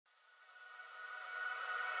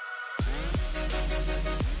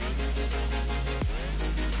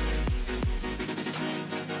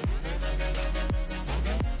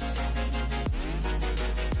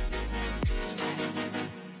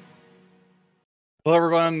Hello,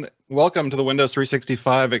 everyone. Welcome to the Windows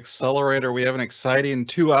 365 Accelerator. We have an exciting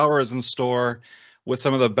 2 hours in store with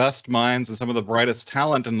some of the best minds and some of the brightest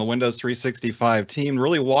talent in the Windows 365 team.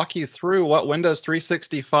 Really walk you through what Windows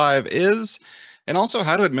 365 is and also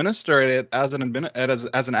how to administer it as an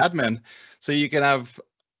admin so you can have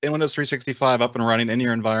Windows 365 up and running in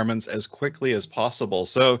your environments as quickly as possible.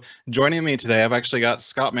 So joining me today, I've actually got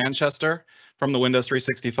Scott Manchester from the Windows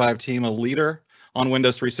 365 team, a leader on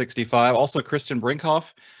Windows 365. Also, Christian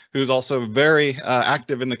Brinkhoff, who's also very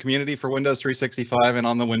active in the community for Windows 365 and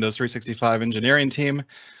on the Windows 365 engineering team.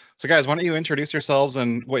 So guys, why don't you introduce yourselves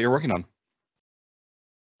and what you're working on?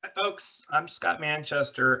 Hi, folks. I'm Scott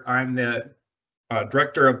Manchester. I'm the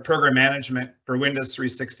Director of Program Management for Windows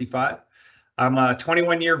 365. I'm a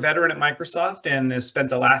 21-year veteran at Microsoft and have spent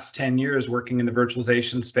the last 10 years working in the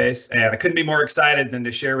virtualization space. And I couldn't be more excited than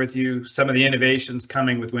to share with you some of the innovations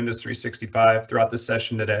coming with Windows 365 throughout this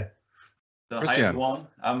session today. So hi everyone,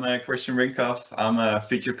 I'm Christian Brinkhoff. I'm a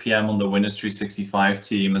feature PM on the Windows 365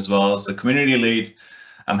 team as well as a community lead.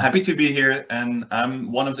 I'm happy to be here, and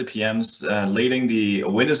I'm one of the PMs leading the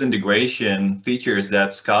Windows integration features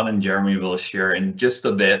that Scott and Jeremy will share in just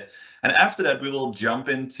a bit. And after that, we will jump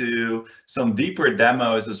into some deeper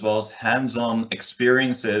demos as well as hands-on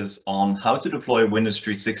experiences on how to deploy Windows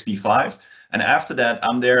 365. And after that,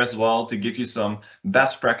 I'm there as well to give you some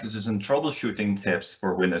best practices and troubleshooting tips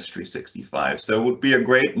for Windows 365. So it would be a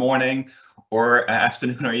great morning or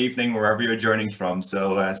afternoon or evening, wherever you're joining from.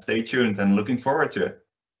 So stay tuned and looking forward to it.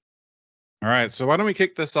 All right, so why don't we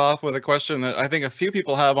kick this off with a question that I think a few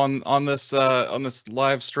people have on this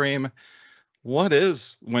live stream. What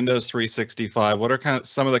is Windows 365? What are kind of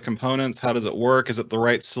some of the components? How does it work? Is it the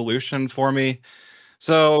right solution for me?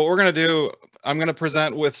 So what we're going to do, I'm going to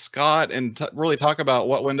present with Scott and really talk about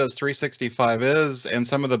what Windows 365 is and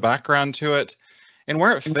some of the background to it and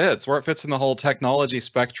where it fits in the whole technology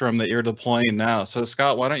spectrum that you're deploying now. So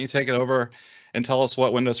Scott, why don't you take it over and tell us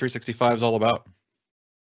what Windows 365 is all about?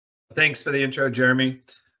 Thanks for the intro, Jeremy.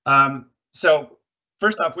 So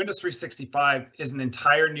first off, Windows 365 is an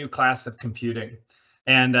entire new class of computing.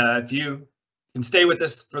 And if you can stay with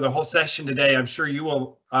us for the whole session today, I'm sure you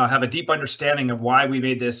will have a deep understanding of why we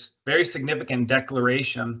made this very significant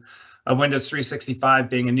declaration of Windows 365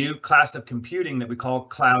 being a new class of computing that we call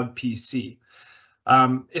Cloud PC.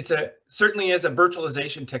 Certainly is a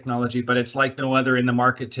virtualization technology, but it's like no other in the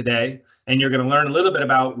market today. And you're going to learn a little bit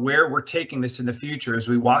about where we're taking this in the future as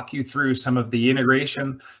we walk you through some of the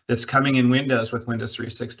integration that's coming in Windows with Windows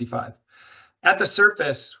 365. At the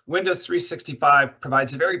surface, Windows 365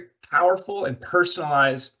 provides a very powerful and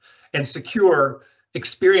personalized and secure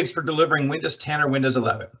experience for delivering Windows 10 or Windows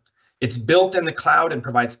 11. It's built in the cloud and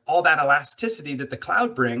provides all that elasticity that the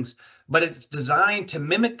cloud brings, but it's designed to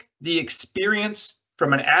mimic the experience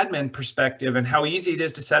from an admin perspective and how easy it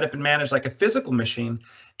is to set up and manage like a physical machine,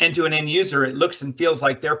 and to an end user, it looks and feels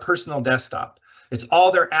like their personal desktop. It's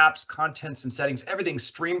all their apps, contents, and settings, everything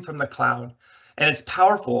streamed from the cloud. And it's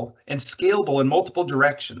powerful and scalable in multiple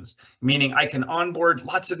directions, meaning I can onboard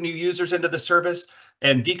lots of new users into the service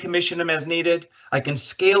and decommission them as needed. I can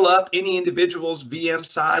scale up any individual's VM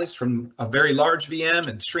size from a very large VM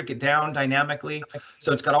and shrink it down dynamically.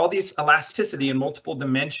 So it's got all these elasticity in multiple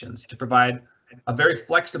dimensions to provide a very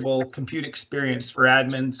flexible compute experience for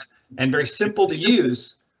admins and very simple to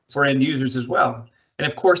use for end users as well. And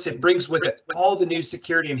of course, it brings with it all the new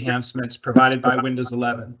security enhancements provided by Windows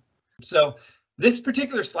 11. So this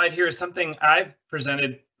particular slide here is something I've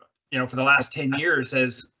presented, for the last 10 years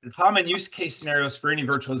as common use case scenarios for any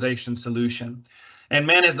virtualization solution. And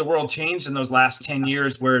man, has the world changed in those last 10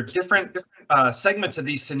 years, where different segments of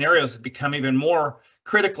these scenarios have become even more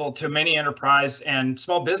critical to many enterprise and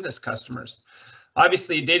small business customers.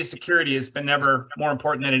 Obviously, data security has been never more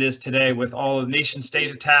important than it is today, with all of nation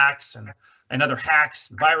state attacks and other hacks,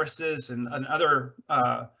 viruses, and other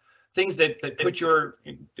things that put your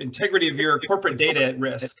integrity of your corporate data at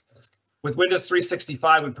risk. With Windows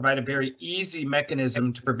 365, we provide a very easy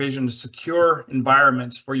mechanism to provision secure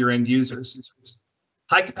environments for your end users.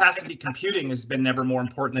 High capacity computing has been never more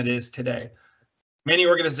important than it is today. Many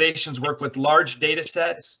organizations work with large data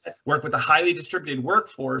sets, work with a highly distributed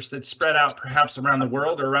workforce that's spread out perhaps around the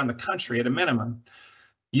world or around the country at a minimum.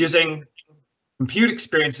 Using compute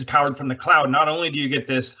experiences powered from the cloud, not only do you get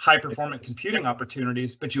this high performance computing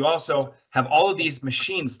opportunities, but you also have all of these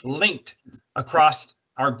machines linked across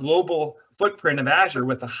our global footprint of Azure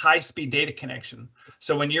with a high-speed data connection.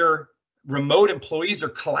 So when your remote employees are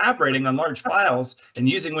collaborating on large files and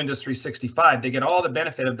using Windows 365, they get all the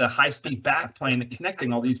benefit of the high-speed backplane and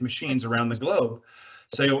connecting all these machines around the globe.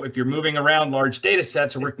 So if you're moving around large data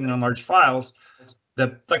sets or working on large files,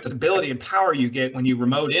 the flexibility and power you get when you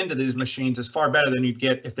remote into these machines is far better than you'd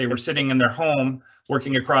get if they were sitting in their home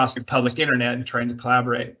working across the public internet and trying to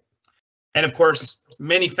collaborate. And of course,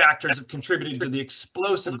 many factors have contributed to the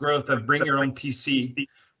explosive growth of bring your own PC.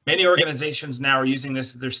 Many organizations now are using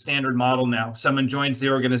this as their standard model now. Someone joins the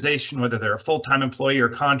organization, whether they're a full-time employee or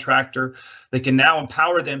contractor, they can now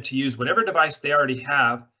empower them to use whatever device they already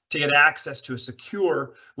have to get access to a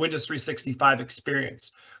secure Windows 365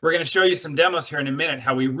 experience. We're going to show you some demos here in a minute,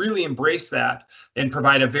 how we really embrace that and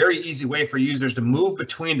provide a very easy way for users to move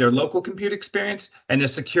between their local compute experience and the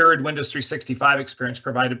secured Windows 365 experience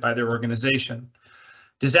provided by their organization.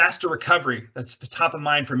 Disaster recovery, that's the top of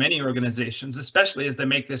mind for many organizations, especially as they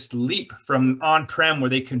make this leap from on-prem where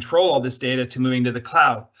they control all this data to moving to the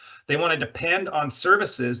cloud. They want to depend on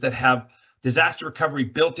services that have disaster recovery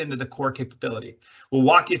built into the core capability. We'll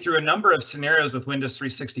walk you through a number of scenarios with Windows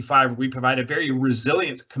 365 where we provide a very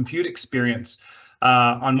resilient compute experience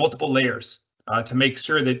on multiple layers to make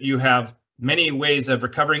sure that you have many ways of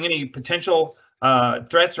recovering any potential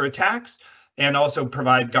threats or attacks, and also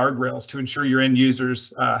provide guardrails to ensure your end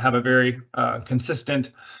users have a very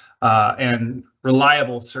consistent and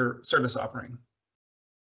reliable service offering.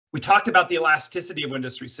 We talked about the elasticity of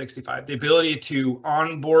Windows 365, the ability to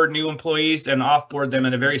onboard new employees and offboard them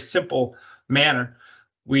in a very simple manner.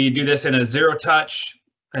 We do this in a zero touch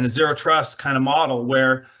and a zero trust kind of model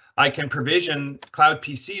where I can provision Cloud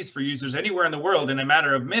PCs for users anywhere in the world in a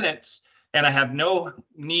matter of minutes, and I have no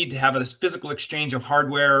need to have this physical exchange of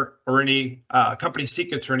hardware or any company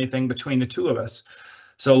secrets or anything between the two of us.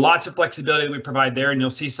 So lots of flexibility we provide there, and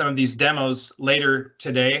you'll see some of these demos later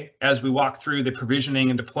today as we walk through the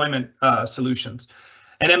provisioning and deployment solutions.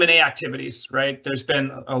 And M&A activities, right? There's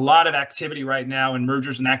been a lot of activity right now in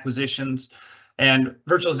mergers and acquisitions, and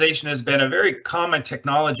virtualization has been a very common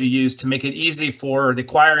technology used to make it easy for the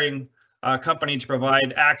acquiring company to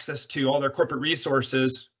provide access to all their corporate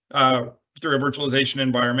resources through a virtualization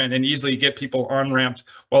environment and easily get people on-ramped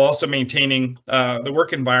while also maintaining the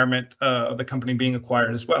work environment of the company being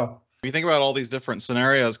acquired as well. If you think about all these different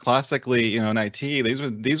scenarios, classically, in IT,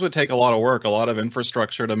 these would take a lot of work, a lot of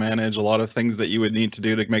infrastructure to manage, a lot of things that you would need to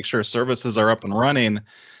do to make sure services are up and running.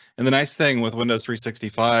 And the nice thing with Windows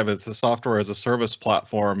 365 is the software as a service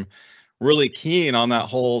platform, really keen on that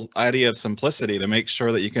whole idea of simplicity to make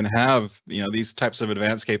sure that you can have, these types of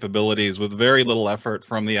advanced capabilities with very little effort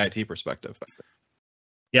from the IT perspective.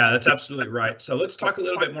 Yeah, that's absolutely right. So let's talk a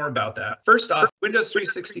little bit more about that. First off, Windows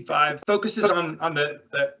 365 focuses on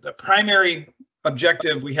the primary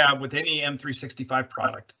objective we have with any M365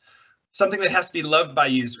 product. Something that has to be loved by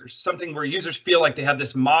users, something where users feel like they have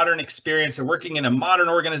this modern experience, they're working in a modern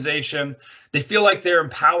organization, they feel like they're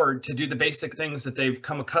empowered to do the basic things that they've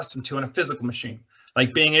come accustomed to on a physical machine,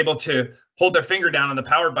 like being able to hold their finger down on the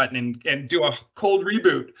power button and do a cold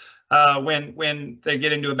reboot when they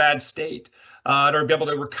get into a bad state, or be able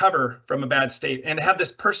to recover from a bad state and have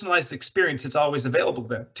this personalized experience that's always available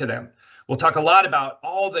to them. We'll talk a lot about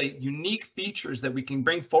all the unique features that we can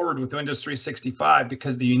bring forward with Windows 365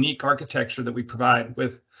 because of the unique architecture that we provide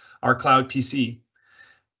with our Cloud PC.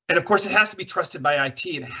 And of course, it has to be trusted by IT,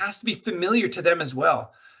 and it has to be familiar to them as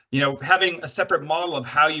well. Having a separate model of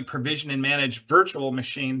how you provision and manage virtual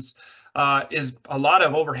machines is a lot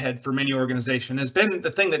of overhead for many organizations. Has been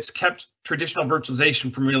the thing that's kept traditional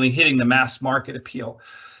virtualization from really hitting the mass market appeal.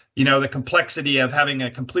 The complexity of having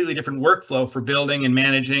a completely different workflow for building and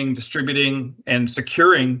managing, distributing, and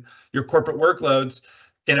securing your corporate workloads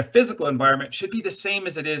in a physical environment should be the same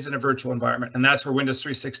as it is in a virtual environment. And that's where Windows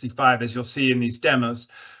 365, as you'll see in these demos,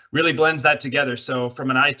 really blends that together. So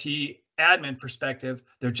from an IT admin perspective,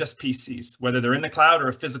 they're just PCs, whether they're in the cloud or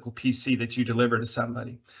a physical PC that you deliver to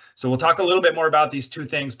somebody. So we'll talk a little bit more about these two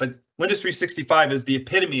things, but Windows 365 is the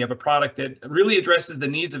epitome of a product that really addresses the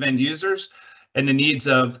needs of end users and the needs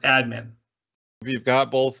of admin. You've got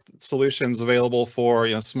both solutions available for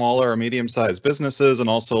smaller or medium-sized businesses and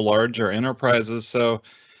also larger enterprises. So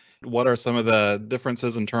what are some of the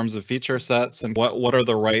differences in terms of feature sets, and what are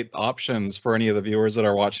the right options for any of the viewers that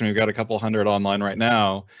are watching? We've got a couple hundred online right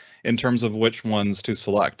now in terms of which ones to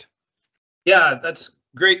select. Yeah, that's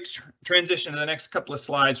great transition to the next couple of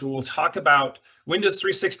slides where we'll talk about Windows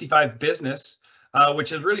 365 Business,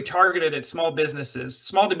 which is really targeted at small businesses,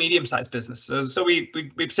 small to medium-sized businesses. So we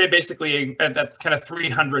say basically at that kind of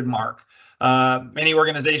 300 mark. Many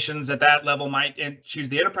organizations at that level might choose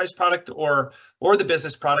the enterprise product or the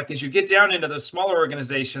business product. As you get down into those smaller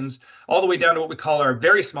organizations, all the way down to what we call our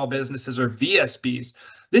very small businesses or VSBs,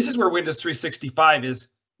 this is where Windows 365 is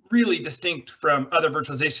really distinct from other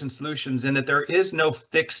virtualization solutions in that there is no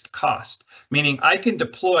fixed cost, meaning I can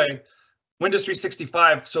deploy Windows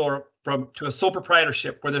 365 to a sole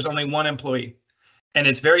proprietorship where there's only one employee. And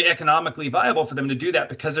it's very economically viable for them to do that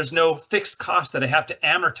because there's no fixed cost that I have to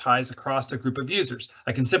amortize across a group of users.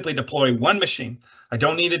 I can simply deploy one machine. I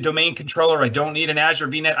don't need a domain controller. I don't need an Azure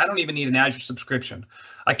VNet. I don't even need an Azure subscription.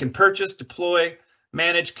 I can purchase, deploy,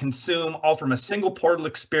 manage, consume, all from a single portal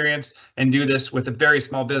experience and do this with the very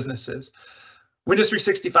small businesses. Windows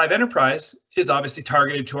 365 Enterprise is obviously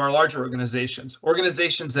targeted to our larger organizations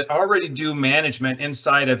that already do management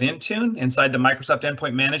inside of Intune, inside the Microsoft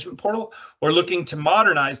Endpoint Management Portal, or looking to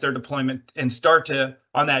modernize their deployment and start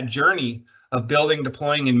on that journey of building,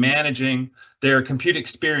 deploying, and managing their compute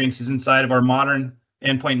experiences inside of our modern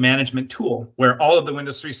endpoint management tool, where all of the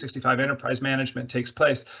Windows 365 Enterprise management takes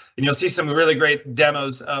place. And you'll see some really great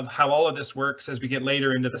demos of how all of this works as we get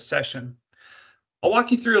later into the session. I'll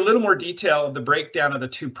walk you through a little more detail of the breakdown of the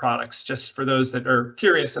two products, just for those that are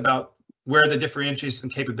curious about where the differentiation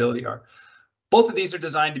and capability are. Both of these are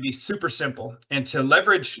designed to be super simple and to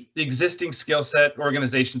leverage the existing skill set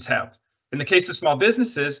organizations have. In the case of small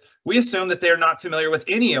businesses, we assume that they're not familiar with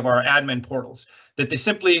any of our admin portals, that they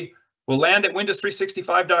simply will land at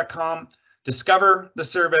windows365.com, discover the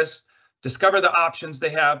service, discover the options they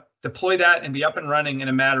have, deploy that, and be up and running in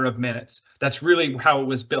a matter of minutes. That's really how it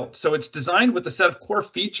was built. So it's designed with a set of core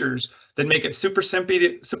features that make it super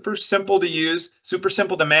simple to use, super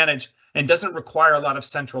simple to manage, and doesn't require a lot of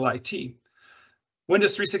central IT.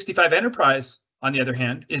 Windows 365 Enterprise, on the other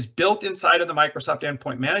hand, is built inside of the Microsoft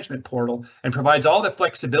Endpoint Management Portal and provides all the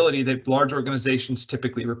flexibility that large organizations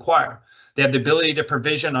typically require. They have the ability to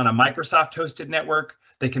provision on a Microsoft hosted network.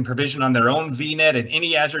 They can provision on their own VNet at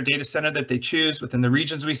any Azure data center that they choose within the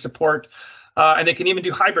regions we support. And they can even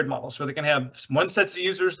do hybrid models where they can have one set of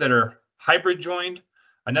users that are hybrid joined,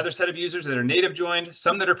 another set of users that are native joined,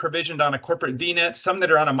 some that are provisioned on a corporate VNet, some that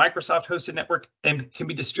are on a Microsoft hosted network, and can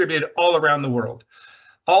be distributed all around the world.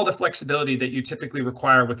 All the flexibility that you typically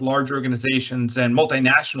require with large organizations and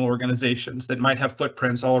multinational organizations that might have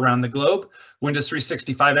footprints all around the globe, Windows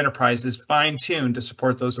 365 Enterprise is fine-tuned to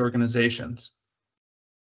support those organizations.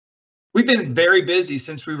 We've been very busy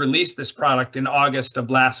since we released this product in August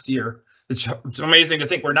of last year. It's amazing to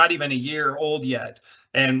think we're not even a year old yet.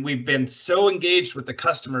 And we've been so engaged with the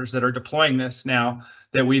customers that are deploying this now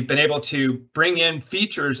that we've been able to bring in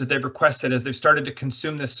features that they've requested as they've started to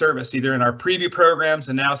consume this service, either in our preview programs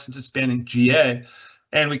and now since it's been in GA.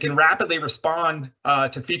 And we can rapidly respond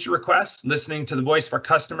to feature requests, listening to the voice of our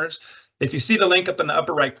customers. If you see the link up in the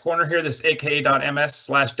upper right corner here, this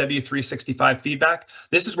aka.ms/W365 feedback,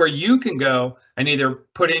 this is where you can go and either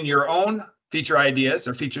put in your own feature ideas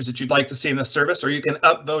or features that you'd like to see in the service, or you can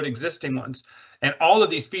upvote existing ones. And all of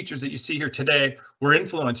these features that you see here today were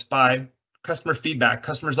influenced by customer feedback,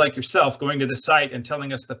 customers like yourself going to the site and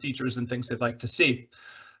telling us the features and things they'd like to see.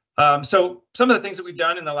 So some of the things that we've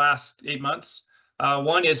done in the last 8 months,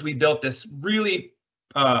 one is we built this really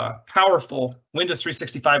powerful Windows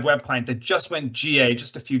 365 web client that just went GA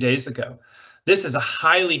just a few days ago. This is a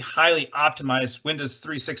highly optimized Windows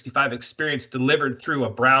 365 experience delivered through a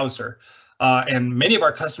browser. And many of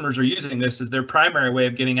our customers are using this as their primary way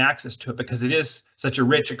of getting access to it because it is such a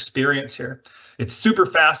rich experience here. It's super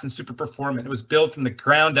fast and super performant. It was built from the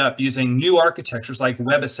ground up using new architectures like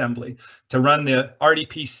WebAssembly to run the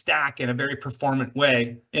RDP stack in a very performant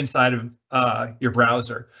way inside of your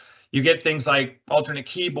browser. You get things like alternate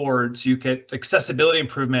keyboards, you get accessibility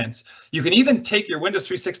improvements. You can even take your Windows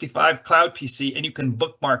 365 Cloud PC and you can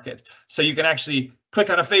bookmark it. So you can actually click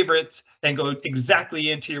on a favorites and go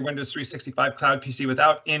exactly into your Windows 365 Cloud PC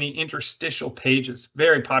without any interstitial pages.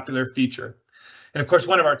 Very popular feature. And of course,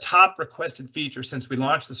 one of our top requested features since we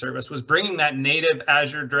launched the service was bringing that native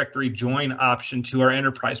Azure Directory join option to our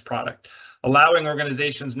enterprise product, allowing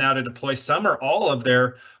organizations now to deploy some or all of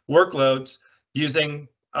their workloads using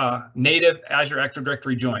native Azure Active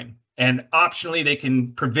Directory join. And optionally, they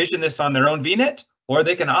can provision this on their own VNet, or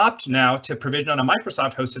they can opt now to provision on a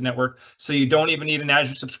Microsoft hosted network, so you don't even need an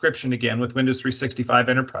Azure subscription again with Windows 365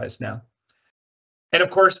 Enterprise now. And of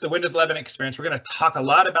course, the Windows 11 experience, we're going to talk a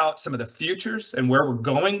lot about some of the futures and where we're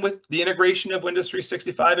going with the integration of Windows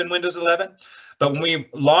 365 and Windows 11. But when we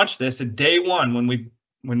launched this at day one, when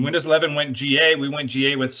Windows 11 went GA, we went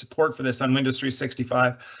GA with support for this on Windows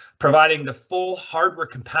 365, providing the full hardware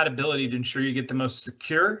compatibility to ensure you get the most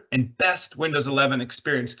secure and best Windows 11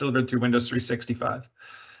 experience delivered through Windows 365.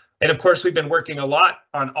 And of course, we've been working a lot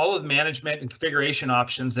on all of the management and configuration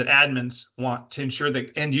options that admins want to ensure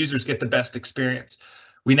that end users get the best experience.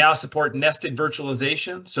 We now support nested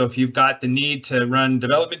virtualization. So if you've got the need to run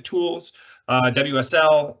development tools,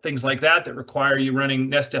 WSL, things like that require you running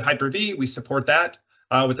nested Hyper-V, we support that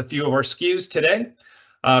with a few of our SKUs today.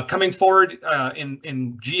 Coming forward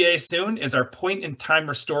in GA soon is our point-in-time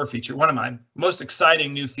restore feature, one of my most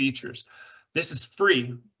exciting new features. This is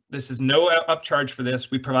free. This is no upcharge for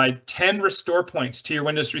this. We provide 10 restore points to your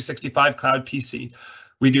Windows 365 Cloud PC.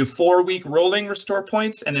 We do 4-week rolling restore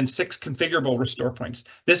points and then 6 configurable restore points.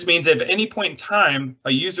 This means if at any point in time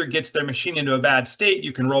a user gets their machine into a bad state,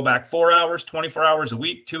 you can roll back 4 hours, 24 hours, a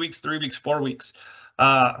week, 2 weeks, 3 weeks, 4 weeks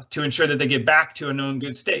to ensure that they get back to a known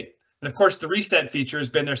good state. And of course, the reset feature has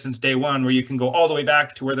been there since day one, where you can go all the way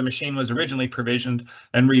back to where the machine was originally provisioned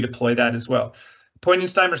and redeploy that as well.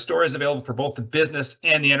 Point-in-time restore is available for both the business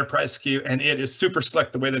and the enterprise SKU, and it is super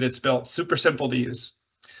slick the way that it's built, super simple to use.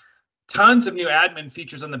 Tons of new admin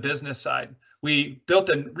features on the business side. We built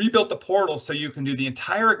and rebuilt the portal so you can do the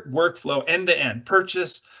entire workflow end-to-end,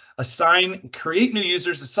 purchase, assign, create new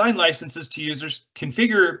users, assign licenses to users,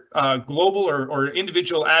 configure global or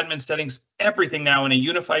individual admin settings, everything now in a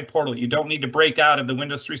unified portal. You don't need to break out of the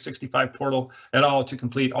Windows 365 portal at all to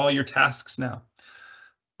complete all your tasks now.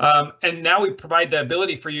 And now we provide the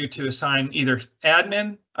ability for you to assign either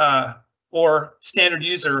admin or standard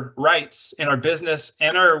user rights in our business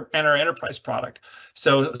and our enterprise product.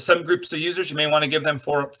 So some groups of users, you may want to give them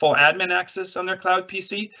full admin access on their Cloud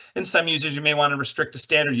PC, and some users you may want to restrict to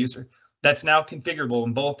standard user. That's now configurable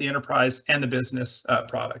in both the enterprise and the business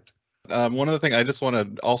product. One other thing I just want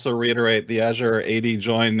to also reiterate, the Azure AD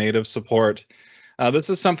Join native support.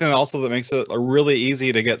 This is something also that makes it really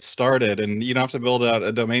easy to get started, and you don't have to build out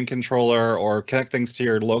a domain controller or connect things to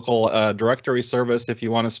your local directory service if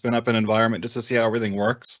you want to spin up an environment just to see how everything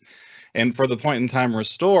works. And for the point-in-time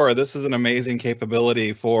restore, this is an amazing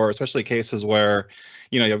capability for especially cases where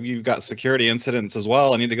you've got security incidents as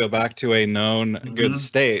well and need to go back to a known good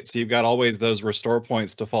state. So you've got always those restore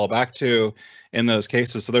points to fall back to in those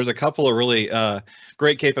cases. So there's a couple of really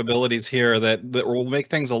great capabilities here that will make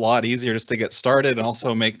things a lot easier just to get started, and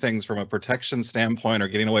also make things from a protection standpoint or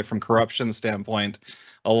getting away from corruption standpoint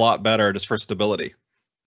a lot better just for stability.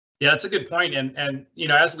 Yeah, that's a good point. And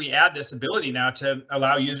as we add this ability now to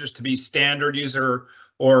allow users to be standard user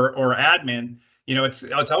or admin,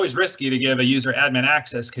 it's always risky to give a user admin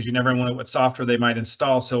access because you never know what software they might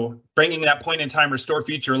install. So bringing that point-in-time restore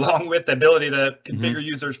feature along with the ability to configure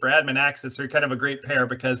users for admin access are kind of a great pair,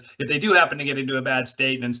 because if they do happen to get into a bad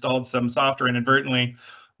state and installed some software inadvertently,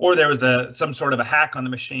 or there was some sort of a hack on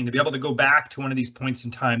the machine, to be able to go back to one of these points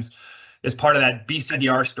in times is part of that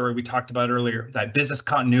BCDR story we talked about earlier, that business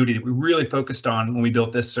continuity that we really focused on when we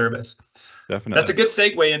built this service. Definitely. That's a good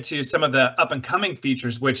segue into some of the up and coming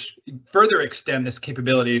features, which further extend this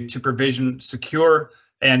capability to provision secure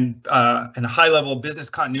and high level business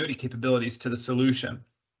continuity capabilities to the solution.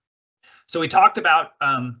 So we talked about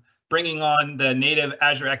bringing on the native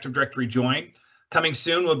Azure Active Directory join. Coming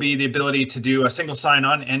soon will be the ability to do a single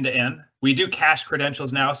sign-on end-to-end. We do cache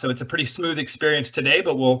credentials now, so it's a pretty smooth experience today,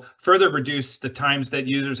 but we'll further reduce the times that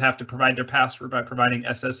users have to provide their password by providing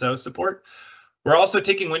SSO support. We're also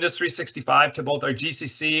taking Windows 365 to both our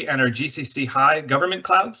GCC and our GCC High government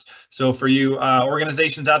clouds. So for you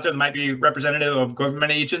organizations out there that might be representative of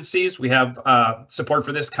government agencies, we have support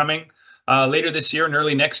for this coming later this year and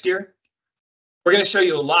early next year. We're going to show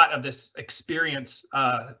you a lot of this experience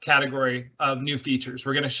category of new features.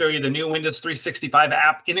 We're going to show you the new Windows 365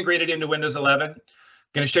 app integrated into Windows 11.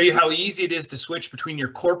 Going to show you how easy it is to switch between your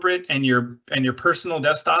corporate and your personal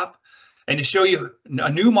desktop, and to show you a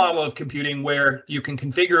new model of computing where you can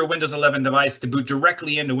configure a Windows 11 device to boot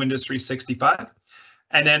directly into Windows 365.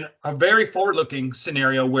 And then a very forward-looking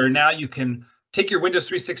scenario where now you can take your Windows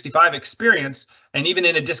 365 experience, and even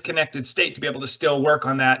in a disconnected state, to be able to still work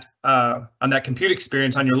on that compute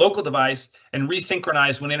experience on your local device and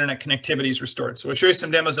resynchronize when internet connectivity is restored. So we'll show you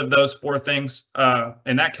some demos of those 4 things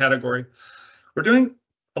in that category. We're doing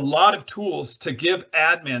a lot of tools to give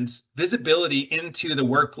admins visibility into the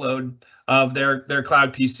workload of their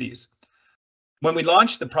Cloud PCs. When we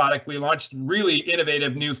launched the product, we launched really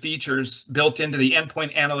innovative new features built into the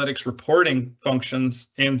endpoint analytics reporting functions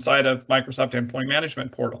inside of Microsoft Endpoint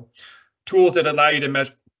Management Portal. Tools that allow you to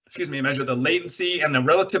measure the latency and the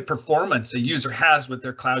relative performance a user has with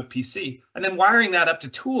their Cloud PC, and then wiring that up to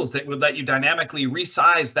tools that would let you dynamically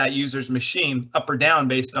resize that user's machine up or down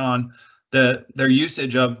based on their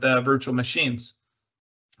usage of the virtual machines.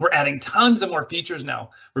 We're adding tons of more features now.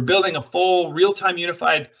 We're building a full real-time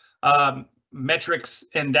unified metrics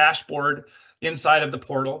and dashboard inside of the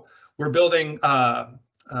portal. We're building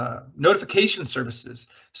notification services.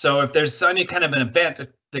 So if there's any kind of an event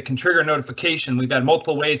that can trigger a notification, we've got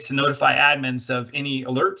multiple ways to notify admins of any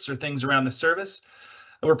alerts or things around the service.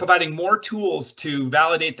 And we're providing more tools to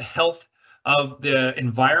validate the health of the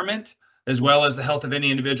environment as well as the health of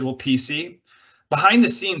any individual PC. Behind the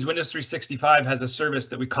scenes, Windows 365 has a service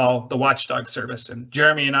that we call the Watchdog service. And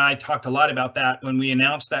Jeremy and I talked a lot about that when we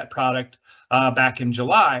announced that product back in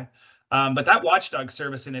July. But that Watchdog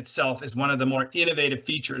service in itself is one of the more innovative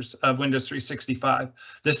features of Windows 365.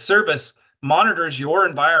 This service monitors your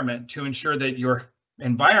environment to ensure that your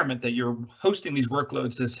environment that you're hosting these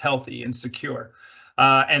workloads is healthy and secure.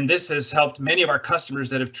 And this has helped many of our customers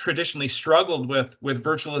that have traditionally struggled with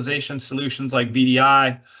virtualization solutions like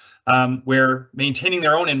VDI, where maintaining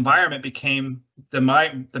their own environment became the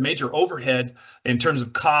major overhead in terms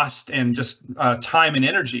of cost and just time and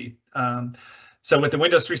energy. So with the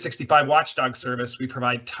Windows 365 Watchdog service, we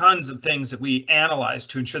provide tons of things that we analyze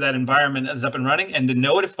to ensure that environment is up and running and to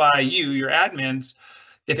notify you, your admins,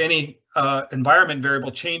 if any environment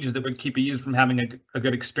variable changes that would keep a user from having a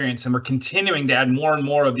good experience. And we're continuing to add more and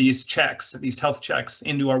more of these checks, these health checks,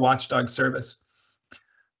 into our Watchdog service.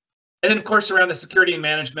 And then, of course, around the security and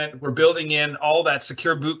management, we're building in all that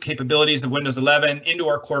secure boot capabilities of Windows 11 into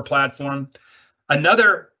our core platform.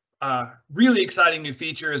 Another really exciting new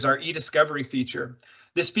feature is our e-discovery feature.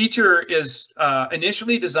 This feature is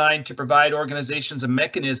initially designed to provide organizations a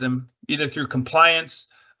mechanism, either through compliance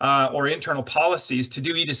or internal policies, to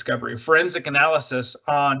do e-discovery, forensic analysis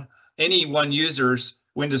on any one user's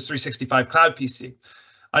Windows 365 Cloud PC.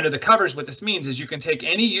 Under the covers, what this means is you can take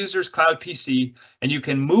any user's Cloud PC and you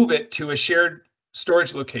can move it to a shared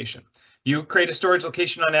storage location. You create a storage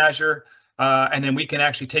location on Azure, and then we can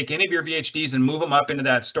actually take any of your VHDs and move them up into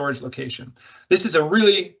that storage location. This is a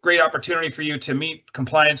really great opportunity for you to meet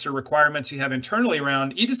compliance or requirements you have internally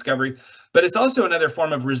around e-discovery, but it's also another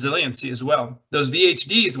form of resiliency as well. Those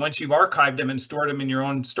VHDs, once you've archived them and stored them in your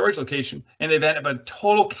own storage location, in the event of a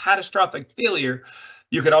total catastrophic failure,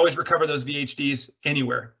 you could always recover those VHDs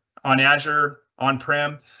anywhere, on Azure,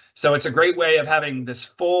 on-prem. So it's a great way of having this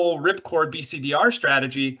full ripcord BCDR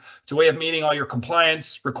strategy. It's a way of meeting all your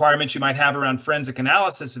compliance requirements you might have around forensic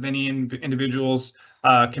analysis of any individual's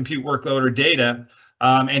compute workload or data,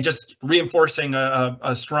 and just reinforcing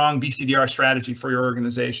a strong BCDR strategy for your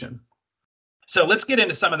organization. So let's get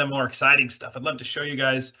into some of the more exciting stuff. I'd love to show you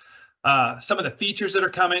guys some of the features that are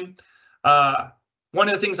coming. One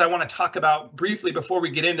of the things I want to talk about briefly before we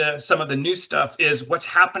get into some of the new stuff is what's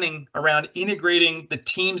happening around integrating the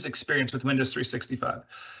Teams experience with Windows 365.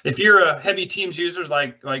 If you're a heavy Teams user,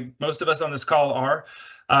 like most of us on this call are,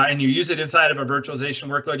 and you use it inside of a virtualization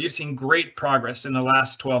workload, you've seen great progress in the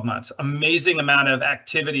last 12 months. Amazing amount of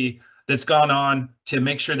activity that's gone on to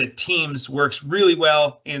make sure that Teams works really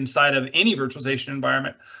well inside of any virtualization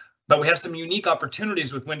environment. But we have some unique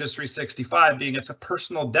opportunities with Windows 365, being it's a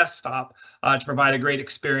personal desktop to provide a great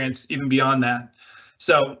experience even beyond that.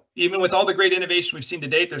 So even with all the great innovation we've seen to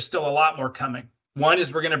date, there's still a lot more coming. One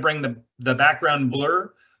is we're going to bring the background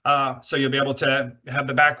blur, so you'll be able to have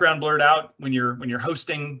the background blurred out when you're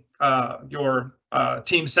hosting your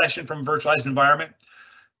team session from a virtualized environment.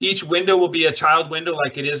 Each window will be a child window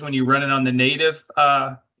like it is when you run it on the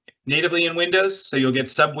natively in Windows, so you'll get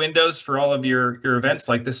sub windows for all of your events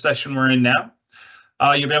like this session we're in now.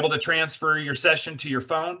 You'll be able to transfer your session to your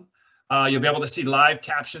phone. You'll be able to see live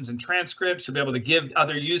captions and transcripts. You'll be able to give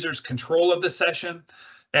other users control of the session.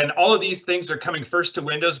 And all of these things are coming first to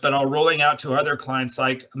Windows, but all rolling out to other clients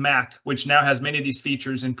like Mac, which now has many of these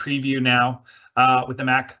features in preview now with the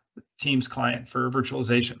Mac Teams client for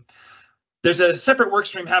virtualization. There's a separate work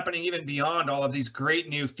stream happening even beyond all of these great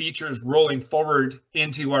new features rolling forward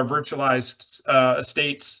into our virtualized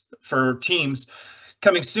estates for Teams.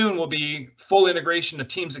 Coming soon will be full integration of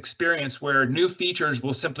Teams experience, where new features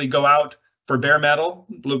will simply go out for bare metal,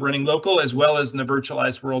 running local, as well as in the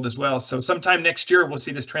virtualized world as well. So sometime next year, we'll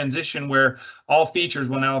see this transition where all features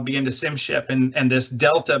will now begin to SIM-ship, and this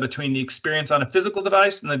delta between the experience on a physical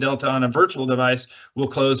device and the delta on a virtual device will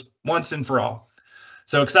close once and for all.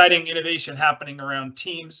 So exciting innovation happening around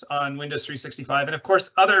Teams on Windows 365. And of course,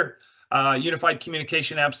 other unified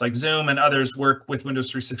communication apps like Zoom and others work with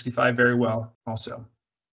Windows 365 very well also.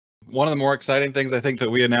 One of the more exciting things I think that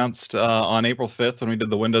we announced on April 5th when we did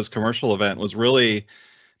the Windows commercial event was really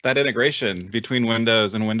that integration between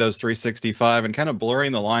Windows and Windows 365 and kind of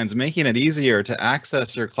blurring the lines, making it easier to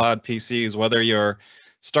access your cloud PCs, whether you're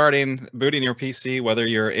booting your PC, whether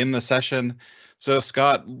you're in the session. So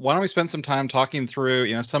Scott, why don't we spend some time talking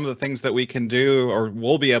through, some of the things that we can do, or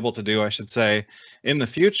will be able to do, I should say, in the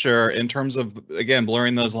future in terms of, again,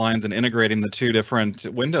 blurring those lines and integrating the two different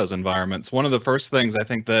Windows environments. One of the first things I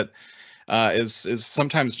think that is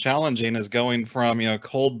sometimes challenging is going from,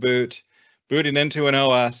 cold booting into an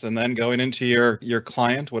OS and then going into your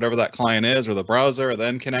client, whatever that client is, or the browser,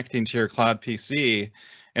 then connecting to your cloud PC.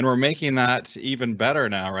 And we're making that even better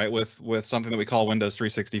now, right, with something that we call Windows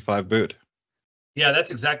 365 boot. Yeah,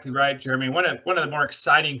 that's exactly right, Jeremy. One of the more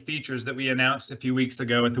exciting features that we announced a few weeks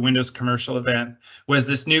ago at the Windows commercial event was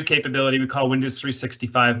this new capability we call Windows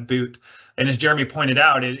 365 Boot. And as Jeremy pointed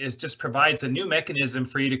out, it just provides a new mechanism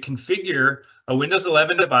for you to configure a Windows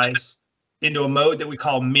 11 device into a mode that we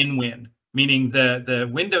call min-win, meaning the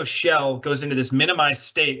Windows shell goes into this minimized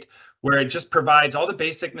state where it just provides all the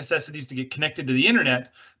basic necessities to get connected to the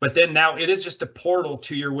internet, but then now it is just a portal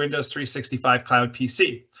to your Windows 365 Cloud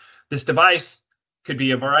PC. This device could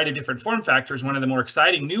be a variety of different form factors. One of the more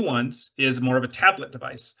exciting new ones is more of a tablet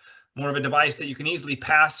device, more of a device that you can easily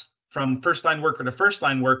pass from first-line worker to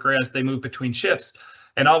first-line worker as they move between shifts.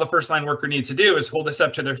 And all the first-line worker needs to do is hold this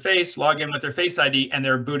up to their face, log in with their Face ID, and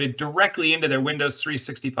they're booted directly into their Windows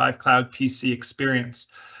 365 Cloud PC experience.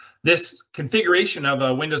 This configuration of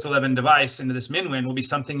a Windows 11 device into this min-win will be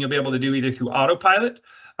something you'll be able to do either through autopilot.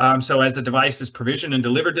 So as the device is provisioned and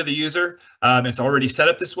delivered to the user, it's already set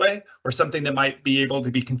up this way, or something that might be able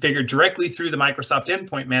to be configured directly through the Microsoft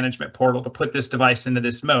Endpoint Management portal to put this device into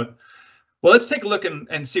this mode. Well, let's take a look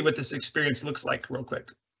and see what this experience looks like real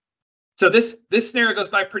quick. So this scenario goes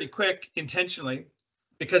by pretty quick intentionally,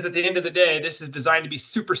 because at the end of the day, this is designed to be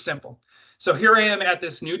super simple. So here I am at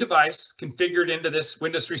this new device configured into this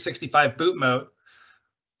Windows 365 boot mode.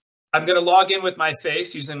 I'm going to log in with my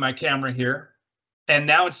face using my camera here. And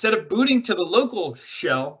now instead of booting to the local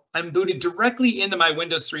shell, I'm booted directly into my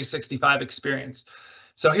Windows 365 experience.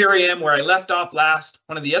 So here I am where I left off last.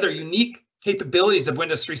 One of the other unique capabilities of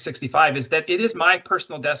Windows 365 is that it is my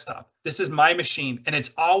personal desktop. This is my machine, and it's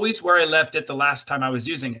always where I left it the last time I was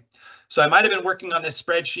using it. So I might have been working on this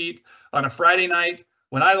spreadsheet on a Friday night.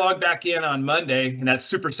 When I log back in on Monday in that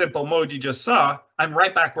super simple mode you just saw, I'm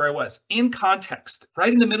right back where I was in context,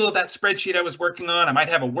 right in the middle of that spreadsheet I was working on. I might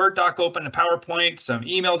have a Word doc open, a PowerPoint, some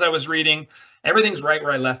emails I was reading. Everything's right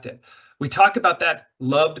where I left it. We talk about that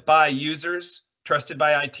loved by users, trusted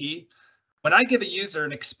by IT. When I give a user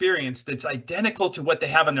an experience that's identical to what they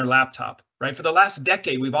have on their laptop, right? For the last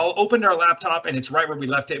decade, we've all opened our laptop and it's right where we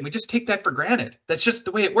left it. And we just take that for granted. That's just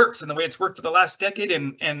the way it works and the way it's worked for the last decade.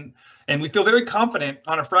 And we feel very confident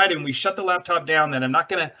on a Friday when we shut the laptop down that I'm not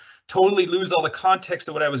going to totally lose all the context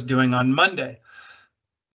of what I was doing on Monday.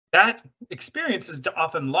 That experience is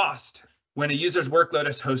often lost when a user's workload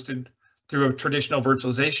is hosted through a traditional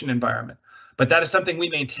virtualization environment. But that is something we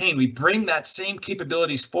maintain. We bring that same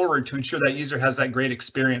capabilities forward to ensure that user has that great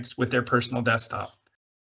experience with their personal desktop.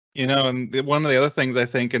 You know, and one of the other things I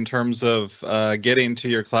think in terms of getting to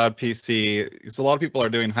your cloud PC is a lot of people are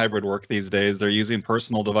doing hybrid work these days. They're using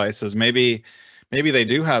personal devices. Maybe they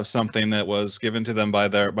do have something that was given to them by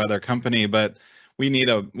their company, but we need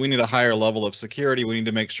a higher level of security. We need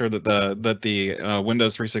to make sure that the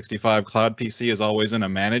Windows 365 Cloud PC is always in a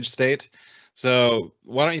managed state. So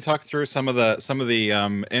why don't you talk through some of the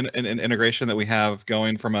integration that we have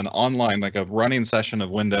going from an online, like a running session of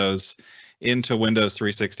Windows into Windows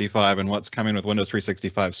 365 and what's coming with Windows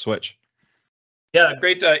 365 Switch? Yeah,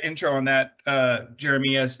 great intro on that,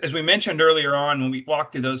 Jeremy. As we mentioned earlier on when we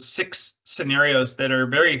walked through those 6 scenarios that are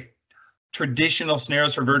very traditional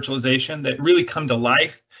scenarios for virtualization that really come to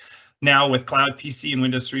life now with Cloud PC and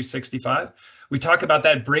Windows 365. We talk about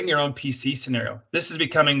that bring your own PC scenario. This is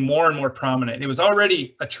becoming more and more prominent. It was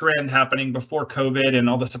already a trend happening before COVID and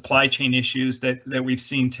all the supply chain issues that we've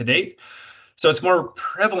seen to date. So it's more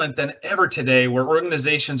prevalent than ever today where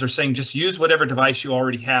organizations are saying just use whatever device you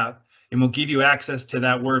already have and we'll give you access to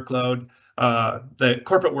that workload, the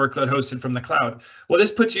corporate workload hosted from the cloud. Well,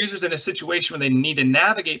 this puts users in a situation where they need to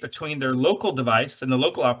navigate between their local device and the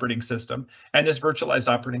local operating system and this virtualized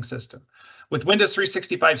operating system. With Windows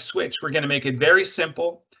 365 Switch, we're going to make it very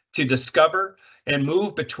simple to discover and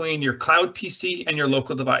move between your cloud PC and your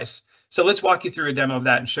local device. So let's walk you through a demo of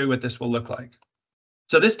that and show you what this will look like.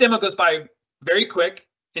 So this demo goes by very quick,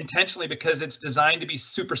 intentionally because it's designed to be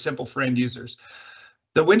super simple for end users.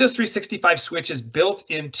 The Windows 365 Switch is built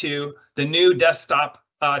into the new desktop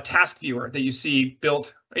task viewer that you see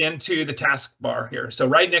built into the taskbar here. So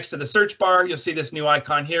right next to the search bar, you'll see this new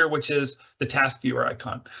icon here, which is the task viewer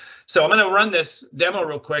icon. So I'm going to run this demo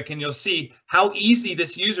real quick and you'll see how easy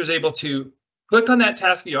this user is able to click on that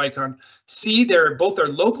task view icon, see both their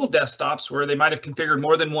local desktops where they might have configured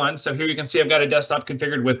more than one. So here you can see I've got a desktop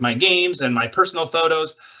configured with my games and my personal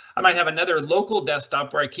photos. I might have another local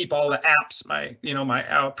desktop where I keep all the apps,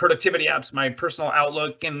 my productivity apps, my personal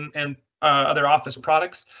Outlook and other Office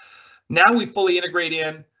products. Now we fully integrate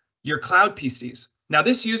in your cloud PCs. Now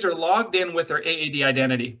this user logged in with their AAD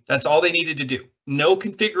identity. That's all they needed to do. No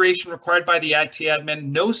configuration required by the IT admin,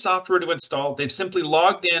 no software to install. They've simply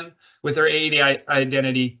logged in with their AAD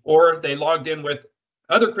identity, or they logged in with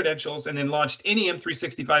other credentials, and then launched any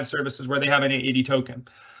M365 services where they have an AAD token.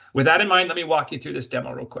 With that in mind, let me walk you through this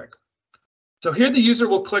demo real quick. So here the user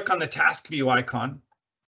will click on the task view icon,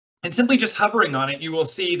 and simply just hovering on it, you will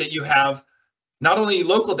see that you have not only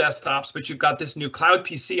local desktops, but you've got this new Cloud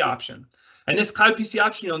PC option. And this Cloud PC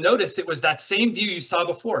option, you'll notice it was that same view you saw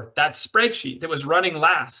before, that spreadsheet that was running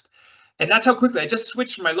last. And that's how quickly I just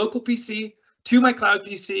switched from my local PC to my Cloud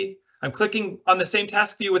PC. I'm clicking on the same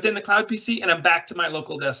task view within the Cloud PC, and I'm back to my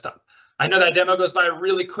local desktop. I know that demo goes by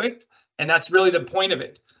really quick, and that's really the point of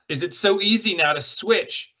it, is it's so easy now to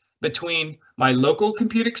switch between my local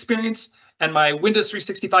compute experience and my Windows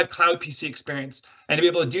 365 Cloud PC experience, and to be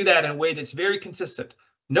able to do that in a way that's very consistent.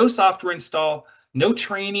 No software install, no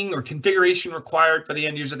training or configuration required for the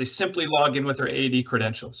end user. They simply log in with their AAD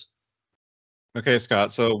credentials. Okay,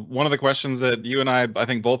 Scott. So one of the questions that you and I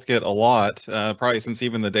think both get a lot, probably since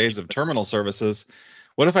even the days of terminal services,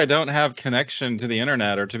 what if I don't have connection to the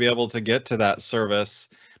internet or to be able to get to that service?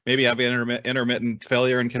 Maybe I have intermittent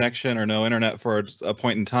failure in connection or no internet for a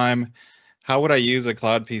point in time. How would I use a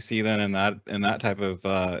Cloud PC then in that type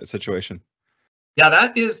of situation? Yeah,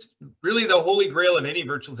 that is really the holy grail of any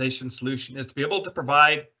virtualization solution, is to be able to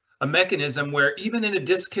provide a mechanism where even in a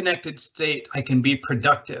disconnected state, I can be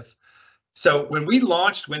productive. So when we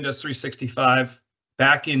launched Windows 365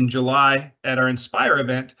 back in July at our Inspire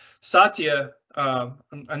event, Satya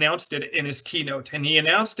announced it in his keynote, and he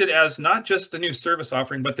announced it as not just a new service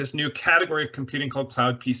offering, but this new category of computing called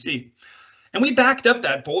Cloud PC. And we backed up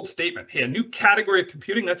that bold statement. Hey, a new category of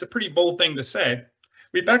computing, that's a pretty bold thing to say.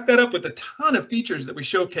 We backed that up with a ton of features that we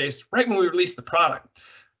showcased right when we released the product.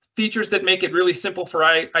 Features that make it really simple for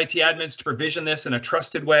IT admins to provision this in a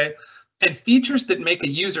trusted way, and features that make a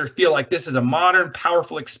user feel like this is a modern,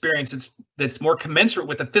 powerful experience that's more commensurate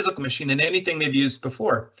with a physical machine than anything they've used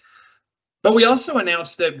before. But we also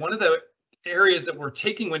announced that one of the areas that we're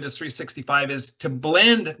taking Windows 365 is to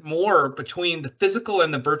blend more between the physical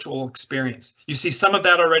and the virtual experience. You see some of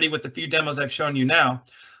that already with the few demos I've shown you now.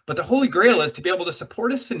 But the holy grail is to be able to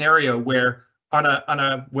support a scenario where on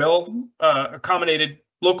a well accommodated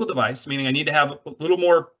local device, meaning I need to have a little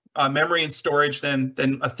more memory and storage than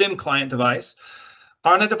a thin client device.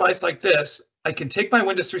 On a device like this, I can take my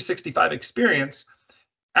Windows 365 experience,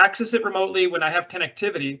 access it remotely when I have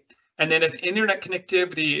connectivity, and then if internet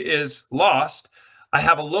connectivity is lost, I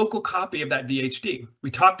have a local copy of that VHD. We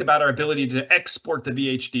talked about our ability to export the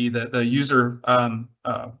VHD, the user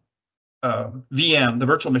VM, the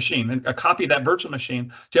virtual machine, and a copy of that virtual machine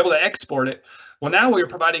to be able to export it. Well, now we're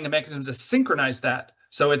providing a mechanism to synchronize that.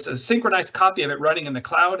 So it's a synchronized copy of it running in the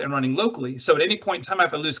cloud and running locally. So at any point in time,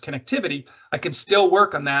 if I lose connectivity, I can still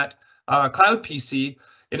work on that Cloud PC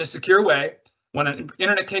in a secure way. When an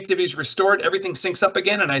internet connectivity is restored, everything syncs up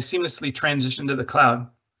again, and I seamlessly transition to the cloud.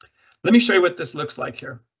 Let me show you what this looks like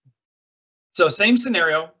here. So same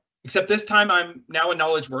scenario, except this time I'm now a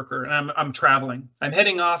knowledge worker and I'm traveling. I'm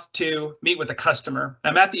heading off to meet with a customer.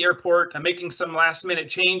 I'm at the airport. I'm making some last minute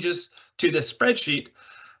changes to this spreadsheet.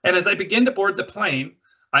 And as I begin to board the plane,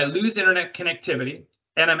 I lose internet connectivity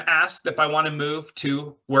and I'm asked if I want to move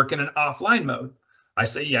to work in an offline mode. I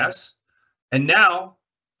say yes. And now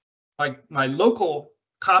my local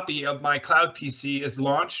copy of my Cloud PC is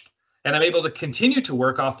launched and I'm able to continue to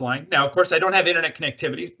work offline. Now, of course, I don't have internet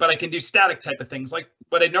connectivity, but I can do static type of things like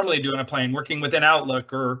what I normally do on a plane, working within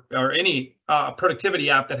Outlook or any productivity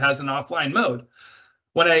app that has an offline mode.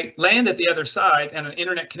 When I land at the other side and an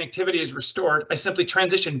internet connectivity is restored, I simply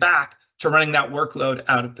transition back to running that workload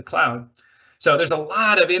out of the cloud. So there's a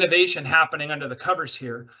lot of innovation happening under the covers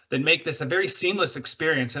here that make this a very seamless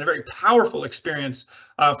experience and a very powerful experience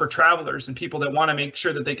for travelers and people that want to make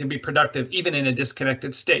sure that they can be productive even in a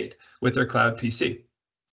disconnected state with their Cloud PC.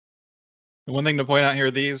 One thing to point out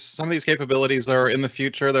here, some of these capabilities are in the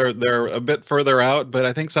future. They're a bit further out, but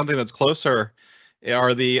I think something that's closer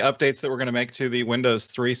are the updates that we're going to make to the Windows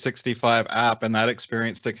 365 app and that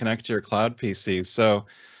experience to connect to your Cloud PCs. So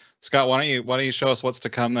Scott, why don't you show us what's to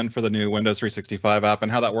come then for the new Windows 365 app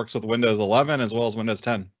and how that works with Windows 11 as well as Windows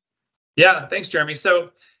 10? Yeah, thanks, Jeremy.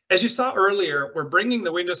 So as you saw earlier, we're bringing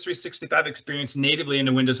the Windows 365 experience natively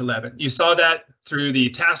into Windows 11. You saw that through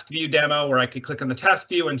the task view demo where I could click on the task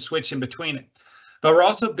view and switch in between it. But we're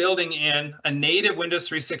also building in a native Windows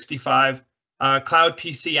 365 Cloud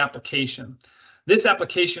PC application. This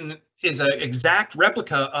application is an exact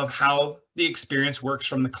replica of how the experience works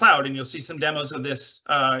from the cloud, and you'll see some demos of this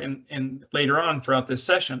in later on throughout this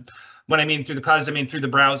session. When I mean through the clouds, I mean through the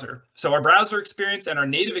browser. So our browser experience and our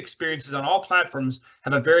native experiences on all platforms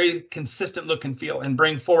have a very consistent look and feel and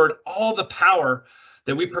bring forward all the power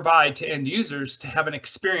that we provide to end users to have an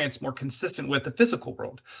experience more consistent with the physical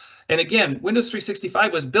world. And again, Windows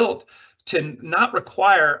 365 was built to not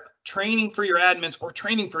require training for your admins or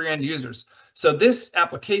training for your end users. So this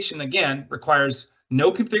application, again, requires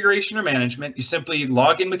no configuration or management. You simply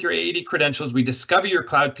log in with your AAD credentials. We discover your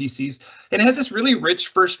Cloud PCs, and it has this really rich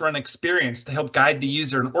first run experience to help guide the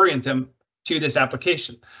user and orient them to this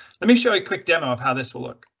application. Let me show you a quick demo of how this will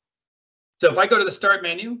look. So if I go to the Start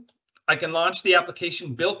menu, I can launch the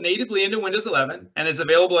application built natively into Windows 11 and is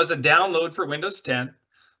available as a download for Windows 10.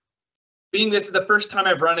 Being this is the first time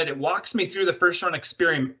I've run it, it walks me through the first run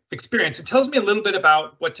experience. It tells me a little bit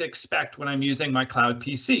about what to expect when I'm using my Cloud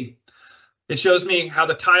PC. It shows me how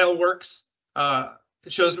the tile works.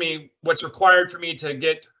 It shows me what's required for me to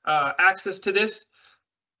get access to this,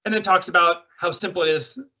 and then talks about how simple it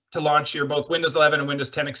is to launch your both Windows 11 and Windows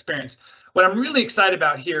 10 experience. What I'm really excited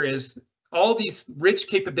about here is all these rich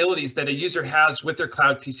capabilities that a user has with their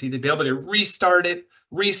Cloud PC. They'll be able to restart it,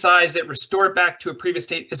 resize it, restore it back to a previous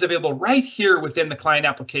state is available right here within the client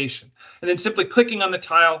application. And then simply clicking on the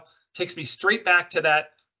tile takes me straight back to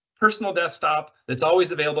that personal desktop that's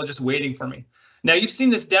always available, just waiting for me. Now you've seen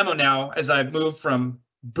this demo now as I've moved from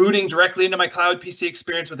booting directly into my Cloud PC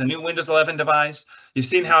experience with a new Windows 11 device. You've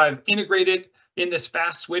seen how I've integrated in this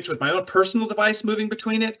fast switch with my own personal device moving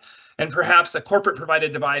between it, and perhaps a corporate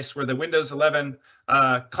provided device where the Windows 11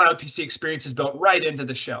 Cloud PC experience is built right into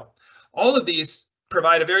the shell. All of these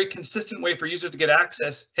provide a very consistent way for users to get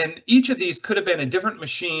access, and each of these could have been a different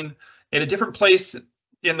machine in a different place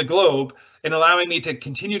in the globe, and allowing me to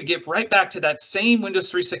continue to get right back to that same Windows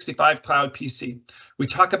 365 Cloud PC. We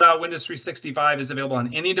talk about Windows 365 is available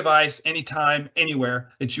on any device, anytime,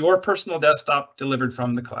 anywhere. It's your personal desktop delivered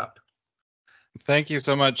from the cloud. Thank you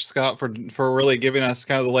so much, Scott, for really giving us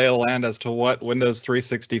kind of the lay of the land as to what Windows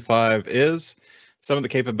 365 is, some of the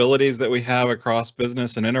capabilities that we have across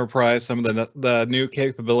business and enterprise, some of the new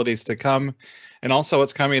capabilities to come, and also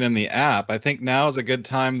what's coming in the app. I think now is a good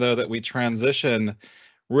time, though, that we transition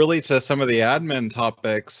really to some of the admin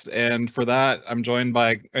topics. And for that, I'm joined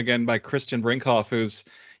by Christian Brinkhoff, who's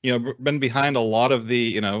been behind a lot of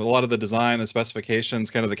the design, the specifications,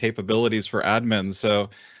 kind of the capabilities for admins. So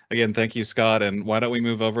again, thank you, Scott. And why don't we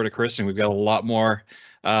move over to Christian? We've got a lot more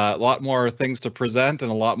things to present and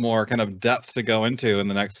a lot more kind of depth to go into in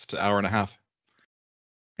the next hour and a half.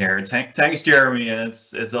 Yeah, thanks, Jeremy, and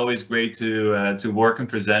it's always great to work and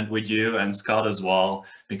present with you and Scott as well,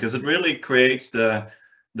 because it really creates the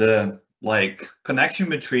connection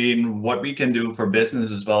between what we can do for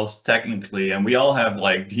business as well as technically. And we all have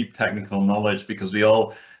deep technical knowledge because we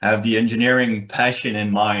all have the engineering passion in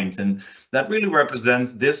mind, and that really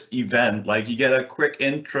represents this event. You get a quick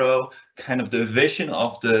intro, kind of the vision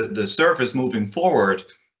of the service moving forward.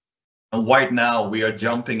 And right now we are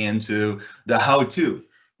jumping into the how-to.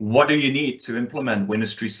 What do you need to implement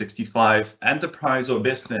Windows 365 Enterprise or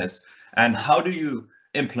Business, and how do you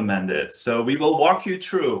implement it? So we will walk you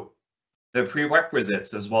through the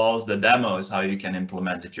prerequisites as well as the demos, how you can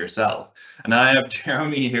implement it yourself. And I have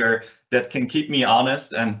Jeremy here that can keep me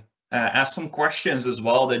honest and ask some questions as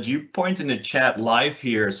well that you point in the chat live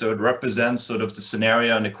here, so it represents sort of the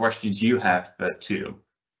scenario and the questions you have too.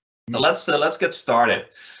 So let's get started.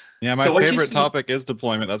 Yeah, my favorite topic is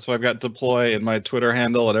deployment. That's why I've got deploy in my Twitter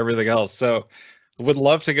handle and everything else. So would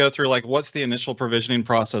love to go through what's the initial provisioning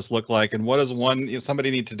process look like, and what does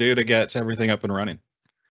somebody need to do to get everything up and running?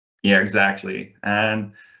 Yeah, exactly.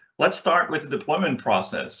 And let's start with the deployment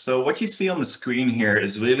process. So what you see on the screen here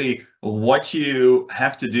is really what you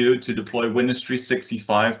have to do to deploy Windows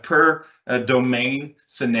 365 per domain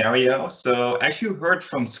scenario. So as you heard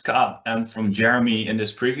from Scott and from Jeremy in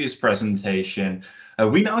this previous presentation,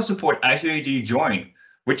 we now support Azure AD Join,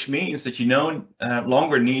 which means that you no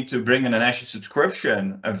longer need to bring in an Azure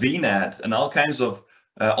subscription, a VNet, and all kinds of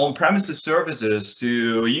on-premises services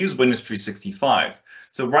to use Windows 365.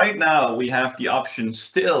 So right now we have the option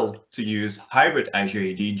still to use hybrid Azure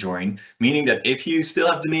AD Join, meaning that if you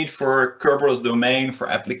still have the need for Kerberos domain for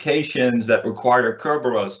applications that require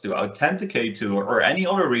Kerberos to authenticate to, or any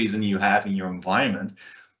other reason you have in your environment,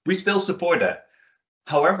 we still support that.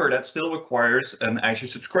 However, that still requires an Azure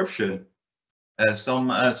subscription.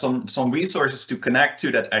 Some resources to connect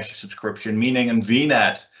to that Azure subscription, meaning a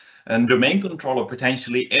VNet, and domain controller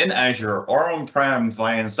potentially in Azure or on-prem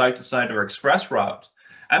via site-to-site or express route,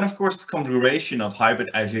 and of course configuration of hybrid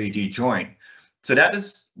Azure AD Join. So that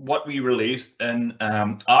is what we released in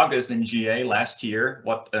August in GA last year,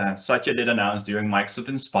 what Satya did announce during Microsoft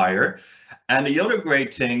Inspire. And the other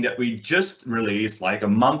great thing that we just released a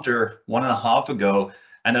month or 1.5 ago,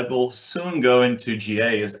 and it will soon go into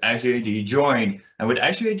GA, is Azure AD Join. And with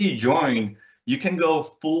Azure AD Join, you can go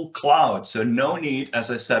full cloud. So no need,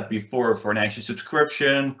 as I said before, for an Azure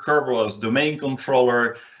subscription, Kerberos domain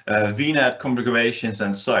controller, VNet configurations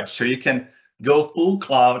and such. So you can go full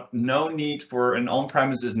cloud, no need for an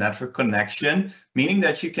on-premises network connection, meaning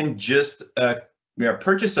that you can just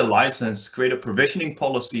purchase a license, create a provisioning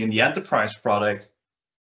policy in the enterprise product,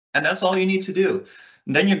 and that's all you need to do.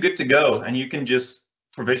 And then you're good to go, and you can just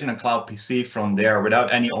provision a Cloud PC from there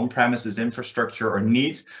without any on-premises infrastructure or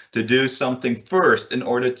need to do something first in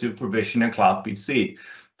order to provision a Cloud PC.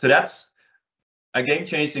 So that's a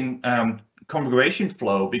game-changing configuration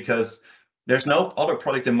flow, because there's no other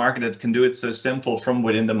product in market that can do it so simple from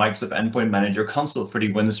within the Microsoft Endpoint Manager console for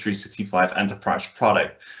the Windows 365 Enterprise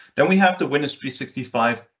product. Then we have the Windows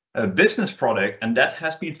 365 business product, and that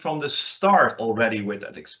has been from the start already with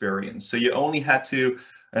that experience. So you only had to,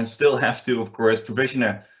 and still have to, of course, provision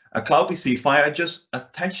a Cloud PC via just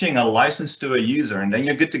attaching a license to a user, and then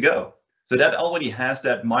you're good to go. So that already has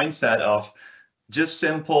that mindset of just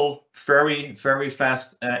simple, very, very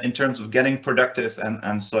fast in terms of getting productive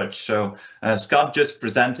and such. So Scott just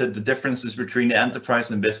presented the differences between the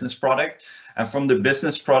enterprise and business product. And from the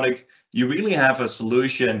business product, you really have a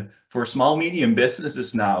solution for small, medium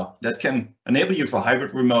businesses now that can enable you for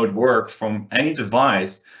hybrid remote work from any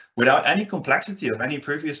device without any complexity of any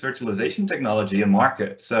previous virtualization technology in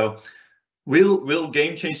market. So real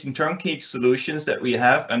game-changing turnkey solutions that we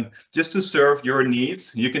have, and just to serve your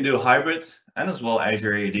needs, you can do hybrid and as well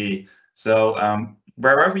Azure AD. So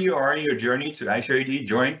wherever you are in your journey to Azure AD,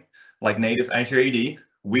 join like native Azure AD.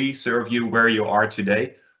 We serve you where you are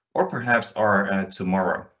today, or perhaps are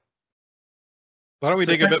tomorrow. Why don't we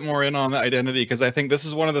dig a bit more in on the identity? Because I think this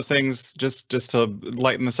is one of the things, just to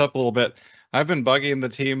lighten this up a little bit, I've been bugging the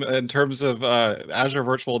team in terms of Azure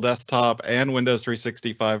Virtual Desktop and Windows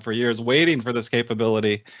 365 for years, waiting for this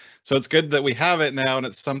capability. So it's good that we have it now, and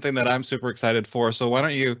it's something that I'm super excited for. So why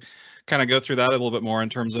don't you kind of go through that a little bit more in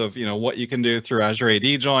terms of, you know, what you can do through Azure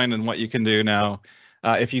AD Join and what you can do now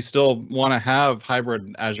if you still want to have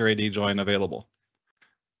hybrid Azure AD Join available.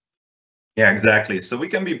 Yeah, exactly. So we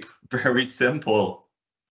can be very simple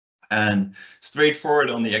and straightforward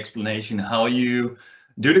on the explanation how you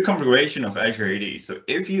do the configuration of Azure AD. So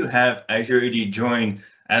if you have Azure AD Join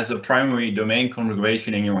as a primary domain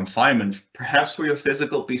configuration in your environment, perhaps for your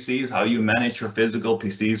physical PCs, how you manage your physical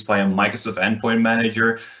PCs via Microsoft Endpoint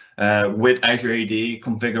Manager with Azure AD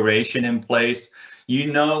configuration in place,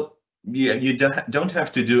 you know, you don't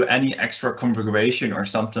have to do any extra configuration or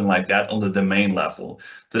something like that on the domain level.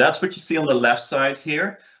 So that's what you see on the left side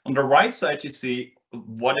here. On the right side, you see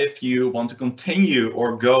what if you want to continue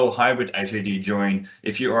or go hybrid Azure AD Join.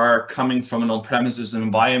 If you are coming from an on-premises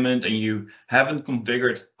environment and you haven't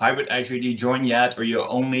configured hybrid Azure AD Join yet, or you're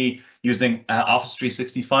only using Office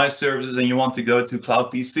 365 services and you want to go to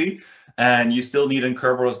Cloud PC and you still need a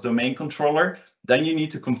Kerberos domain controller, then you need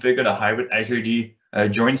to configure the hybrid Azure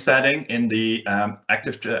AD Join setting in the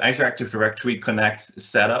Azure Active Directory Connect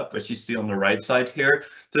setup, which you see on the right side here.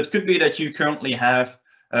 So it could be that you currently have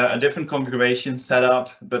a different configuration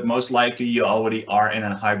setup, but most likely you already are in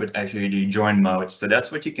a hybrid Azure AD Join mode. So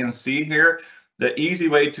that's what you can see here. The easy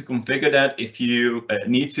way to configure that, if you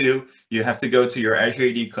need to, you have to go to your Azure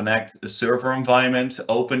AD Connect server environment,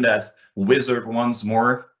 open that wizard once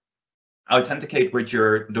more, authenticate with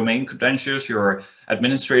your domain credentials, your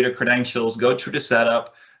administrator credentials, go through the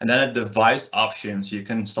setup, and then at device options, you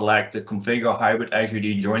can select the configure hybrid Azure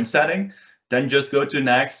AD Join setting. Then just go to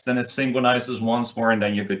next, then it synchronizes once more, and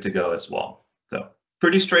then you're good to go as well. So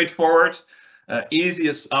pretty straightforward.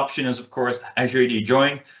 Easiest option is, of course, Azure AD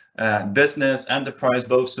Join. Business, enterprise,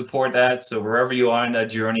 both support that. So wherever you are in that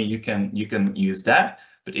journey, you can use that.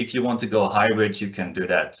 But if you want to go hybrid, you can do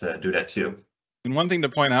that too. And one thing to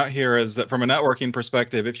point out here is that from a networking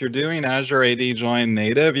perspective, if you're doing Azure AD Join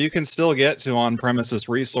native, you can still get to on-premises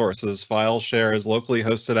resources, file shares, locally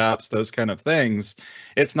hosted apps, those kind of things.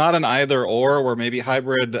 It's not an either or where maybe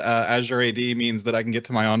hybrid Azure AD means that I can get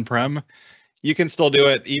to my on-prem. You can still do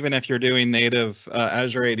it even if you're doing native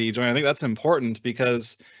Azure AD Join. I think that's important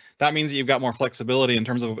because that means that you've got more flexibility in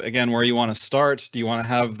terms of, again, where you want to start. Do you want to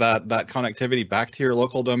have that connectivity back to your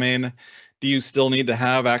local domain? Do you still need to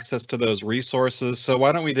have access to those resources? So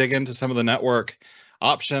why don't we dig into some of the network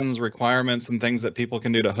options, requirements, and things that people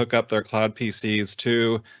can do to hook up their Cloud PCs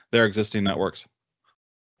to their existing networks?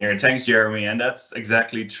 Yeah, thanks, Jeremy. And that's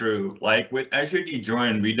exactly true. Like with Azure AD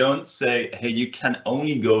Join, we don't say, hey, you can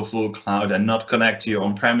only go full cloud and not connect to your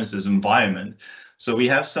on-premises environment. So we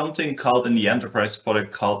have something called in the enterprise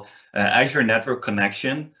product called Azure Network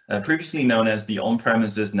Connection, previously known as the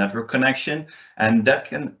on-premises network connection, and that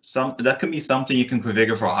can be something you can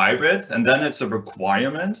configure for hybrid, and then it's a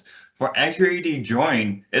requirement For Azure AD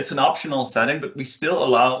Join, it's an optional setting, but we still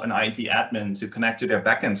allow an IT admin to connect to their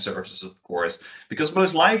backend services, of course, because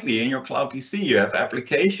most likely in your Cloud PC, you have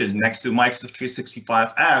applications next to Microsoft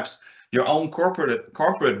 365 apps, your own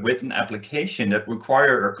corporate written application that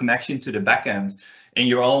require a connection to the backend in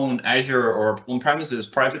your own Azure or on-premises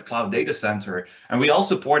private cloud data center. And we all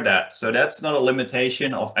support that. So that's not a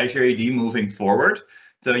limitation of Azure AD moving forward.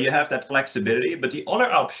 So you have that flexibility. But the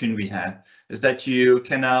other option we have is that you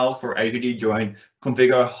can now, for Azure AD Join,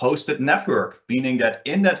 configure a hosted network, meaning that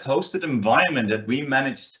in that hosted environment that we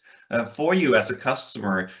managed for you as a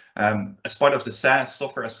customer, as part of the SaaS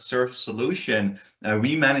software as a service solution,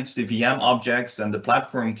 we manage the VM objects and the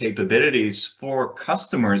platform capabilities for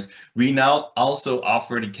customers. We now also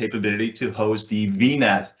offer the capability to host the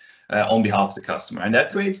VNet on behalf of the customer. And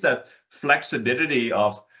that creates that flexibility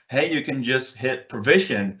of, hey, you can just hit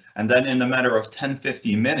provision, and then in a matter of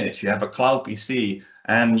 10-15 minutes, you have a Cloud PC,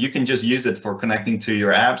 and you can just use it for connecting to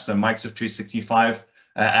your apps and Microsoft 365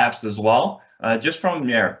 apps as well. Just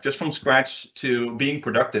from scratch to being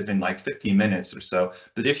productive in like 15 minutes or so.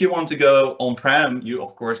 But if you want to go on-prem, you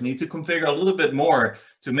of course need to configure a little bit more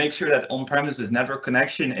to make sure that on-premises network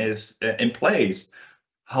connection is in place.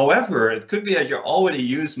 However, it could be that you already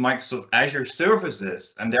use Microsoft Azure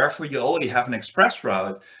services, and therefore you already have an express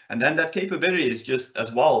route. And then that capability is just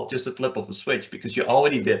as well, just a flip of a switch, because you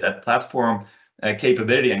already did that platform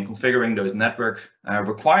capability and configuring those network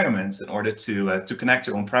requirements in order to connect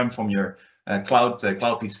to on-prem from your Cloud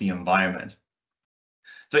PC environment.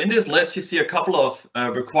 So in this list, you see a couple of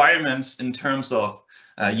requirements in terms of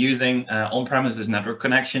using on-premises network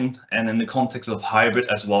connection and in the context of hybrid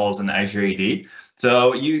as well as in Azure AD.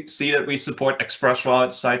 So you see that we support express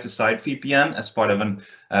route site-to-site VPN as part of a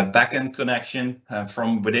backend connection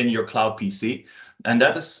from within your Cloud PC. And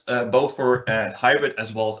that is both for hybrid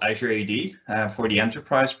as well as Azure AD for the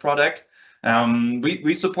enterprise product.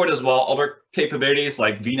 We support as well other capabilities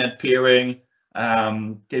like VNet peering,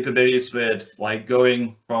 capabilities with like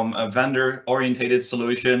going from a vendor-oriented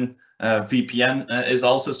solution. VPN is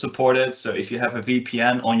also supported. So if you have a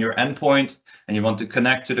VPN on your endpoint and you want to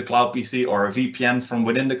connect to the Cloud PC, or a VPN from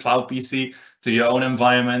within the Cloud PC to your own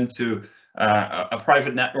environment, to a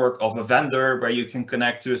private network of a vendor where you can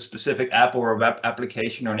connect to a specific app or a web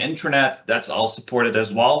application or an intranet, that's all supported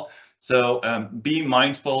as well. So be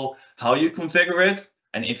mindful how you configure it,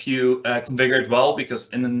 and if you configure it well, because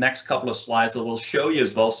in the next couple of slides, I will show you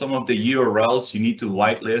as well some of the URLs you need to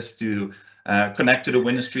whitelist to connect to the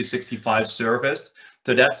Windows 365 service.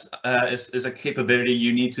 So that's is a capability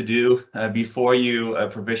you need to do before you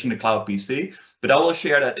provision the Cloud PC. But I will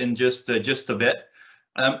share that in just a bit.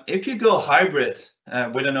 If you go hybrid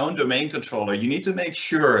with an own domain controller, you need to make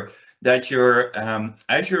sure that your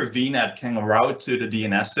Azure VNet can route to the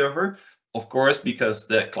DNS server, of course, because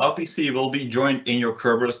the Cloud PC will be joined in your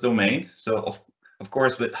Kerberos domain. So of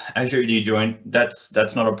course, with Azure AD Join,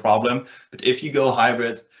 that's not a problem. But if you go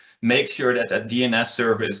hybrid, make sure that that DNS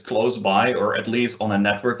server is close by, or at least on a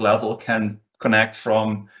network level can connect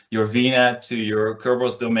from your VNet to your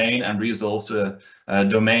Kerberos domain and resolve the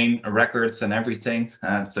domain records and everything.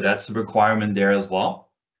 So that's a requirement there as well.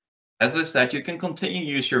 As I said, you can continue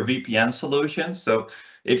to use your VPN solutions. So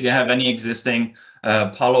if you have any existing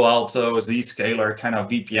Palo Alto, Zscaler kind of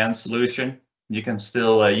VPN solution, you can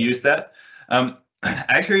still use that.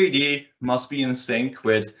 Azure AD must be in sync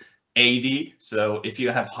with AD. So if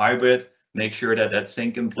you have hybrid, make sure that that's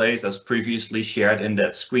sync in place as previously shared in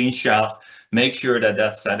that screenshot. Make sure that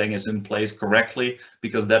that setting is in place correctly,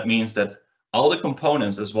 because that means that all the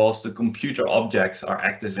components as well as the computer objects are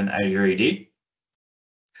active in Azure AD.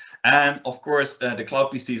 And of course, the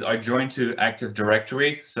Cloud PCs are joined to Active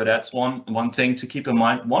Directory. So that's one thing to keep in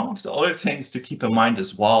mind. One of the other things to keep in mind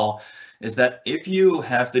as well is that if you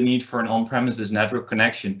have the need for an on-premises network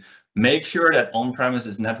connection, make sure that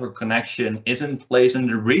on-premises network connection is in place in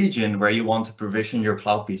the region where you want to provision your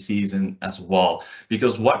Cloud PCs in as well.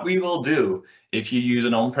 Because what we will do if you use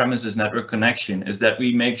an on-premises network connection is that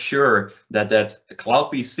we make sure that that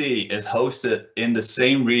Cloud PC is hosted in the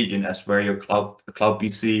same region as where your Cloud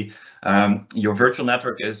PC, your virtual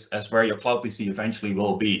network is, as where your Cloud PC eventually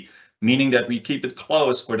will be. Meaning that we keep it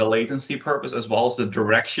close for the latency purpose as well as the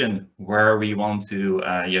direction where we want to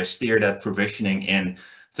steer that provisioning in.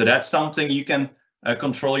 So that's something you can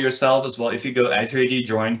control yourself as well. If you go Azure AD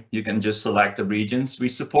Join, you can just select the regions we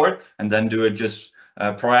support and then do it just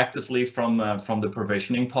proactively from the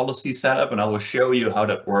provisioning policy setup. And I will show you how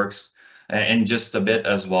that works in just a bit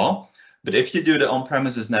as well. But if you do the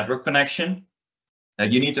on-premises network connection,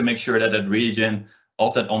 you need to make sure that that region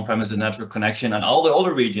of that on-premises network connection and all the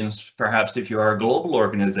other regions, perhaps if you are a global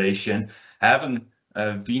organization, have an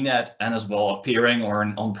VNet and as well a peering or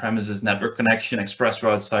an on-premises network connection, express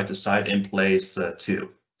route side to side in place too.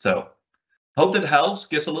 So hope that helps,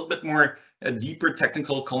 gives a little bit more deeper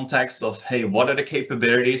technical context of, hey, what are the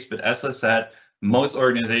capabilities? But as I said, most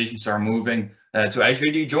organizations are moving to Azure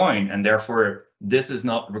AD Join, and therefore this is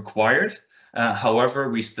not required. However,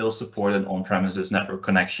 we still support an on-premises network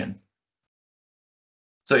connection.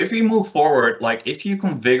 So if we move forward, like if you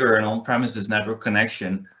configure an on-premises network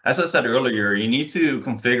connection, as I said earlier, you need to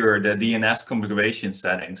configure the DNS configuration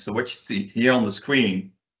settings. So what you see here on the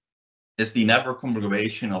screen is the network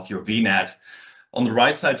configuration of your VNet on the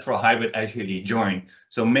right side for a hybrid Azure AD Join.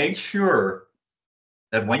 So make sure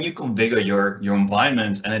that when you configure your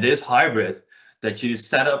environment, and it is hybrid, that you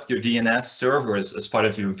set up your DNS servers as part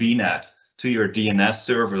of your VNet to your DNS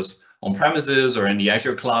servers on premises or in the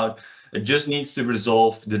Azure cloud. It just needs to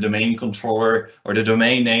resolve the domain controller or the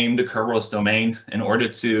domain name, the Kerberos domain, in order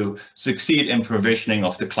to succeed in provisioning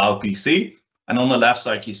of the Cloud PC. And on the left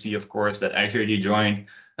side, you see, of course, that Azure AD Join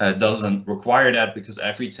doesn't require that because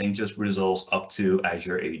everything just resolves up to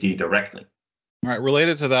Azure AD directly. All right,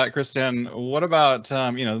 related to that, Christian, what about,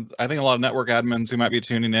 you know, I think a lot of network admins who might be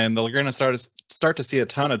tuning in, they're going to start to see a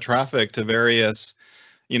ton of traffic to various,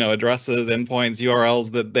 you know, addresses, endpoints,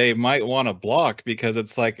 URLs that they might want to block because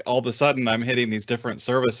it's like all of a sudden I'm hitting these different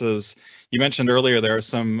services. You mentioned earlier there are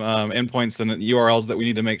some endpoints and URLs that we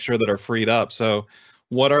need to make sure that are freed up. So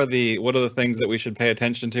what are the things that we should pay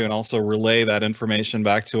attention to and also relay that information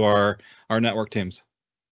back to our network teams?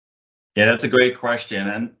 Yeah, that's a great question.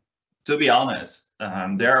 And to be honest,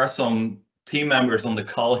 there are some team members on the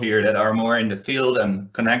call here that are more in the field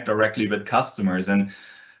and connect directly with customers. And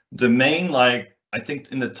the main, like, I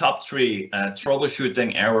think in the top three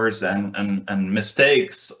troubleshooting errors and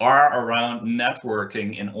mistakes are around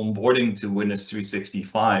networking and onboarding to Windows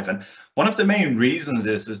 365. And one of the main reasons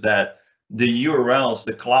is that the URLs,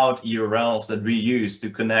 the cloud URLs that we use to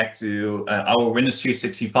connect to our Windows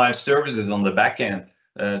 365 services on the backend,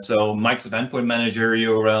 so Microsoft Endpoint Manager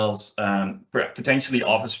URLs, potentially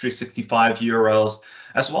Office 365 URLs,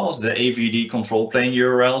 as well as the AVD control plane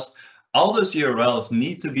URLs. All those URLs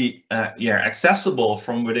need to be accessible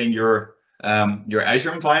from within your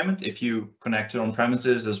Azure environment if you connect to on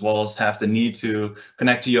premises, as well as have the need to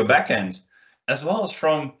connect to your backend, as well as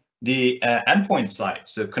from the endpoint side.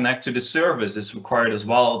 So connect to the service is required as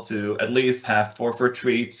well to at least have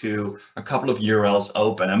 443 to a couple of URLs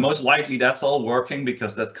open. And most likely that's all working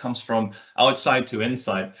because that comes from outside to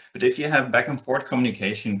inside. But if you have back and forth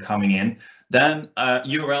communication coming in, then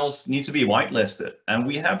URLs need to be whitelisted. And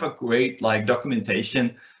we have a great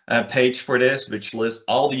documentation page for this, which lists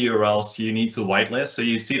all the URLs you need to whitelist. So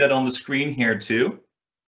you see that on the screen here too.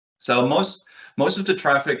 So most of the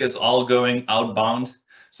traffic is all going outbound.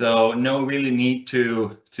 So no really need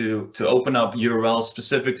to open up URLs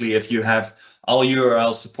specifically if you have all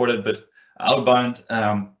URLs supported, but outbound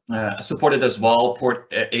supported as well, port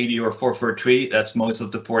 80 or 443. That's most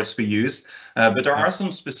of the ports we use. But there are some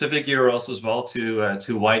specific URLs as well to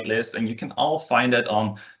whitelist, and you can all find that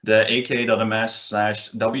on the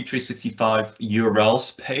aka.ms/w365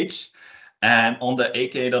 URLs page. And on the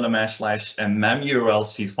aka.ms/mem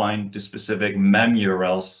URLs, you find the specific mem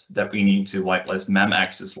URLs that we need to whitelist mem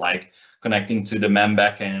access, like connecting to the mem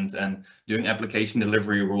backend and doing application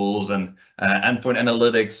delivery rules and endpoint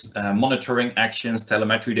analytics, monitoring actions,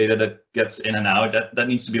 telemetry data that gets in and out. That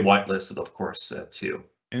needs to be whitelisted, of course, too.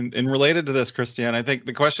 And related to this, Christian, I think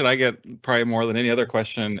the question I get probably more than any other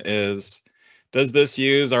question is, does this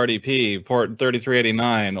use RDP port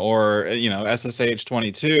 3389 or SSH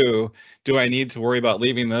 22? Do I need to worry about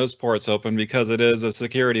leaving those ports open because it is a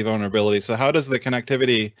security vulnerability? So how does the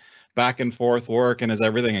connectivity back and forth work, and is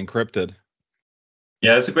everything encrypted?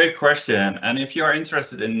 Yeah, that's a great question. And if you are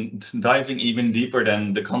interested in diving even deeper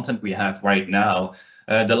than the content we have right now,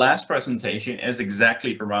 the last presentation is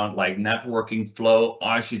exactly around networking flow,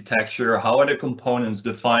 architecture, how are the components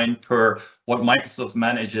defined per what Microsoft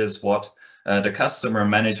manages, what the customer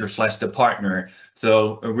manager / the partner.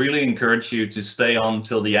 So I really encourage you to stay on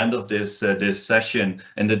till the end of this session.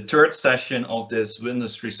 In the third session of this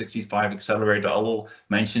Windows 365 Accelerator, I will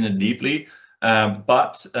mention it deeply.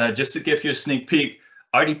 But just to give you a sneak peek,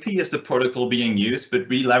 RDP is the protocol being used, but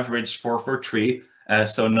we leverage 443.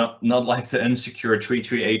 So not like the insecure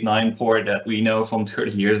 3389 port that we know from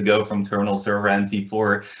 30 years ago from Terminal Server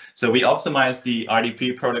NT4. So we optimize the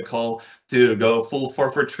RDP protocol to go full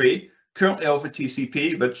 443. Currently over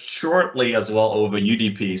TCP, but shortly as well over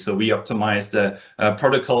UDP. So we optimize the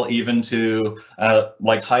protocol even to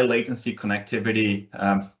high latency connectivity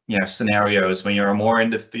scenarios when you're more in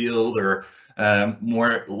the field or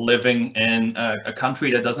more living in a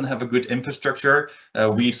country that doesn't have a good infrastructure,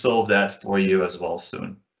 we solve that for you as well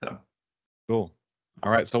soon. So. Cool.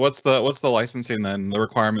 All right. So what's the licensing then? The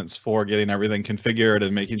requirements for getting everything configured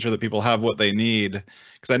and making sure that people have what they need?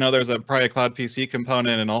 Because I know there's probably a Cloud PC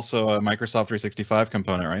component and also a Microsoft 365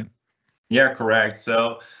 component, right? Yeah, correct.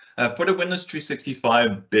 So for the Windows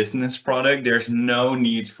 365 business product, there's no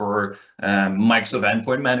need for Microsoft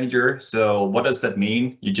Endpoint Manager. So what does that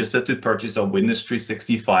mean? You just have to purchase a Windows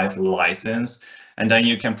 365 license, and then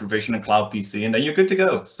you can provision a Cloud PC, and then you're good to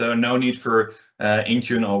go. So no need for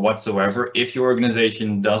Intune or whatsoever if your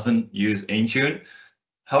organization doesn't use Intune.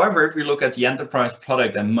 However, if we look at the enterprise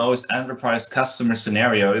product and most enterprise customer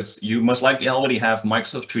scenarios, you most likely already have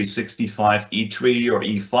Microsoft 365 E3 or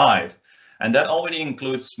E5. And that already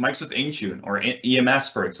includes Microsoft Intune or EMS,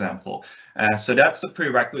 for example. So that's a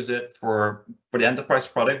prerequisite for the enterprise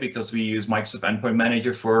product, because we use Microsoft Endpoint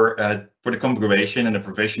Manager for the configuration and the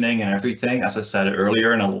provisioning and everything, as I said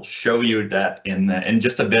earlier, and I will show you that in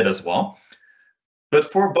just a bit as well.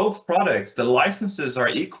 But for both products, the licenses are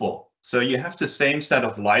equal. So you have the same set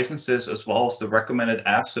of licenses as well as the recommended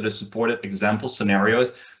apps, so the supported example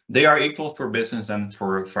scenarios. They are equal for business and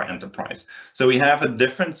for enterprise. So we have a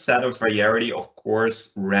different set of variety, of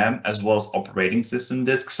course, RAM as well as operating system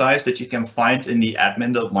disk size that you can find in the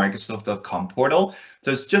admin.microsoft.com portal.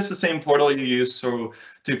 So it's just the same portal you use to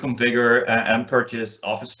configure and purchase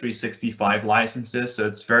Office 365 licenses. So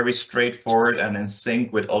it's very straightforward and in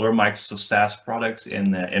sync with other Microsoft SaaS products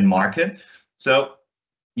in market. So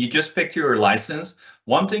you just pick your license.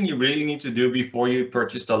 One thing you really need to do before you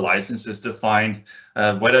purchase the license is to find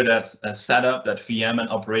whether that's a setup, that VM and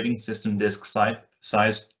operating system disk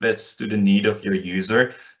size fits to the need of your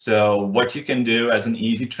user. So what you can do as an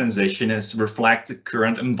easy transition is reflect the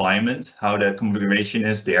current environment, how the configuration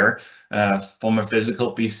is there from a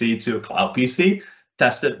physical PC to a cloud PC.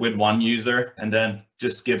 Test it with one user and then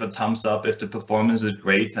just give a thumbs up if the performance is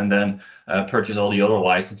great, and then purchase all the other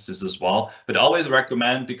licenses as well. But always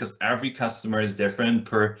recommend, because every customer is different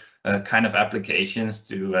per kind of applications,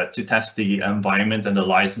 to test the environment and the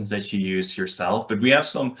license that you use yourself. But we have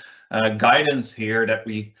some guidance here that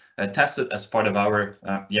we tested as part of our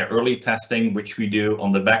early testing, which we do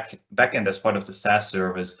on the back end as part of the SaaS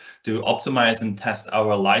service to optimize and test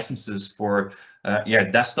our licenses for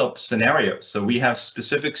desktop scenarios. So we have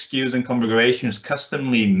specific SKUs and configurations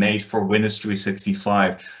customly made for Windows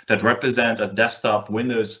 365 that represent a desktop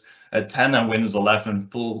Windows 10 and Windows 11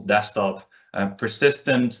 full desktop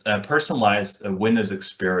persistent, personalized Windows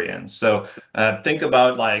experience. So think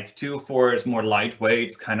about like 2.4 is more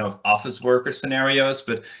lightweight kind of office worker scenarios,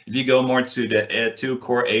 but if you go more to the 2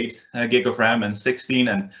 core 8 gig of RAM and 16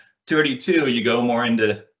 and 32, you go more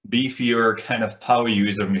into beefier kind of power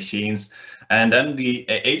user machines. And then the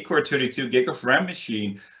 8-core 32 gig of RAM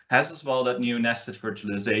machine has as well that new nested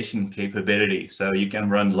virtualization capability. So you can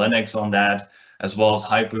run Linux on that, as well as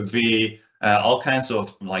Hyper-V, all kinds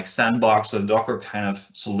of like sandbox or Docker kind of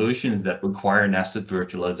solutions that require nested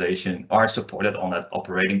virtualization are supported on that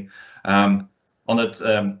operating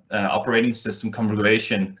operating system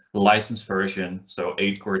configuration license version. So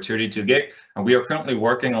 8-core 32 gig, and we are currently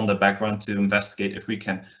working on the background to investigate if we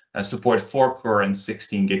can support 4-core and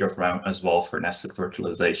 16 gig of RAM as well for nested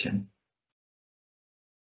virtualization.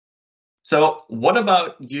 So what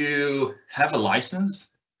about you have a license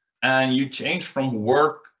and you change from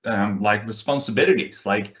work like responsibilities,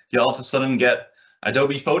 like you all of a sudden get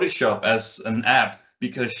Adobe Photoshop as an app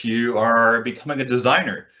because you are becoming a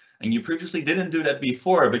designer and you previously didn't do that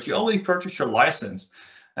before, but you already purchased your license.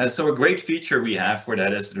 So a great feature we have for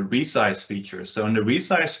that is the resize feature. So in the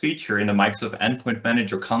resize feature in the Microsoft Endpoint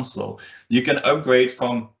Manager console, you can upgrade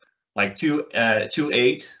from like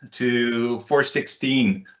 2.8 to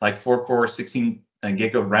 4.16, like 4-core 16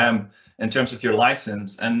 gig of RAM in terms of your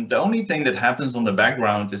license. And the only thing that happens on the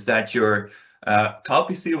background is that your Cloud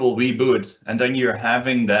PC will reboot, and then you're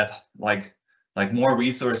having that like more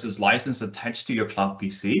resources license attached to your Cloud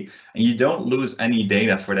PC, and you don't lose any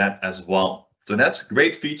data for that as well. So that's a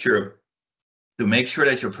great feature to make sure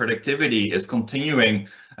that your productivity is continuing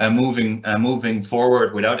moving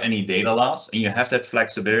forward without any data loss, and you have that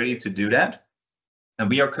flexibility to do that. And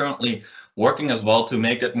we are currently working as well to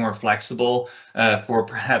make that more flexible for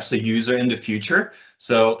perhaps a user in the future.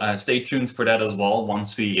 So stay tuned for that as well.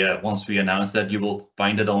 Once we announce that, you will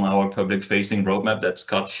find it on our public-facing roadmap that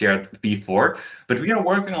Scott shared before. But we are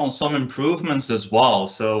working on some improvements as well.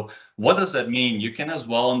 So what does that mean? You can as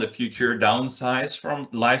well in the future downsize from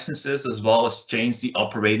licenses, as well as change the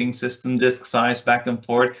operating system disk size back and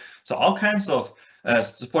forth. So all kinds of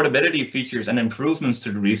supportability features and improvements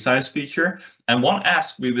to the resize feature. And one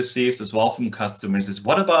ask we received as well from customers is,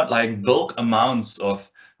 what about like bulk amounts of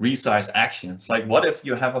resize actions? Like, what if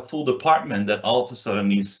you have a full department that all of a sudden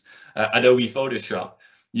needs Adobe Photoshop?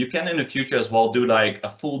 You can in the future as well do like a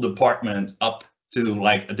full department up to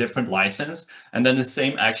like a different license, and then the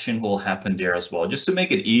same action will happen there as well, just to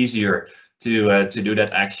make it easier to do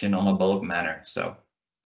that action on a bulk manner. So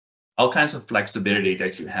all kinds of flexibility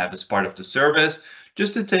that you have as part of the service,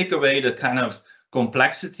 just to take away the kind of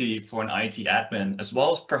complexity for an IT admin, as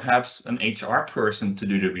well as perhaps an HR person to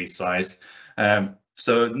do the resize.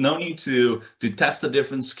 So no need to test a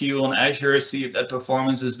different SKU on Azure, see if that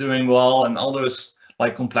performance is doing well, and all those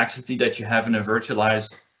like complexity that you have in a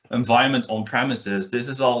virtualized environment on premises. This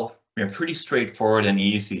is all pretty straightforward and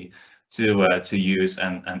easy to use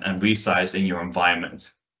and resize in your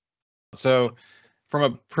environment. So from a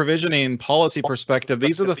provisioning policy perspective,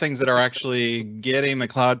 these are the things that are actually getting the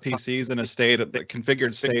Cloud PCs in a state, a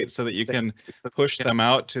configured state, so that you can push them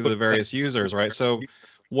out to the various users, right? So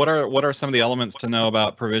what are some of the elements to know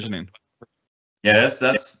about provisioning? Yeah,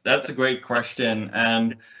 that's a great question.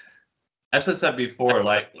 And as I said before,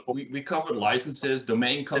 like we covered licenses,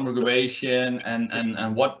 domain configuration,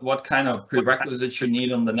 and what kind of prerequisites you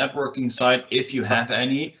need on the networking side, if you have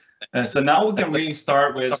any. So now we can really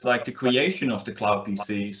start with like the creation of the Cloud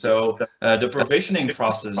PC. So the provisioning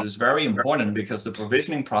process is very important, because the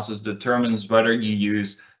provisioning process determines whether you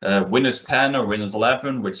use Windows 10 or Windows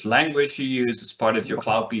 11, which language you use as part of your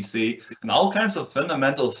Cloud PC, and all kinds of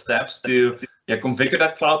fundamental steps to configure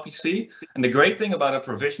that Cloud PC. And the great thing about a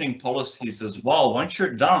provisioning policies as well, once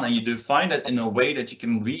you're done and you define it in a way that you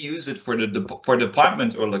can reuse it for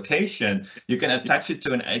department or location, you can attach it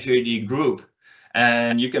to an Azure AD group.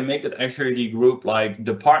 And you can make that Azure AD group like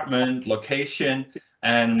department, location.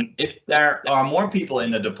 And if there are more people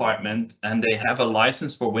in the department and they have a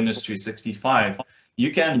license for Windows 365,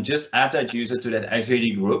 you can just add that user to that Azure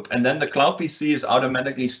AD group. And then the Cloud PC is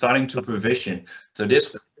automatically starting to provision. So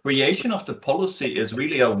this creation of the policy is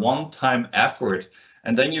really a one-time effort.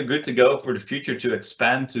 And then you're good to go for the future to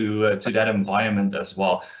expand to that environment as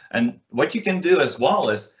well. And what you can do as well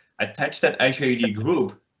is attach that Azure AD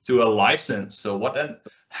group to a license. So what then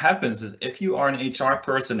happens is, if you are an HR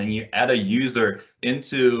person and you add a user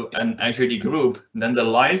into an Azure AD group, then the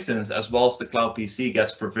license as well as the Cloud PC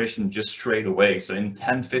gets provisioned just straight away. So in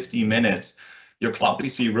 10-15 minutes, your Cloud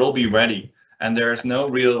PC will be ready. And there's no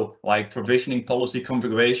real like provisioning policy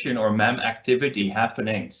configuration or MEM activity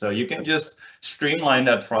happening. So you can just streamline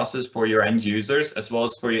that process for your end users as well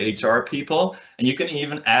as for your HR people. And you can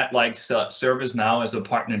even add like ServiceNow as a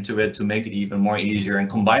partner to it to make it even more easier, and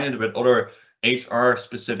combine it with other HR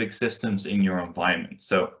specific systems in your environment.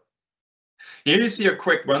 So here you see a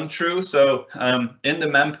quick run through. So in the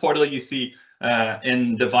MEM portal, you see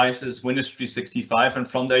in devices Windows 365, and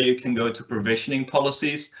from there you can go to provisioning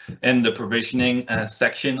policies in the provisioning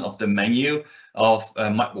section of the menu of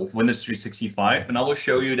Windows 365, and I will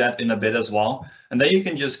show you that in a bit as well. And then you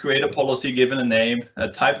can just create a policy given a name, a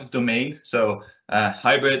type of domain, so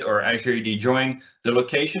hybrid or Azure AD join, the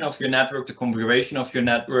location of your network, the configuration of your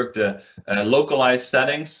network, the localized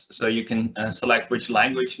settings, so you can select which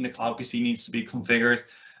language in the Cloud PC needs to be configured,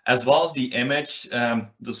 as well as the image,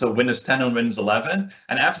 so Windows 10 and Windows 11.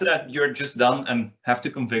 And after that, you're just done and have to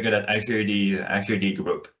configure that Azure AD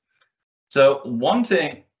group. So one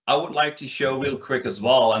thing I would like to show real quick as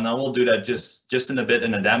well, and I will do that just in a bit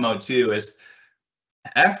in a demo too, is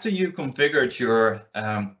after you configured your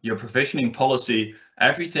provisioning policy,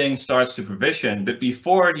 everything starts to provision. But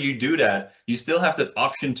before you do that, you still have that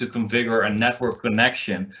option to configure a network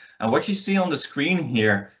connection. And what you see on the screen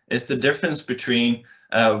here is the difference between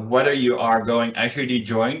whether you are going Azure AD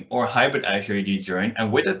join or hybrid Azure AD join.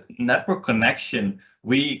 And with a network connection,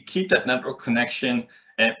 we keep that network connection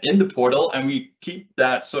in the portal, and we keep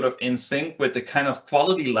that sort of in sync with the kind of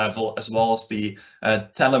quality level as well as the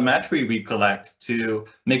telemetry we collect to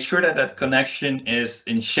make sure that that connection is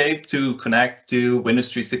in shape to connect to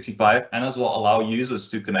Windows 365 and as well allow users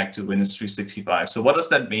to connect to Windows 365. So what does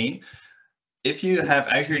that mean? If you have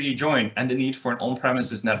Azure AD join and the need for an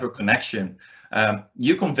on-premises network connection,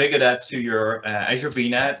 you configure that to your Azure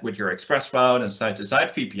VNet with your ExpressRoute and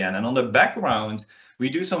site-to-site VPN. And on the background, we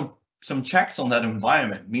do some checks on that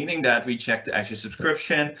environment, meaning that we check the Azure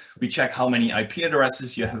subscription, we check how many IP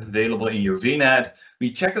addresses you have available in your VNet,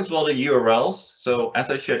 we check as well the URLs. So as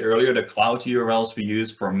I shared earlier, the cloud URLs we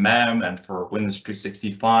use for MEM and for Windows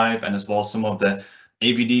 365, and as well as some of the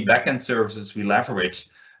AVD backend services we leverage.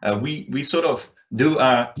 We sort of do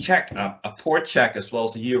a check, a port check, as well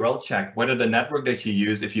as a URL check, whether the network that you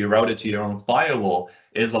use, if you route it to your own firewall,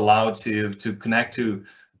 is allowed to connect to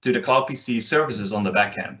the Cloud PC services on the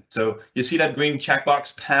backend. So you see that green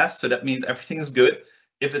checkbox pass, so that means everything is good.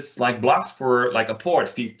 If it's like blocked for like a port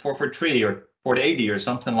 443 or port 80 or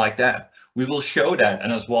something like that, we will show that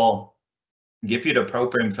and as well give you the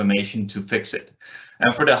proper information to fix it.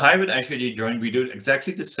 And for the hybrid Azure you joined, we do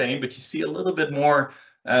exactly the same, but you see a little bit more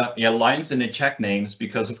lines in the check names,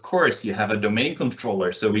 because of course you have a domain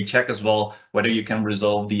controller. So we check as well whether you can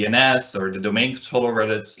resolve DNS or the domain controller,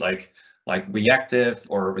 whether it's like reactive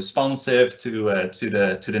or responsive to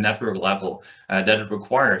the network level that it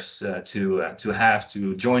requires to have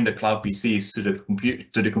to join the Cloud PCs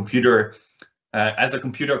to the computer as a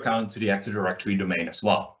computer account to the Active Directory domain as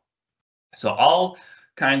well. So all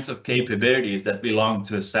kinds of capabilities that belong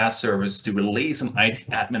to a SaaS service to release an IT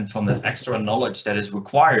admin from the extra knowledge that is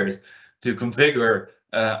required to configure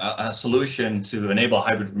a solution to enable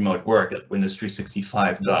hybrid remote work that Windows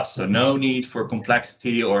 365 does. So no need for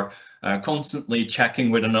complexity or constantly checking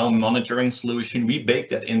with a known monitoring solution. We bake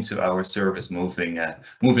that into our service moving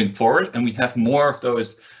forward, and we have more of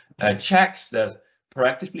those checks that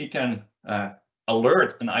proactively can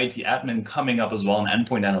alert an IT admin coming up as well in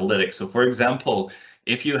endpoint analytics. So for example,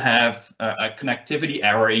 if you have a connectivity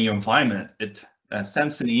error in your environment, it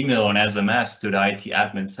sends an email or an SMS to the IT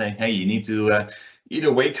admin saying, hey, you need to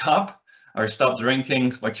either wake up or stop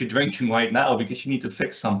drinking what you're drinking right now, because you need to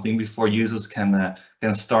fix something before users can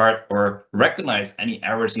start or recognize any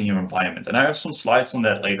errors in your environment. And I have some slides on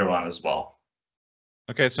that later on as well.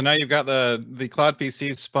 Okay, so now you've got the Cloud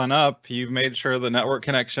PCs spun up. You've made sure the network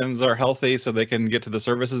connections are healthy so they can get to the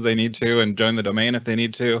services they need to and join the domain if they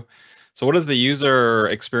need to. So what does the user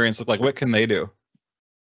experience look like? What can they do?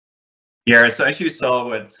 Yeah, so as you saw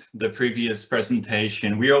with the previous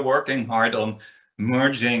presentation, we are working hard on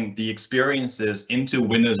merging the experiences into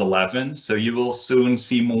Windows 11. So you will soon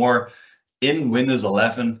see more in Windows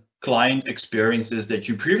 11 client experiences that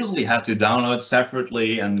you previously had to download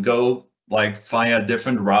separately and go like via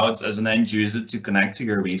different routes as an end user to connect to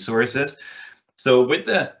your resources. So with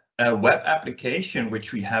the web application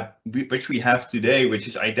which we have today, which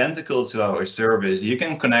is identical to our service, you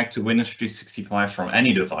can connect to Windows 365 from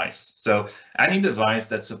any device. So any device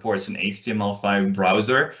that supports an HTML5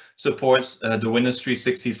 browser supports the Windows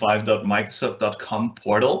 365.microsoft.com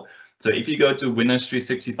portal. So if you go to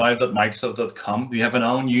windows365.microsoft.com, we have an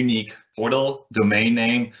own unique portal, domain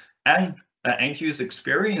name, and end user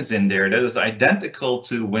experience in there that is identical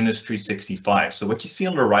to Windows 365. So what you see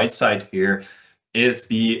on the right side here is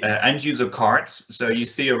the end user cards. So you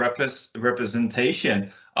see a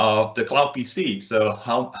representation of the Cloud PC. So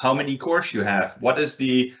how many cores you have, what is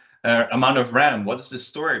the amount of RAM, what is the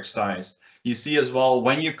storage size. You see as well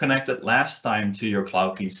when you connected last time to your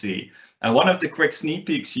Cloud PC. And one of the quick sneak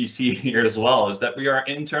peeks you see here as well is that we are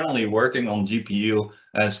internally working on GPU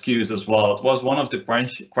SKUs as well. It was one of the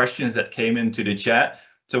questions that came into the chat.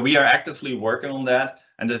 So we are actively working on that,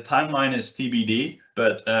 and the timeline is TBD,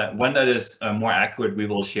 but when that is more accurate, we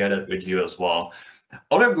will share that with you as well.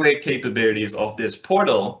 Other great capabilities of this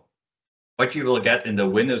portal, what you will get in the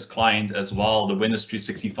Windows client as well, the Windows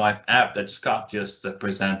 365 app that Scott just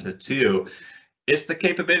presented too, is the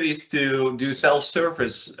capabilities to do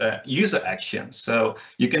self-service user actions. So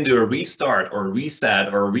you can do a restart or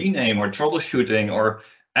reset or rename or troubleshooting or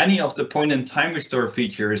any of the point-in-time restore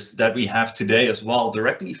features that we have today as well,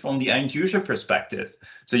 directly from the end user perspective.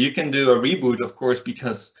 So you can do a reboot, of course,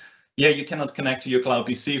 because you cannot connect to your Cloud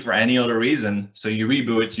PC for any other reason. So you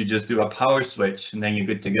reboot, you just do a power switch, and then you're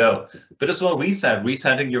good to go. But as well,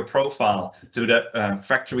 resetting your profile to the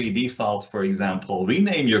factory default, for example,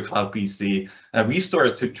 rename your Cloud PC, restore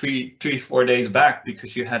it to 4 days back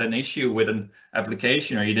because you had an issue with an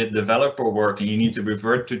application or you did developer work and you need to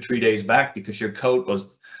revert to 3 days back because your code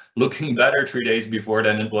was looking better 3 days before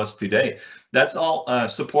than it was today. That's all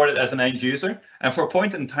supported as an end user. And for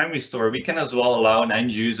point-in-time restore, we can as well allow an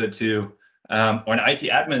end user to, or an IT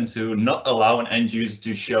admin to not allow an end user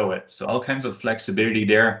to show it. So all kinds of flexibility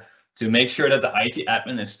there to make sure that the IT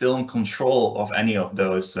admin is still in control of any of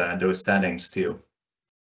those settings too.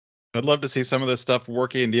 I'd love to see some of this stuff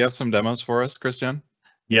working. Do you have some demos for us, Christian?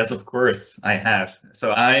 Yes, of course, I have.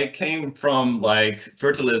 So I came from like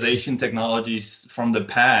virtualization technologies from the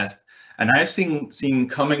past, and I've seen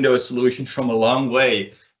coming those solutions from a long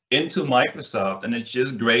way into Microsoft, and it's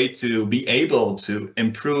just great to be able to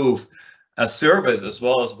improve a service as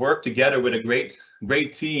well as work together with a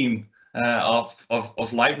great team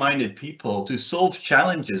of like-minded people to solve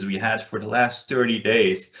challenges we had for the last 30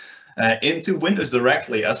 days. into Windows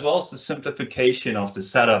directly, as well as the simplification of the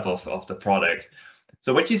setup of the product.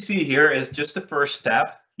 So what you see here is just the first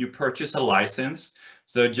step. You purchase a license.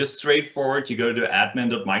 So just straightforward, you go to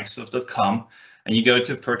admin.microsoft.com and you go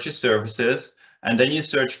to purchase services, and then you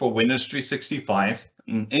search for Windows 365.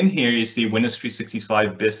 In here, you see Windows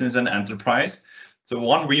 365 Business and Enterprise. So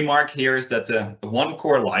one remark here is that the one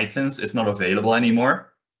core license is not available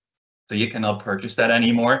anymore. So you cannot purchase that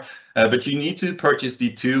anymore, but you need to purchase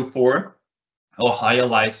the 2.4 or higher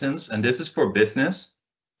license, and this is for business.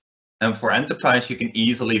 And for enterprise, you can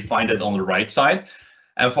easily find it on the right side.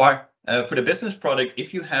 And for the business product,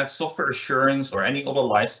 if you have software assurance or any other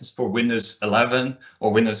license for Windows 11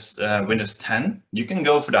 or Windows 10, you can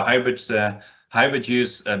go for the hybrid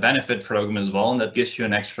use benefit program as well, and that gives you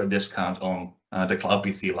an extra discount on the Cloud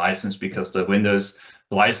PC license because the Windows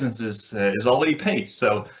license is already paid.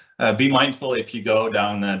 So be mindful if you go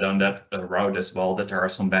down that route as well, that there are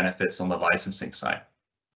some benefits on the licensing side.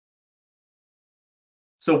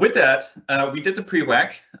 So with that, we did the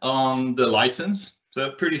prereq on the license.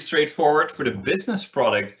 So pretty straightforward. For the business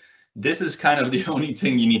product, this is kind of the only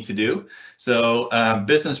thing you need to do. So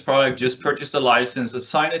business product, just purchase the license,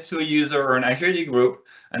 assign it to a user or an Azure AD group,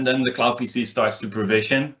 and then the Cloud PC starts to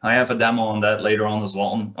provision. I have a demo on that later on as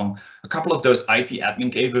well, on a couple of those IT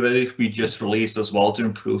admin capabilities we just released as well to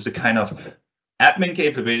improve the kind of admin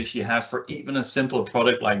capabilities you have for even a simple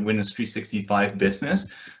product like Windows 365 Business.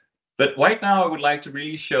 But right now, I would like to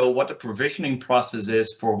really show what the provisioning process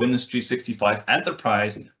is for Windows 365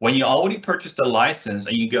 Enterprise when you already purchased the license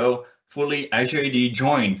and you go fully Azure AD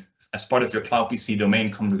joined as part of your Cloud PC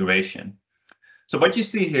domain configuration. So what you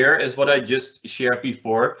see here is what I just shared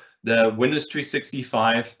before, the Windows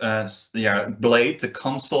 365 blade, the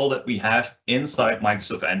console that we have inside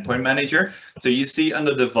Microsoft Endpoint Manager. So you see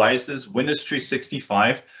under devices, Windows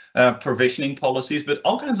 365, provisioning policies, but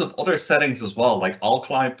all kinds of other settings as well, like all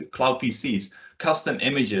cloud PCs, custom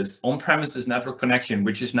images, on-premises network connection,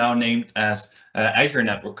 which is now named as Azure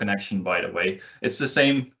Network Connection, by the way. It's the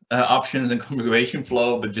same options and configuration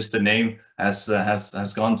flow, but just the name has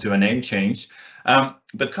gone to a name change.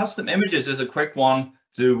 But custom images is a quick one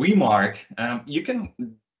to remark. You can,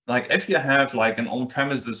 like, if you have like an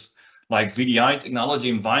on-premises like VDI technology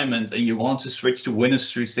environment and you want to switch to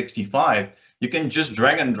Windows 365, you can just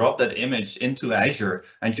drag and drop that image into Azure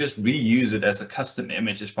and just reuse it as a custom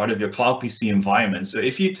image as part of your Cloud PC environment. So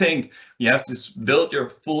if you think you have to build your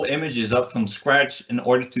full images up from scratch in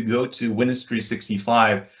order to go to Windows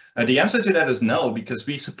 365, the answer to that is no, because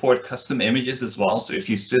we support custom images as well. So if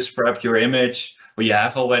you sysprep your image, or you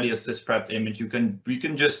have already a sysprepped image, you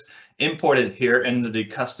can just import it here into the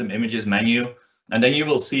custom images menu, and then you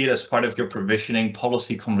will see it as part of your provisioning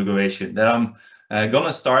policy configuration that I'm going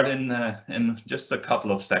to start in just a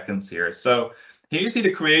couple of seconds here. So here you see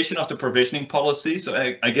the creation of the provisioning policy. So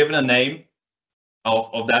I give it a name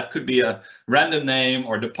of that, could be a random name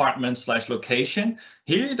or department/location.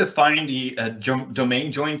 Here you define the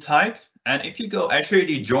domain join type. And if you go Azure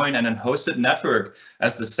AD join and then hosted network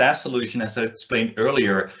as the SaaS solution, as I explained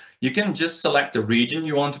earlier, you can just select the region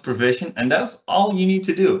you want to provision, and that's all you need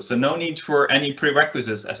to do. So no need for any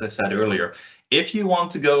prerequisites, as I said earlier. If you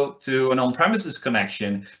want to go to an on-premises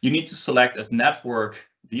connection, you need to select as network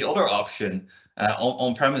the other option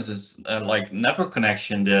on-premises, like network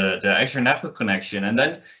connection, the Azure network connection, and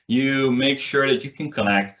then you make sure that you can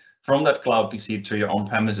connect from that Cloud PC to your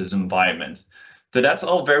on-premises environment. So that's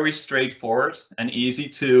all very straightforward and easy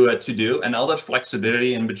to do, and all that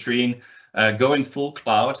flexibility in between going full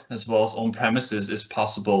cloud as well as on-premises is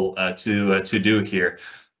possible to do here.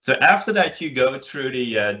 So after that, you go through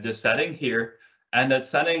the setting here, and that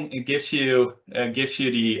setting gives you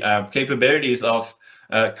the capabilities of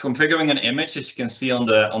configuring an image, as you can see on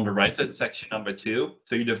the right side, section number 2.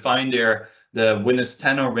 So you define there the Windows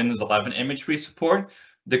 10 or Windows 11 image we support.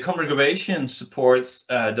 The configuration supports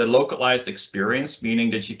the localized experience,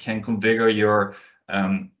 meaning that you can configure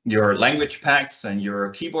your language packs and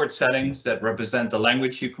your keyboard settings that represent the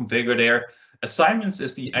language you configure there. Assignments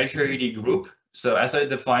is the Azure AD group. So as I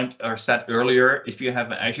defined or said earlier, if you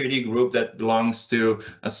have an Azure AD group that belongs to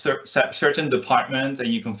a certain department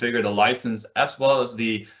and you configure the license as well as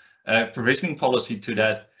the provisioning policy to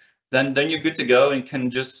that, then you're good to go and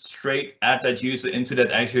can just straight add that user into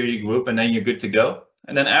that Azure AD group, and then you're good to go.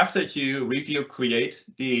 And then after that, you review, create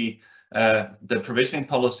the provisioning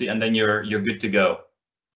policy, and then you're good to go.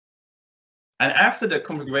 And after the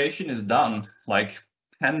configuration is done, like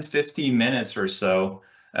 10-15 minutes or so,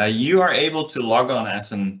 you are able to log on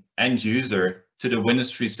as an end user to the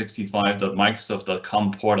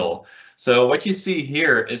windows365.microsoft.com portal. So what you see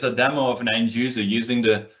here is a demo of an end user using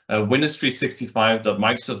the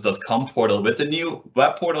windows365.microsoft.com portal with the new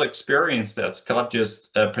web portal experience that Scott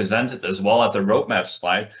just presented as well at the roadmap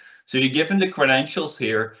slide. So you give him the credentials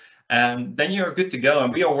here, and then you're good to go.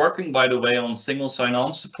 And we are working, by the way, on single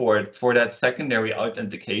sign-on support for that secondary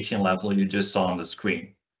authentication level you just saw on the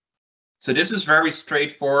screen. So this is very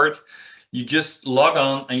straightforward. You just log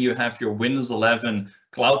on and you have your Windows 11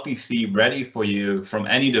 Cloud PC ready for you from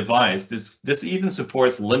any device. This even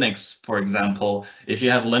supports Linux, for example. If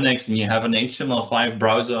you have Linux and you have an HTML5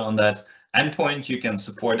 browser on that endpoint, you can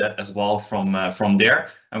support that as well from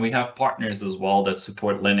there. And we have partners as well that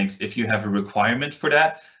support Linux if you have a requirement for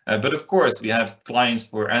that. But of course, we have clients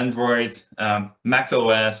for Android, Mac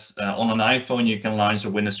OS. On an iPhone, you can launch a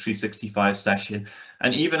Windows 365 session,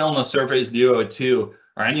 and even on a Surface Duo 2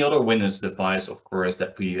 or any other Windows device, of course,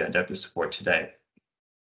 that we support today.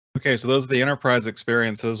 Okay, so those are the enterprise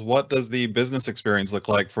experiences. What does the business experience look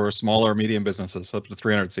like for smaller, medium businesses up to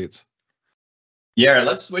 300 seats? Yeah,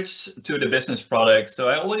 let's switch to the business product. So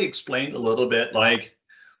I already explained a little bit, like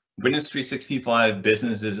Windows 365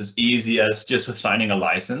 business is as easy as just assigning a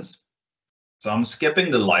license. So I'm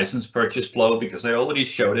skipping the license purchase flow because I already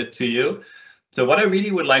showed it to you. So what I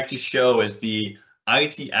really would like to show is the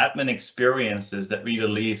IT admin experiences that we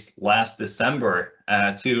released last December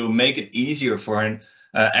to make it easier for an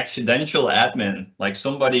accidental admin, like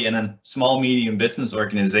somebody in a small, medium business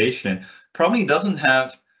organization, probably doesn't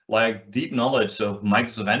have like deep knowledge of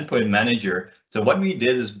Microsoft Endpoint Manager. So what we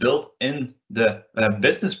did is build in the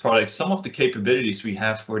business product some of the capabilities we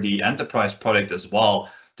have for the enterprise product as well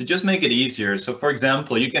to just make it easier. So for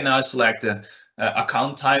example, you can now select the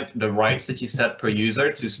account type, the rights that you set per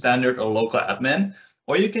user to standard or local admin,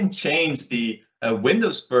 or you can change the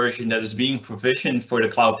Windows version that is being provisioned for the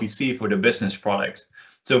Cloud PC for the business product.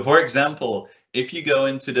 So for example, if you go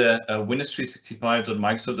into the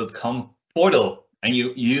windows365.microsoft.com portal and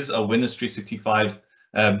you use a Windows 365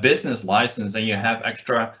 business license and you have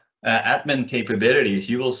extra admin capabilities,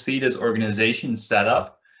 you will see this organization set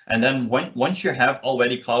up. And then once you have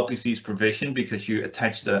already Cloud PCs provisioned because you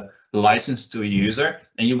attach the license to a user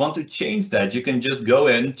and you want to change that, you can just go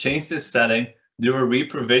in, change this setting, do a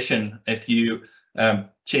re-provision if you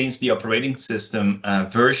change the operating system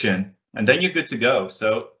version, and then you're good to go.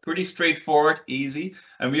 So pretty straightforward, easy.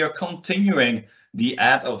 And we are continuing the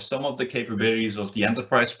add of some of the capabilities of the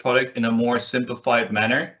enterprise product in a more simplified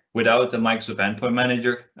manner without the Microsoft Endpoint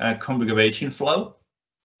Manager configuration flow.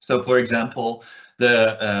 So for example,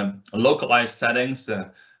 the localized settings,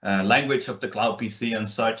 the language of the Cloud PC and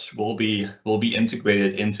such will be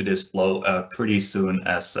integrated into this flow pretty soon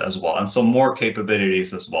as well, and some more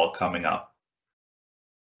capabilities as well coming up.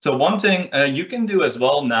 So one thing you can do as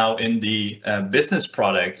well now in the business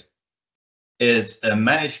product is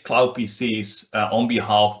manage Cloud PCs on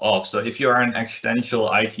behalf of. So if you are an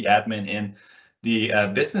accidental IT admin in the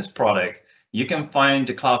business product, you can find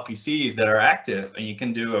the Cloud PCs that are active and you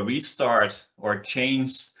can do a restart or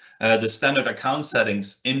change the standard account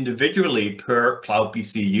settings individually per Cloud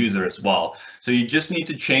PC user as well. So you just need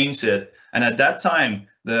to change it. And at that time,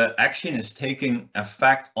 the action is taking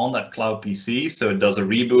effect on that Cloud PC. So it does a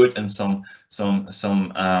reboot and some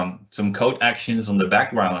code actions on the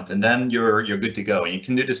background, and then you're good to go. And you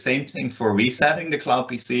can do the same thing for resetting the Cloud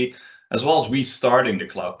PC as well as restarting the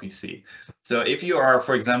Cloud PC. So if you are,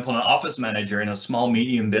 for example, an office manager in a small,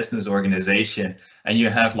 medium business organization, and you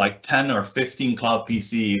have like 10 or 15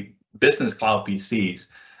 business Cloud PCs,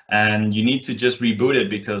 and you need to just reboot it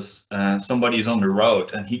because somebody is on the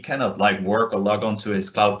road and he cannot like work or log onto his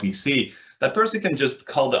Cloud PC, that person can just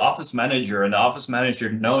call the office manager, and the office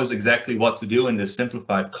manager knows exactly what to do in this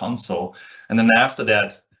simplified console. And then after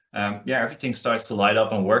that, everything starts to light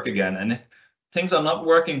up and work again. And if things are not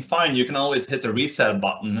working fine, you can always hit the reset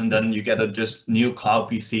button, and then you get a just new Cloud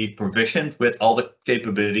PC provisioned with all the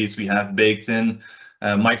capabilities we have baked in,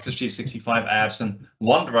 Microsoft 365 apps and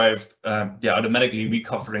OneDrive, automatically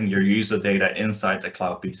recovering your user data inside the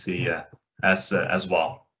Cloud PC as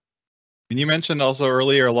well. And you mentioned also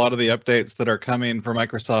earlier a lot of the updates that are coming for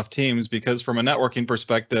Microsoft Teams, because from a networking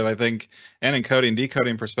perspective, I think, and encoding,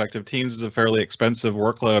 decoding perspective, Teams is a fairly expensive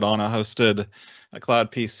workload on a hosted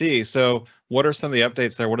Cloud PC. So what are some of the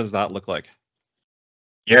updates there? What does that look like?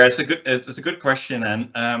 Yeah, it's a good question.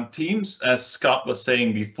 And Teams, as Scott was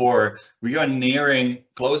saying before, we are nearing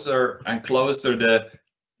closer and closer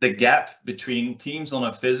the gap between Teams on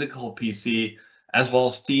a physical PC as well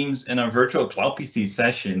as Teams in a virtual Cloud PC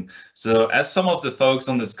session. So as some of the folks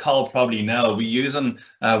on this call probably know, we use a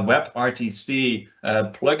WebRTC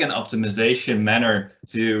plugin optimization manner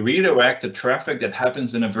to redirect the traffic that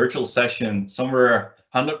happens in a virtual session somewhere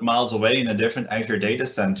 100 miles away in a different Azure data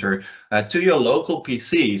center to your local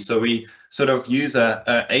PC. So we sort of use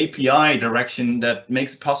a API direction that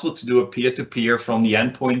makes it possible to do a peer-to-peer from the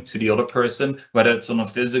endpoint to the other person, whether it's on a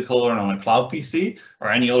physical or on a cloud PC or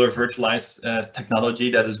any other virtualized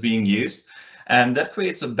technology that is being used. And that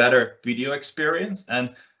creates a better video experience.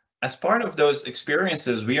 And as part of those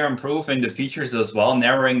experiences, we are improving the features as well,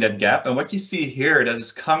 narrowing that gap. And what you see here that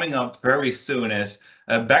is coming up very soon is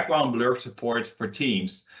background blur support for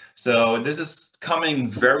Teams. So this is coming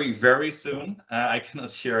very, very soon. I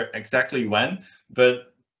cannot share exactly when,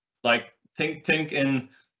 but like think in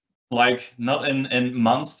like not in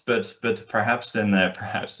months, but perhaps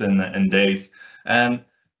in days. And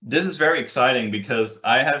this is very exciting because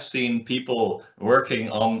I have seen people working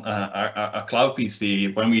on a cloud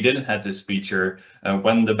PC when we didn't have this feature,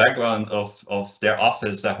 when the background of their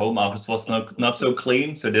office, their home office, was not so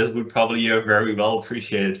clean. So this would probably be a very well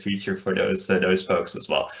appreciated feature for those folks as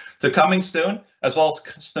well. So coming soon, as well as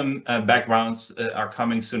custom backgrounds are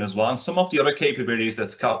coming soon as well. And some of the other capabilities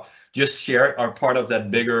that's just shared are part of that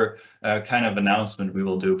bigger kind of announcement we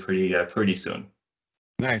will do pretty soon.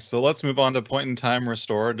 Nice. So let's move on to point-in-time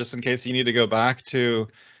restore, just in case you need to go back to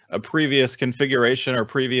a previous configuration or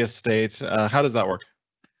previous state. How does that work?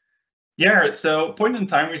 Yeah, so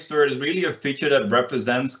point-in-time restore is really a feature that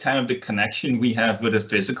represents kind of the connection we have with a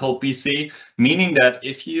physical PC, meaning that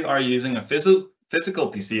if you are using a physical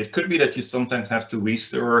PC, it could be that you sometimes have to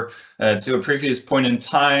restore to a previous point in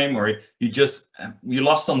time, or you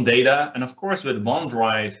lost some data. And of course, with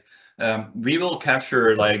OneDrive, we will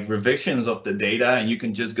capture like revisions of the data, and you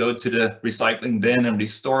can just go to the recycling bin and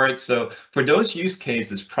restore it. So for those use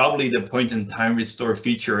cases, probably the point-in-time restore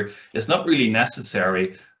feature is not really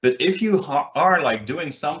necessary. But if you are like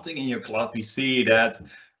doing something in your cloud PC that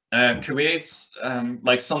creates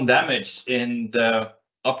like some damage in the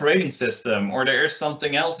operating system, or there is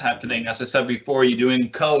something else happening, as I said before, you're doing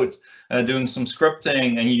code, doing some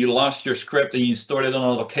scripting, and you lost your script and you stored it on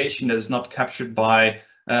a location that is not captured by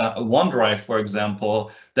OneDrive, for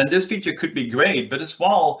example, then this feature could be great, but as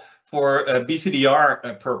well for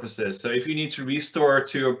BCDR purposes. So if you need to restore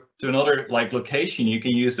to another like location, you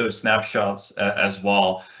can use those snapshots as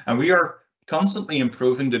well. And we are constantly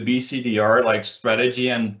improving the BCDR like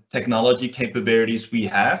strategy and technology capabilities we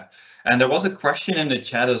have. And there was a question in the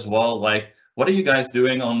chat as well, like, what are you guys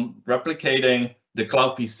doing on replicating the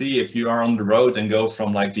cloud PC if you are on the road and go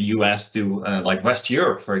from like the US to like West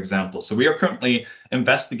Europe, for example? So we are currently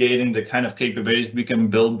investigating the kind of capabilities we can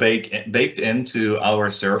build baked into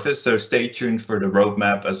our service. So stay tuned for the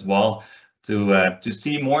roadmap as well to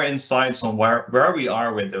see more insights on where we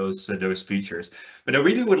are with those features. But I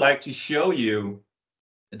really would like to show you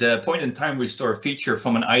the point-in-time restore feature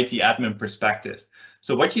from an IT admin perspective.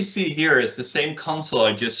 So what you see here is the same console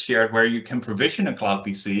I just shared where you can provision a cloud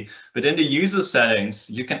PC, but in the user settings,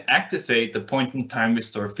 you can activate the point-in-time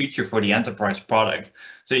restore feature for the enterprise product.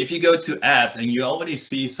 So if you go to add, and you already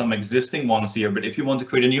see some existing ones here, but if you want to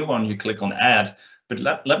create a new one, you click on add. But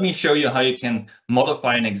let me show you how you can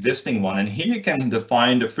modify an existing one. And here you can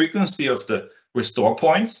define the frequency of the restore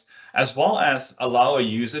points, as well as allow a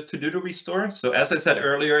user to do the restore. So as I said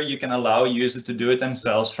earlier, you can allow a user to do it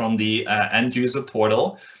themselves from the end user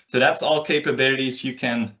portal. So that's all capabilities you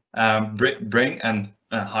can bring and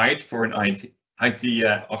hide for an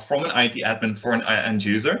or from an IT admin for an end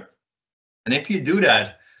user. And if you do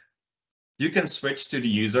that, you can switch to the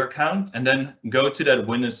user account and then go to that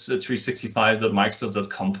Windows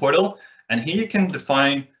 365.microsoft.com portal. And here you can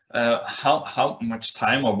define how much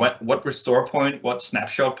time or what restore point, what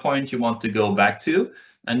snapshot point you want to go back to.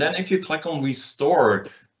 And then if you click on restore,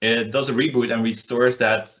 it does a reboot and restores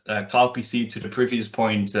that cloud PC to the previous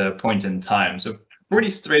point in time. So pretty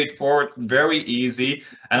straightforward, very easy,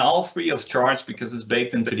 and all free of charge because it's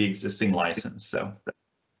baked into the existing license. So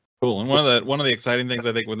cool. And one of the exciting things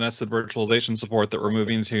I think with nested virtualization support that we're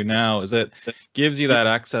moving to now is it gives you that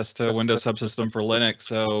access to Windows Subsystem for Linux.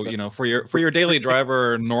 So for your daily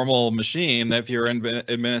driver normal machine, if you're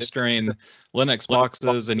administering Linux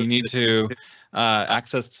boxes and you need to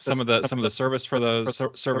access some of the services for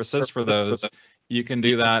those, you can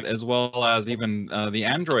do that, as well as even the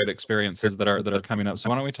Android experiences that are coming up.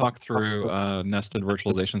 So why don't we talk through nested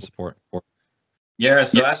virtualization support? Yeah,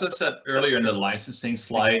 so as I said earlier in the licensing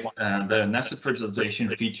slide, the nested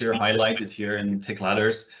virtualization feature highlighted here in thick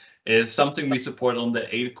letters is something we support on the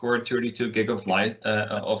 8-core 32 gig of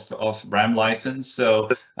RAM license. So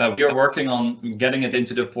we are working on getting it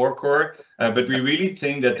into the 4-core, but we really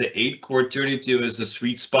think that the 8-core 32 is a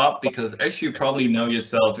sweet spot, because as you probably know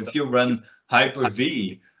yourself, if you run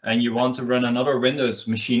Hyper-V and you want to run another Windows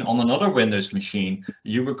machine on another Windows machine,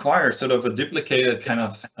 you require sort of a duplicated kind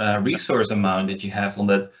of resource amount that you have on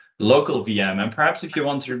that local VM. And perhaps if you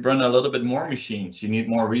want to run a little bit more machines, you need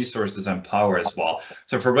more resources and power as well.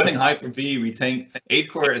 So for running Hyper-V, we think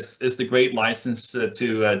 8-core is the great license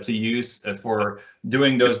to use for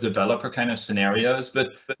doing those developer kind of scenarios.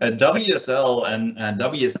 But WSL and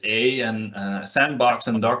WSA and Sandbox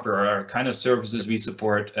and Docker are kind of services we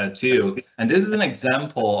support too. And this is an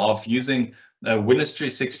example of using Windows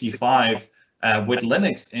 365 with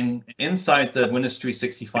Linux inside the Windows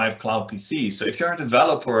 365 Cloud PC. So if you're a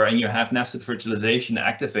developer and you have nested virtualization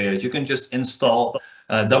activated, you can just install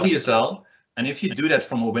WSL. And if you do that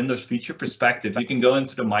from a Windows feature perspective, you can go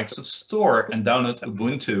into the Microsoft Store and download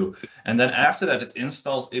Ubuntu. And then after that, it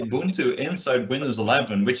installs Ubuntu inside Windows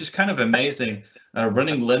 11, which is kind of amazing,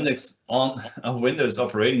 running Linux on a Windows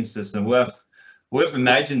operating system. We've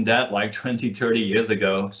imagined that like 20, 30 years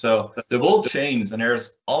ago. So the world changed, and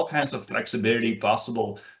there's all kinds of flexibility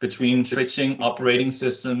possible between switching operating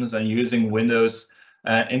systems and using Windows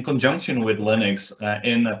in conjunction with Linux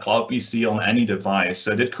in a Cloud PC on any device.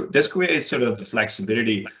 So this creates sort of the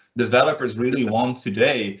flexibility developers really want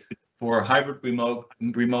today for hybrid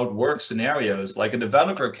remote work scenarios. Like a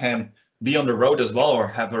developer can be on the road as well, or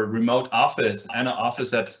have a remote office and an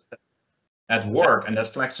office at work, and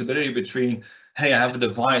that flexibility between, hey, I have a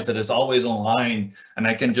device that is always online and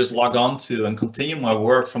I can just log on to and continue my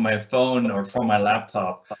work from my phone or from my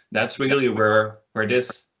laptop. That's really where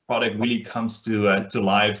this product really comes to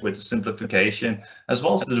life, with the simplification, as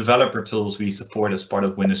well as the developer tools we support as part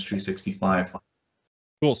of Windows 365.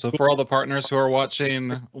 Cool. So for all the partners who are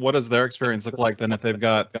watching, what does their experience look like then if they've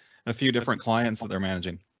got a few different clients that they're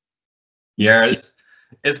managing? Yeah,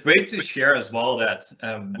 it's great to share as well that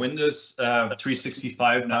Windows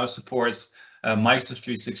 365 now supports Microsoft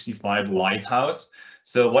 365 Lighthouse.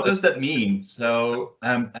 So what does that mean? So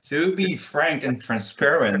to be frank and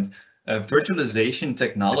transparent, virtualization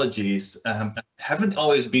technologies haven't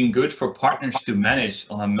always been good for partners to manage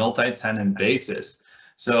on a multi-tenant basis.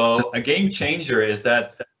 So a game changer is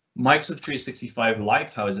that Microsoft 365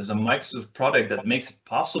 Lighthouse is a Microsoft product that makes it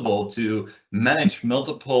possible to manage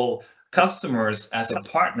multiple customers as a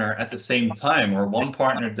partner at the same time, or one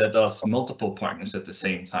partner that does multiple partners at the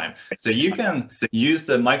same time. So you can use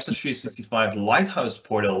the Microsoft 365 Lighthouse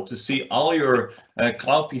portal to see all your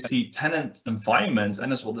Cloud PC tenant environments,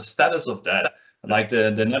 and as well the status of that, like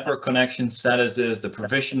the network connection statuses, the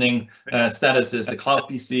provisioning statuses, the Cloud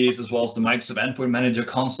PCs, as well as the Microsoft Endpoint Manager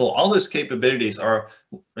console. All those capabilities are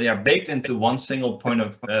baked into one single pane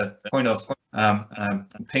of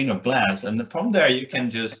glass, and from there you can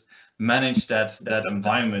just manage that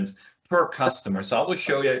environment per customer. So I will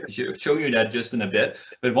show you that just in a bit.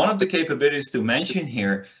 But one of the capabilities to mention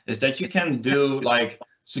here is that you can do like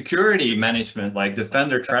security management, like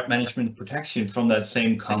Defender threat management protection from that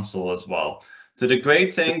same console as well. So the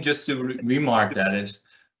great thing, just to remark that, is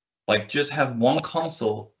like just have one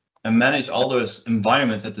console and manage all those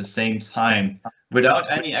environments at the same time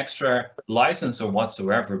without any extra license or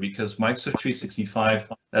whatsoever, because Microsoft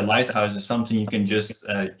 365 Lighthouse is something you can just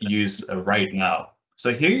use right now.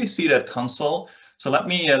 So here you see that console. So let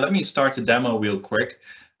me start the demo real quick.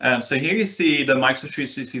 So here you see the Microsoft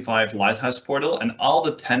 365 Lighthouse portal and all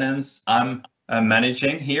the tenants I'm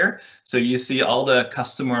managing here. So you see all the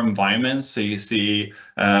customer environments. So you see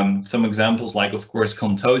some examples like, of course,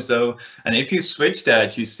 Contoso. And if you switch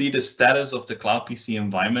that, you see the status of the Cloud PC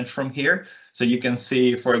environment from here. So you can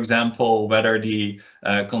see, for example, whether the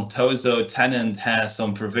Contoso tenant has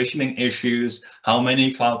some provisioning issues, how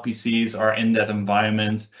many Cloud PCs are in that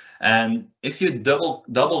environment. And if you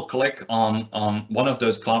double click on one of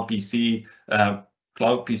those Cloud PC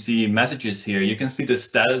messages here, you can see the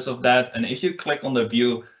status of that. And if you click on the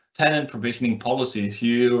view tenant provisioning policies,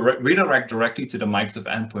 you redirect directly to the Microsoft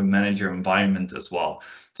Endpoint Manager environment as well.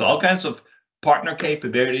 So all kinds of partner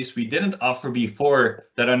capabilities we didn't offer before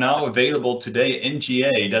that are now available today in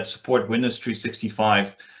GA that support Windows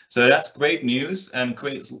 365. So that's great news, and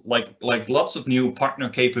creates like lots of new partner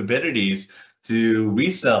capabilities to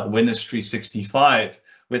resell Windows 365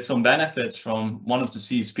 with some benefits from one of the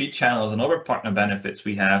CSP channels and other partner benefits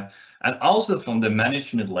we have, and also from the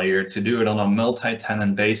management layer to do it on a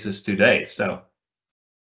multi-tenant basis today. So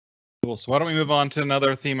cool. So why don't we move on to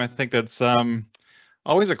another theme? I think that's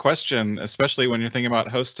always a question, especially when you're thinking about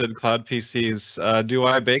hosted Cloud PCs. Do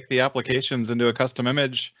I bake the applications into a custom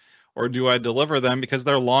image, or do I deliver them because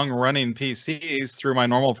they're long-running PCs through my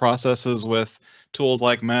normal processes with tools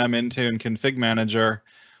like Mem, Intune, Config Manager?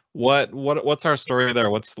 What's our story there?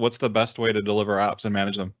 What's the best way to deliver apps and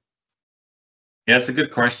manage them? Yeah, it's a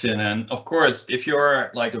good question. And of course, if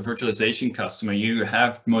you're like a virtualization customer, you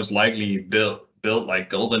have most likely built like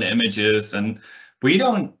golden images, and we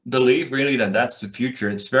don't believe really that that's the future.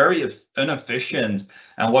 It's very inefficient.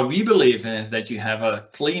 And what we believe in is that you have a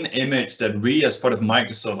clean image that we, as part of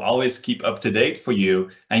Microsoft, always keep up to date for you.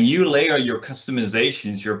 And you layer your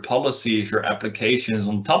customizations, your policies, your applications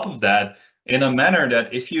on top of that in a manner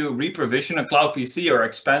that if you reprovision a Cloud PC or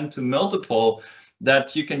expand to multiple,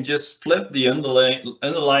 that you can just flip the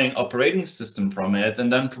underlying operating system from it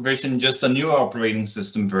and then provision just a new operating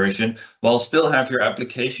system version while still have your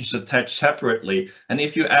applications attached separately. And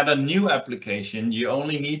if you add a new application, you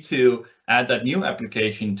only need to add that new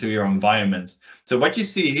application to your environment. So what you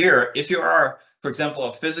see here, if you are, for example,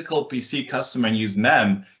 a physical PC customer and use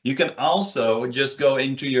Mem, you can also just go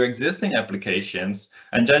into your existing applications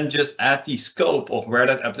and then just add the scope of where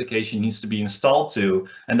that application needs to be installed to,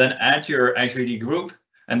 and then add your Azure AD group,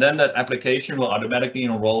 and then that application will automatically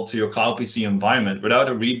enroll to your Cloud PC environment without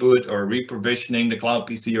a reboot or reprovisioning the Cloud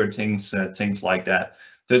PC or things like that.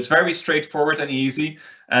 So it's very straightforward and easy,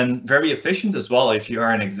 and very efficient as well if you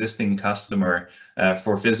are an existing customer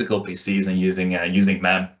for physical PCs and using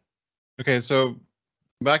Mem. Okay, so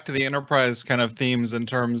back to the enterprise kind of themes in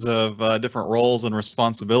terms of different roles and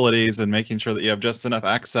responsibilities and making sure that you have just enough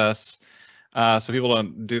access so people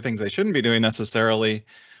don't do things they shouldn't be doing necessarily.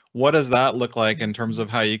 What does that look like in terms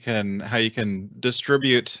of how you can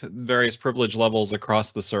distribute various privilege levels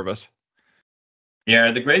across the service?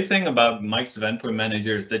 Yeah, the great thing about Microsoft Endpoint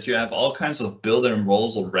Manager is that you have all kinds of built-in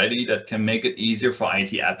roles already that can make it easier for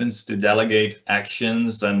IT admins to delegate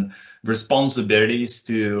actions and responsibilities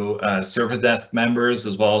to service desk members,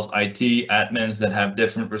 as well as IT admins that have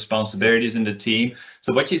different responsibilities in the team.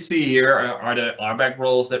 So what you see here are the RBAC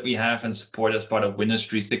roles that we have and support as part of Windows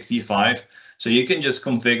 365. So you can just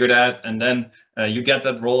configure that, and then you get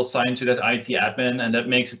that role assigned to that IT admin, and that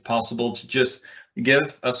makes it possible to just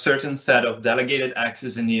give a certain set of delegated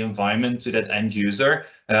access in the environment to that end user,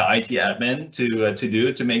 IT admin,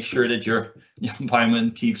 to make sure that your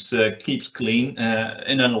environment keeps clean.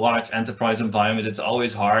 In a large enterprise environment, it's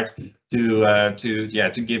always hard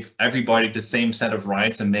to give everybody the same set of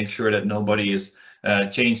rights and make sure that nobody is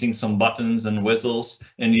changing some buttons and whistles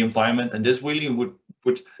in the environment. And this really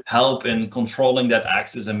would help in controlling that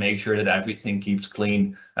access and make sure that everything keeps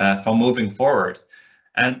clean from moving forward.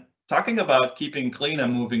 And talking about keeping clean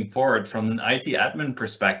and moving forward from an IT admin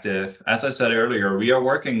perspective, as I said earlier, we are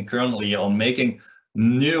working currently on making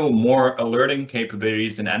new, more alerting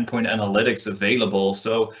capabilities and endpoint analytics available.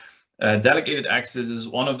 So delegated access is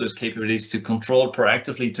one of those capabilities to control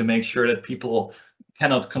proactively to make sure that people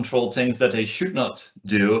cannot control things that they should not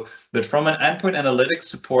do. But from an endpoint analytics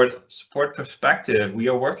support perspective, we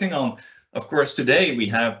are working on, of course, today we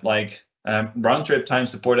have like round trip time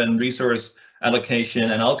support and resource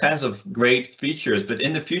allocation and all kinds of great features, but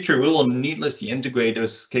in the future we will needlessly integrate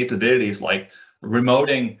those capabilities like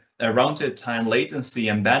remoting round trip time, latency,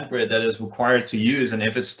 and bandwidth that is required to use, and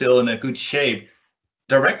if it's still in a good shape,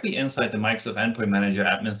 directly inside the Microsoft Endpoint Manager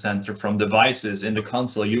Admin Center from devices in the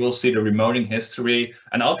console, you will see the remoting history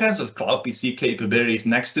and all kinds of Cloud PC capabilities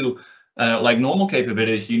next to like normal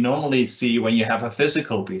capabilities you normally see when you have a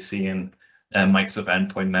physical PC in Microsoft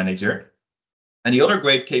Endpoint Manager. And the other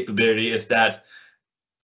great capability is that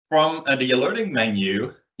from the alerting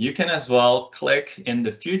menu, you can as well click in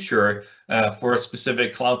the future for a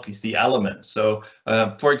specific Cloud PC element. So,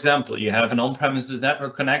 for example, you have an on-premises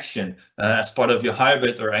network connection as part of your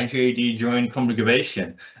hybrid or Azure AD joint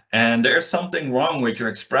configuration, and there's something wrong with your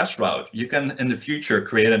express route. You can, in the future,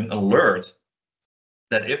 create an alert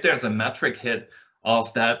that if there's a metric hit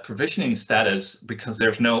of that provisioning status because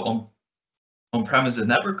there's no on-premises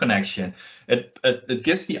network connection, it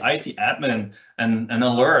gives the IT admin an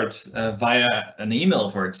alert via an email,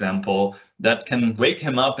 for example, that can wake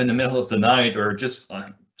him up in the middle of the night or just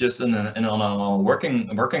on a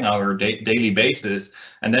working hour daily basis,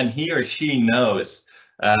 and then he or she knows,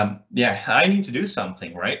 yeah, I need to do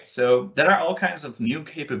something, right? So there are all kinds of new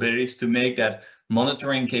capabilities to make that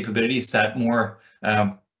monitoring capability set more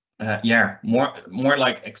more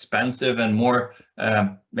like expensive and more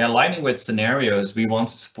aligning with scenarios we want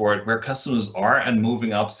to support where customers are and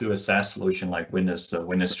moving up to a SaaS solution like Windows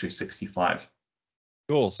 365.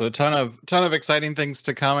 Cool. So a ton of exciting things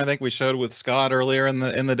to come. I think we showed with Scott earlier in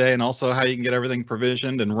the day, and also how you can get everything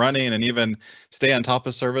provisioned and running and even stay on top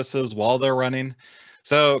of services while they're running.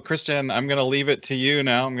 So Christian, I'm going to leave it to you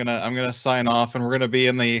now. I'm gonna sign off, and we're going to be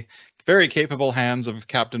in the very capable hands of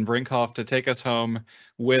Captain Brinkhoff to take us home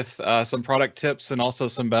with some product tips and also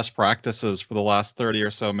some best practices for the last 30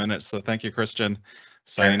 or so minutes. So thank you, Christian.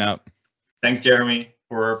 Signing out. Thanks, Jeremy,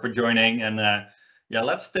 for joining. And yeah,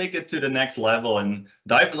 let's take it to the next level and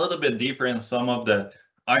dive a little bit deeper in some of the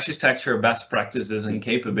architecture best practices and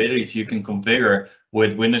capabilities you can configure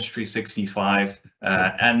with Windows 365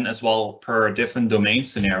 and as well per different domain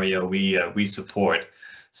scenario we support.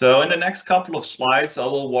 So in the next couple of slides, I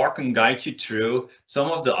will walk and guide you through some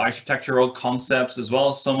of the architectural concepts as well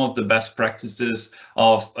as some of the best practices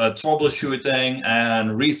of troubleshooting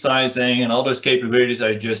and resizing and all those capabilities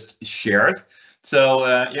I just shared. So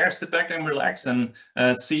yeah, sit back and relax and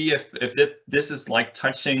see if this is like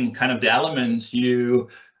touching kind of the elements you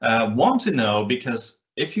want to know, because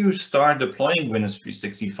if you start deploying Windows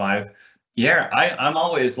 365, yeah, I'm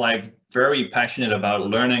always like very passionate about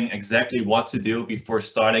learning exactly what to do before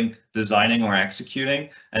starting designing or executing.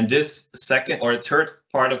 And this second or third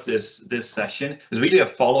part of this session is really a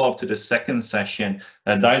follow-up to the second session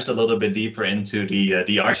that dives a little bit deeper into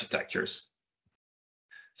the architectures.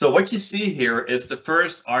 So what you see here is the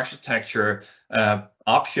first architecture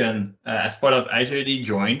option as part of Azure AD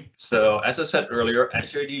Join. So as I said earlier,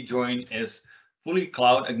 Azure AD Join is fully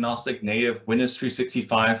cloud agnostic native Windows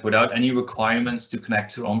 365 without any requirements to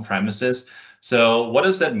connect to on-premises. So what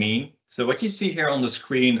does that mean? So what you see here on the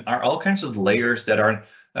screen are all kinds of layers that are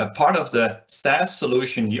part of the SaaS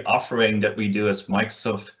solution offering that we do as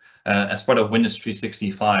Microsoft as part of Windows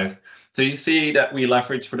 365. So you see that we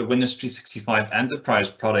leverage for the Windows 365 Enterprise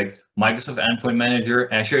product, Microsoft Endpoint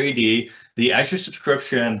Manager, Azure AD, the Azure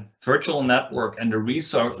subscription, virtual network, and the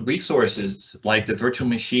resources like the virtual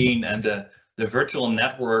machine and the virtual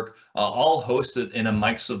network are all hosted in a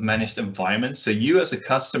Microsoft managed environment. So you as a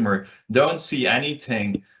customer don't see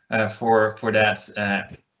anything for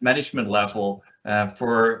that management level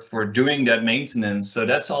for doing that maintenance. So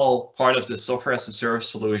that's all part of the software as a service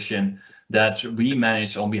solution that we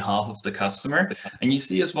manage on behalf of the customer. And you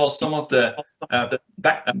see as well some of the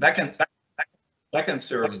backend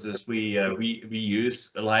services we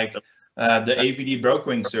use, like the AVD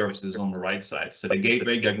brokering services on the right side. So the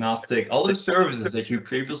gateway diagnostic, all the services that you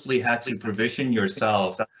previously had to provision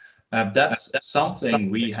yourself. That's something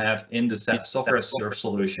we have in the software as a service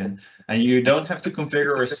solution, and you don't have to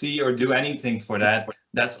configure or see or do anything for that.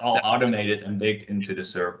 That's all automated and baked into the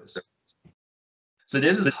service. So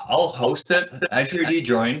this is all hosted Azure AD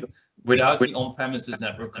Join without the on-premises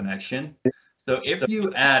network connection. So if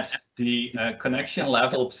you add the connection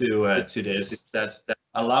level to this, that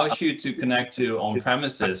allows you to connect to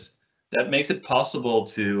on-premises, that makes it possible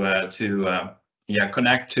to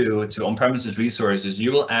connect to on-premises resources.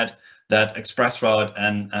 You will add that express route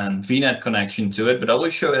and VNet connection to it, but I will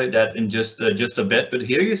show you that in just a bit. But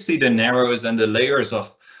here you see the narrows and the layers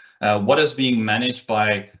of what is being managed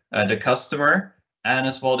by the customer, and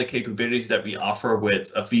as well the capabilities that we offer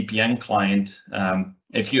with a VPN client.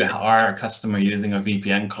 If you are a customer using a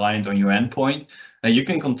VPN client on your endpoint, you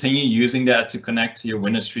can continue using that to connect to your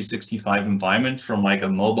Windows 365 environment from like a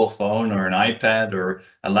mobile phone or an iPad or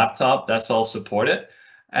a laptop. That's all supported.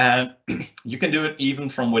 And you can do it even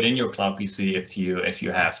from within your Cloud PC if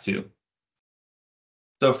you have to.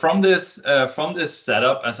 So from this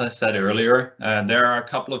setup, as I said earlier, there are a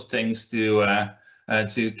couple of things to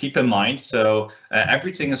keep in mind. So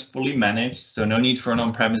everything is fully managed, so no need for an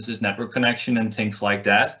on-premises network connection and things like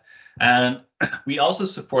that. And we also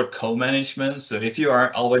support co-management. So if you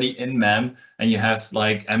are already in MEM and you have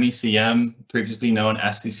like MECM, previously known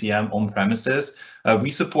as CCM on-premises,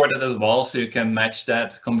 we support it as well, so you can match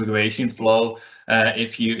that configuration flow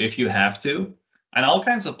if you have to. And all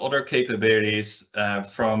kinds of other capabilities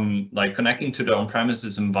from like connecting to the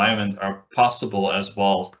on-premises environment are possible as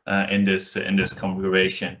well in this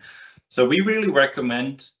configuration. So we really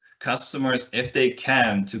recommend customers, if they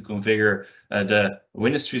can, to configure the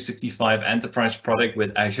Windows 365 Enterprise product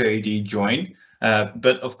with Azure AD Join.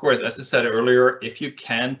 But of course, as I said earlier, if you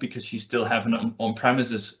can't because you still have an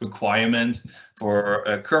on-premises requirement for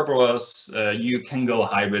Kerberos, you can go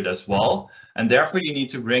hybrid as well. And therefore, you need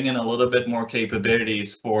to bring in a little bit more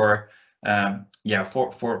capabilities for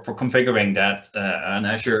configuring that on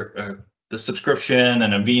Azure, the subscription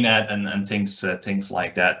and a VNet and things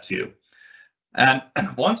like that too. And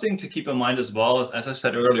one thing to keep in mind as well is, as I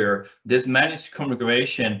said earlier, this managed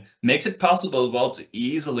configuration makes it possible as well to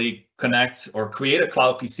easily connect or create a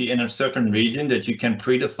Cloud PC in a certain region that you can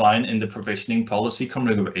predefine in the provisioning policy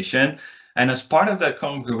configuration. And as part of that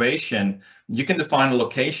configuration, you can define a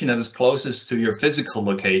location that is closest to your physical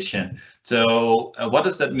location. So what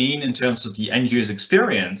does that mean in terms of the end user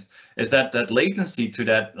experience? Is that latency to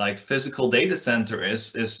that like physical data center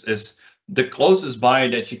is the closest by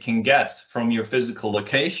that you can get from your physical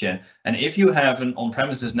location. And if you have an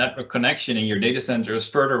on-premises network connection and your data center is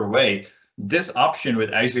further away, this option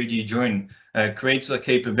with Azure AD Join creates a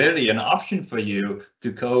capability, an option for you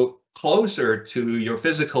to go closer to your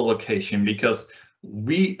physical location, because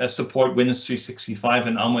we support Windows 365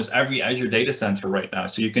 in almost every Azure data center right now.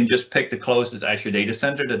 So you can just pick the closest Azure data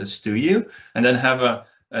center that is to you, and then have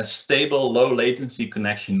a stable, low latency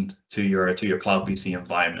connection to your Cloud PC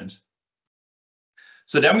environment.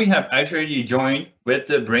 So then we have Azure AD Join with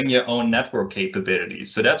the bring your own network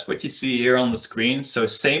capabilities. So that's what you see here on the screen. So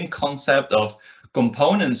same concept of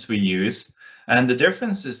components we use. And the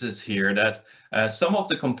difference is here that some of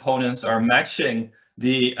the components are matching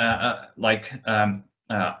the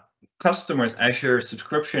customer's Azure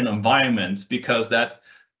subscription environment, because that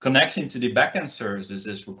connection to the backend services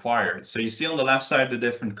is required. So you see on the left side the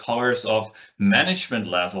different colors of management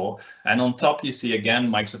level, and on top you see again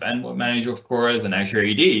Microsoft Endpoint Manager, of course, and Azure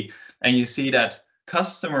AD, and you see that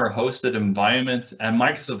customer hosted environment and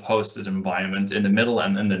Microsoft hosted environment in the middle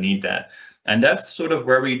and underneath that. And that's sort of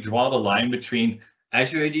where we draw the line between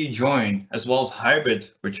Azure AD Join as well as hybrid,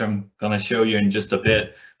 which I'm going to show you in just a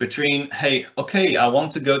bit, between, hey, okay, I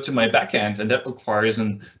want to go to my backend, and that requires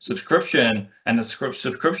a subscription, and the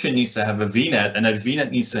subscription needs to have a VNet, and that VNet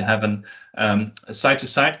needs to have a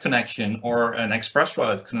site-to-site connection or an express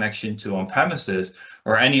route connection to on-premises,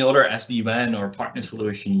 or any other SD-WAN or partner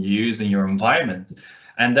solution you use in your environment.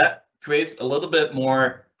 And that creates a little bit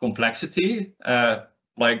more complexity,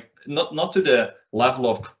 like not to the level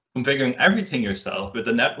of configuring everything yourself, but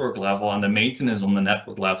the network level and the maintenance on the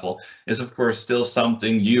network level is of course still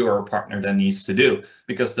something you or a partner that needs to do,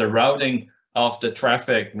 because the routing of the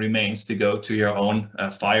traffic remains to go to your own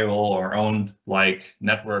firewall or own like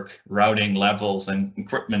network routing levels and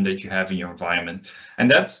equipment that you have in your environment.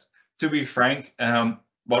 And that's, to be frank,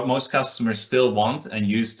 what most customers still want and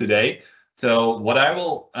use today. So what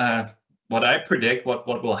I predict what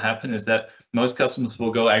will happen is that most customers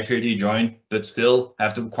will go Azure AD Join, but still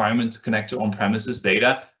have the requirement to connect to on-premises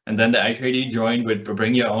data. And then the Azure AD Join with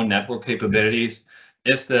bring your own network capabilities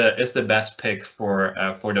is the best pick for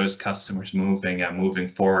those customers moving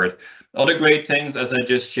forward. Other great things, as I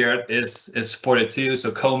just shared, is supported too.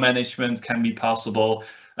 So co-management can be possible.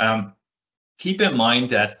 Keep in mind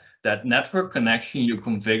that network connection you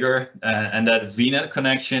configure and that VNet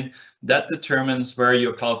connection, that determines where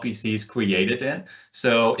your Cloud PC is created in.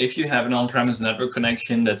 So if you have an on-premise network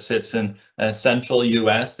connection that sits in central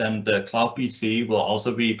US, then the Cloud PC will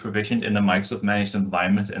also be provisioned in the Microsoft managed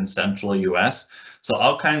environment in central US. So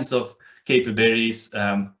all kinds of capabilities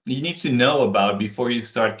you need to know about before you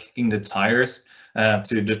start kicking the tires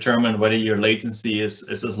to determine whether your latency is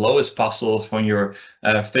as low as possible from your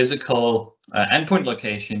physical endpoint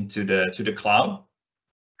location to the cloud.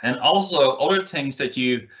 And also other things that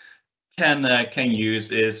you can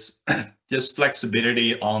use is just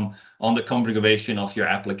flexibility on the configuration of your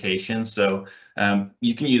application. So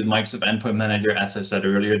you can use Microsoft Endpoint Manager, as I said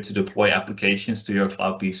earlier, to deploy applications to your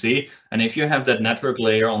Cloud PC. And if you have that network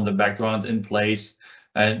layer on the background in place,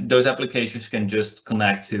 those applications can just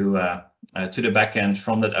connect to the backend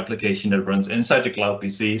from that application that runs inside the Cloud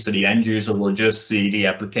PC. So the end user will just see the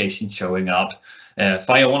application showing up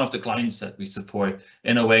via one of the clients that we support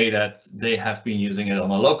in a way that they have been using it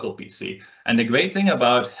on a local PC. And the great thing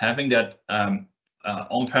about having that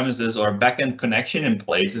on-premises or backend connection in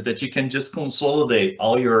place is that you can just consolidate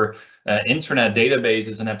all your internet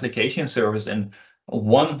databases and application servers in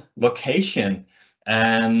one location.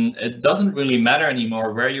 And it doesn't really matter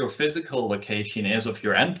anymore where your physical location is of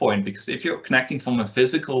your endpoint, because if you're connecting from a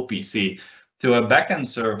physical PC to a backend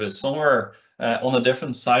service somewhere on a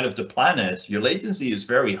different side of the planet, your latency is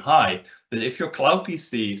very high. But if your Cloud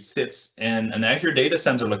PC sits in an Azure data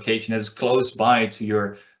center location that's close by to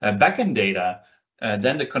your backend data,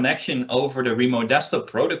 then the connection over the remote desktop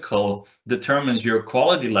protocol determines your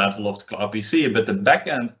quality level of the Cloud PC. But the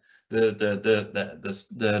backend,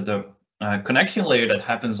 the connection layer that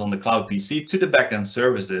happens on the Cloud PC to the backend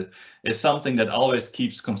services is something that always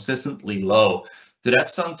keeps consistently low. So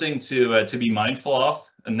that's something to be mindful of.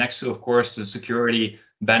 And next to, of course, the security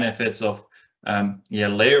benefits of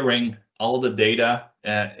layering all the data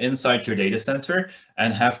inside your data center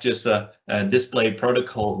and have just a display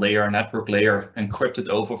protocol layer, network layer, encrypted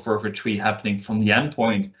over for retrieve happening from the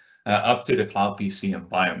endpoint up to the Cloud PC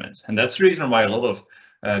environment. And that's the reason why a lot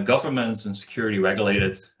of governments and security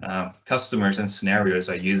regulated customers and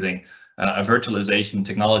scenarios are using a virtualization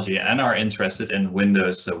technology and are interested in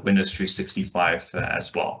Windows 365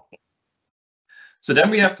 as well. So then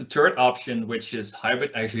we have the third option, which is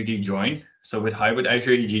hybrid Azure AD join. So with hybrid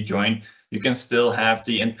Azure AD join, you can still have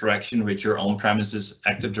the interaction with your on-premises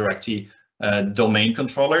Active Directory domain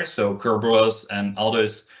controller. So Kerberos and all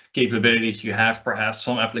those capabilities you have, perhaps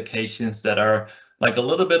some applications that are like a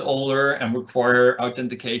little bit older and require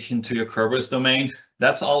authentication to your Kerberos domain.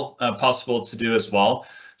 That's all possible to do as well.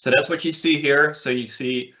 So that's what you see here. So you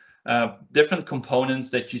see different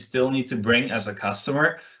components that you still need to bring as a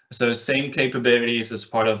customer. So same capabilities as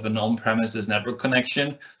part of an on-premises network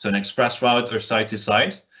connection, so an express route or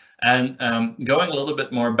site-to-site. And going a little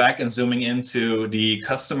bit more back and zooming into the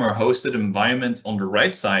customer-hosted environment on the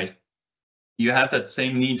right side, you have that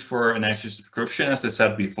same need for an Azure subscription, as I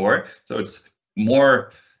said before. So it's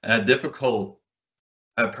more difficult,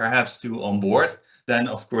 perhaps, to onboard than,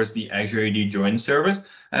 of course, the Azure AD join service.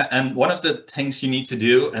 And one of the things you need to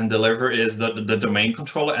do and deliver is the domain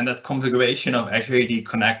controller and that configuration of Azure AD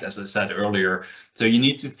Connect, as I said earlier. So you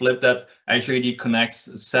need to flip that Azure AD Connect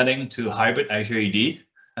setting to hybrid Azure AD,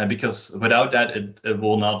 because without that, it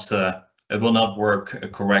will not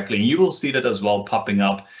work correctly. And you will see that as well popping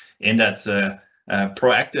up in that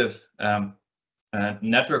proactive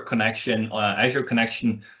network connection, Azure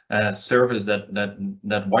connection service,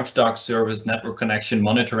 that watchdog service, network connection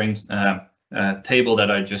monitoring table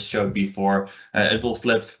that I just showed before. It will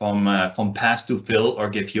flip from pass to fill or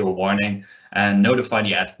give you a warning and notify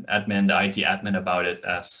the admin, the IT admin, about it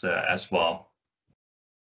as well.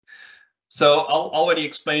 So I'll already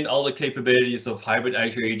explained all the capabilities of hybrid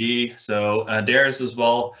Azure AD. So there's as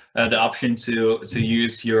well the option to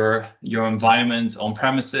use your environment on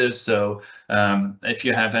premises. So if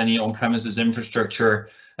you have any on-premises infrastructure,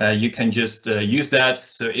 you can just use that.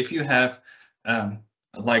 So if you have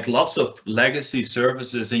like lots of legacy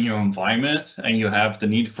services in your environment and you have the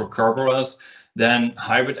need for Kerberos, then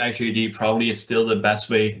hybrid Azure AD probably is still the best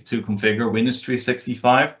way to configure Windows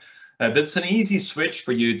 365. But it's an easy switch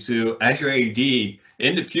for you to Azure AD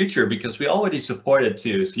in the future because we already support it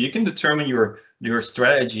too. So you can determine your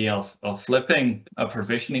strategy of flipping a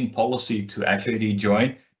provisioning policy to Azure AD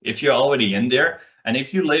join if you're already in there. And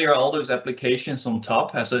if you layer all those applications on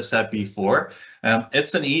top, as I said before,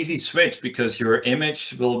 it's an easy switch because your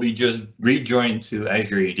image will be just rejoined to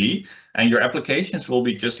Azure AD and your applications will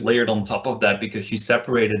be just layered on top of that because you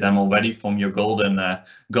separated them already from your golden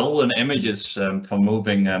images from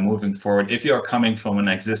moving forward if you are coming from an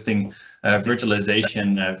existing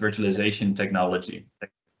virtualization technology.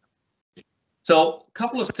 So a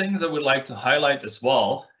couple of things I would like to highlight as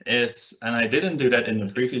well is, and I didn't do that in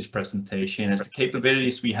the previous presentation, is the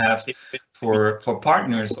capabilities we have for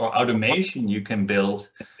partners or automation you can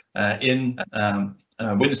build in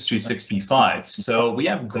Windows 365. So we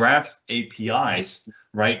have graph APIs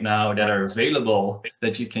right now that are available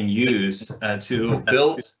that you can use to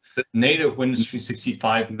build native Windows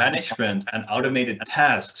 365 management and automated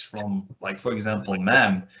tasks from, like, for example,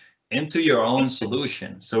 MAM into your own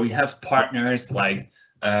solution. So we have partners like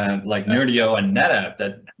Nerdio and NetApp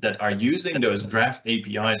that are using those graph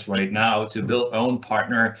APIs right now to build own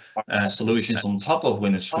partner solutions on top of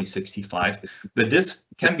Windows 365. But this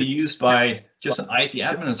can be used by just an IT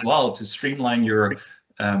admin as well to streamline your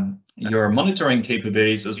monitoring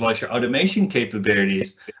capabilities as well as your automation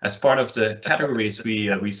capabilities as part of the categories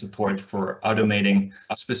we support for automating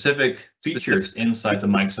specific features inside the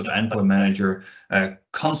Microsoft Endpoint Manager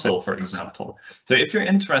console, for example. So if you're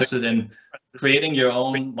interested in creating your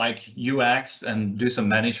own UX and do some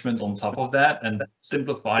management on top of that and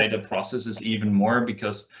simplify the processes even more,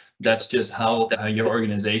 because that's just how your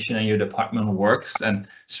organization and your department works, and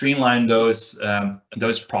streamline those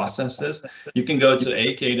processes, you can go to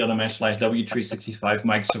ak.ms/w365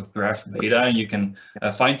 Microsoft Graph Beta, and you can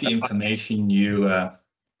find the information you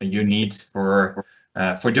need for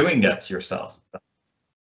doing that yourself.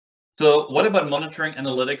 So what about monitoring,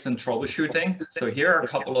 analytics, and troubleshooting? So here are a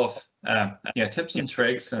couple of tips and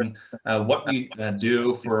tricks and what we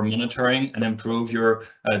do for monitoring and improve your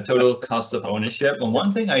total cost of ownership. And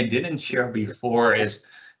one thing I didn't share before is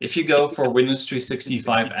if you go for Windows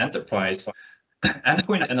 365 Enterprise,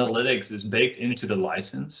 Endpoint Analytics is baked into the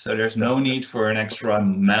license. So there's no need for an extra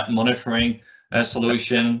monitoring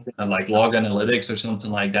solution like Log Analytics or something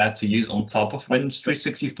like that to use on top of Windows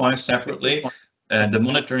 365 separately. The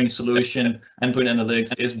monitoring solution, Endpoint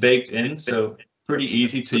Analytics, is baked in, so pretty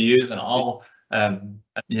easy to use and all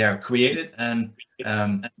created and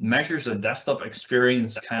measures a desktop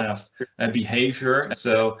experience kind of behavior.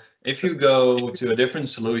 So if you go to a different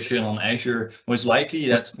solution on Azure, most likely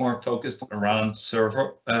that's more focused around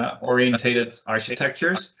server orientated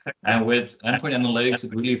architectures. And with Endpoint Analytics,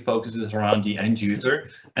 it really focuses around the end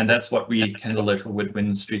user. And that's what we can deliver with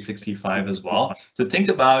Windows 365 as well. So think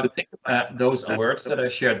about those alerts that I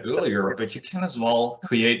shared earlier, but you can as well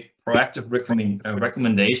create proactive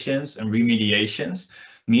recommendations and remediations,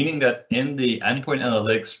 meaning that in the Endpoint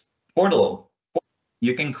Analytics portal,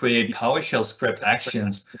 you can create PowerShell script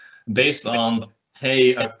actions based on,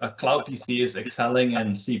 hey, a Cloud PC is excelling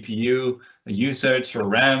in CPU usage or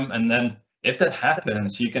RAM, and then if that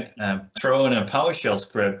happens, you can throw in a PowerShell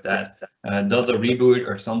script that does a reboot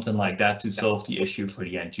or something like that to solve the issue for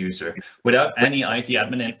the end user without any IT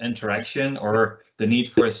admin interaction or the need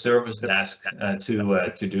for a service desk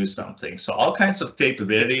to do something. So all kinds of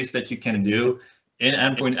capabilities that you can do in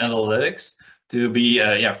Endpoint Analytics to be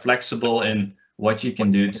flexible in what you can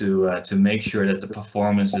do to make sure that the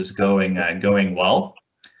performance is going well.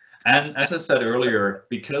 And as I said earlier,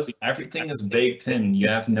 because everything is baked in, you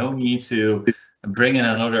have no need to bring in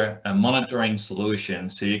another monitoring solution.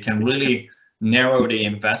 So you can really narrow the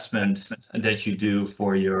investment that you do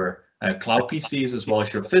for your cloud PCs as well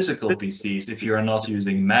as your physical PCs if you are not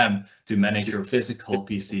using MEM to manage your physical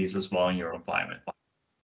PCs as well in your environment.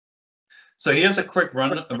 So here's a quick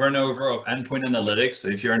run over of Endpoint Analytics. So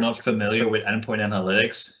if you're not familiar with Endpoint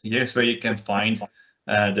Analytics, here's where you can find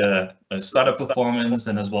the startup performance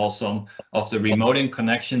and as well some of the remote in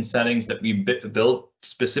connection settings that we built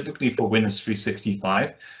specifically for Windows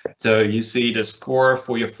 365. So you see the score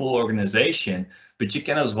for your full organization, but you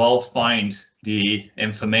can as well find the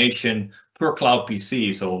information per cloud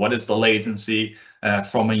PC. So what is the latency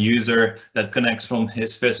from a user that connects from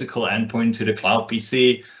his physical endpoint to the cloud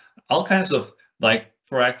PC? All kinds of like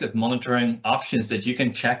proactive monitoring options that you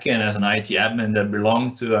can check in as an IT admin that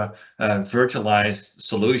belongs to a virtualized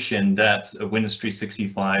solution that Windows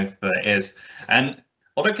 365 is. And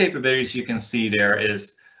other capabilities you can see there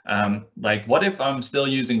is like, what if I'm still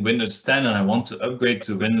using Windows 10 and I want to upgrade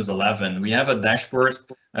to Windows 11? We have a dashboard,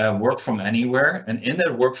 work from anywhere. And in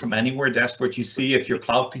that work from anywhere dashboard, you see if your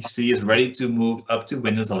cloud PC is ready to move up to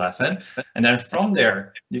Windows 11. And then from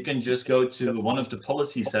there, you can just go to one of the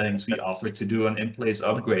policy settings we offer to do an in-place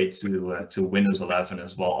upgrade to Windows 11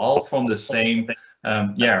 as well, all from the same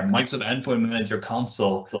Microsoft Endpoint Manager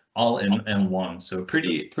console, all in one. So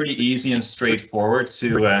pretty easy and straightforward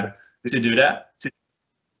to do that.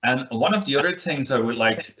 And one of the other things I would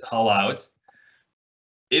like to call out,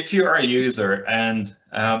 if you are a user and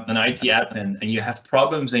an IT admin and you have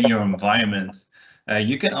problems in your environment,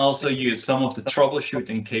 you can also use some of the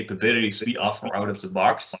troubleshooting capabilities we offer out of the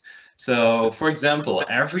box. So for example,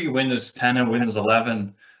 every Windows 10 and Windows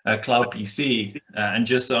 11 Cloud PC and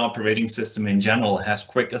just the operating system in general has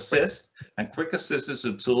Quick Assist. And Quick Assist is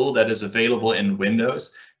a tool that is available in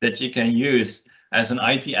Windows that you can use as an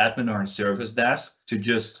IT admin or a service desk to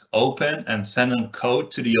just open and send a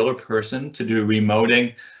code to the other person to do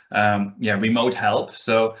remoting, remote help.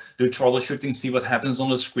 So do troubleshooting, see what happens on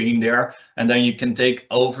the screen there, and then you can take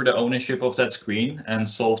over the ownership of that screen and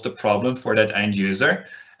solve the problem for that end user.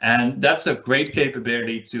 And that's a great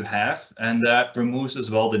capability to have, and that removes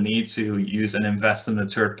as well the need to use and invest in a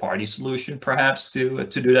third-party solution, perhaps to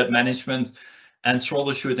do that management and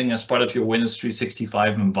troubleshooting as part of your Windows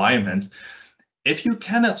 365 environment. If you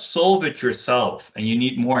cannot solve it yourself and you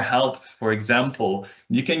need more help, for example,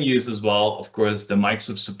 you can use as well, of course, the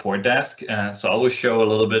Microsoft Support Desk. So I will show a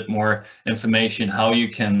little bit more information how you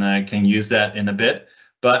can use that in a bit.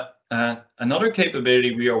 But another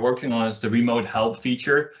capability we are working on is the remote help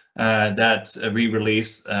feature that we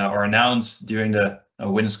released or announced during the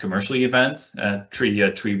Windows Commercial event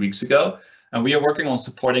 3 weeks ago. And we are working on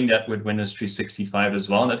supporting that with Windows 365 as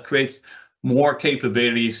well. And that creates more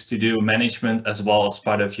capabilities to do management as well as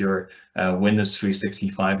part of your Windows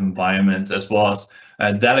 365 environment, as well as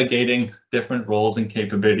delegating different roles and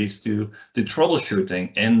capabilities to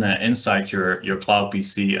troubleshooting inside your cloud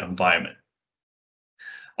PC environment.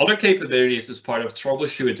 Other capabilities as part of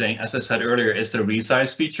troubleshooting, as I said earlier, is the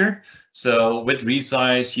resize feature. So with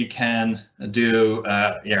resize, you can do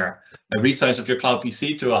a resize of your cloud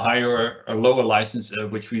PC to a higher or lower license,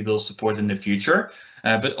 which we will support in the future.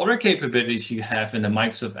 But other capabilities you have in the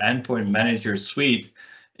Microsoft Endpoint Manager suite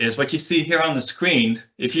is what you see here on the screen.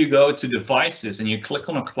 If you go to devices and you click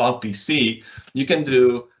on a cloud PC, you can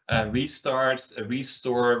do restart,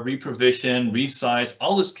 restore, reprovision, resize,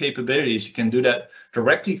 all those capabilities. You can do that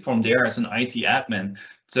directly from there as an IT admin.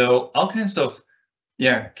 So all kinds of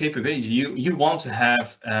capabilities you want to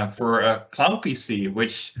have for a cloud PC,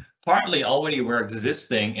 which partly already were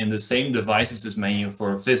existing in the same devices as menu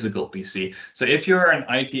for a physical PC. So if you're an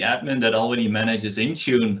IT admin that already manages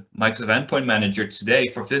Intune Microsoft Endpoint Manager today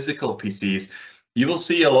for physical PCs, you will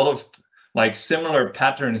see a lot of like similar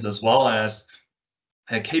patterns as well as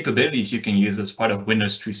capabilities you can use as part of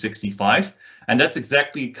Windows 365. And that's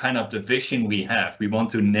exactly kind of the vision we have. We want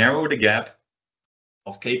to narrow the gap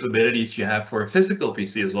of capabilities you have for a physical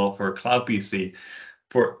PC as well, for a cloud PC,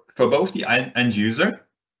 for both the end user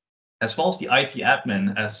as well as the IT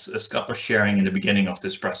admin, as Scott was sharing in the beginning of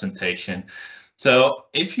this presentation. So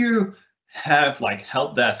if you have like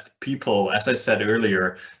help desk people, as I said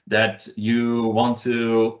earlier, that you want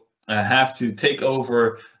to have to take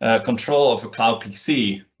over control of a cloud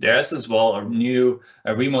PC, there's as well a new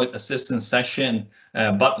remote assistance session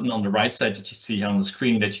button on the right side that you see on the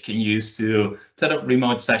screen that you can use to set up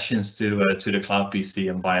remote sessions to the cloud PC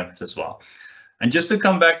environment as well. And just to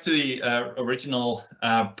come back to the original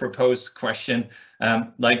proposed question,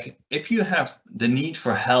 like if you have the need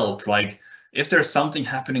for help, like if there's something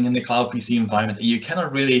happening in the cloud PC environment and you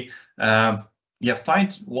cannot really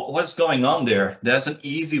find what's going on there, there's an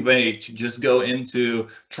easy way to just go into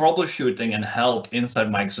troubleshooting and help inside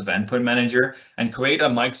Microsoft Endpoint Manager and create a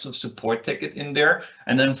Microsoft support ticket in there.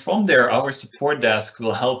 And then from there, our support desk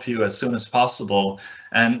will help you as soon as possible.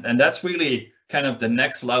 And that's really kind of the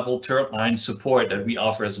next level third line support that we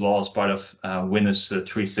offer as well as part of Windows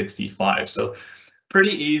 365. So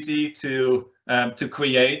pretty easy to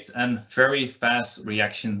create and very fast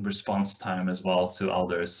reaction response time as well to all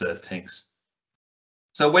those things.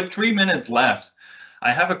 So with 3 minutes left,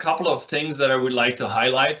 I have a couple of things that I would like to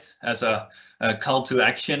highlight as a call to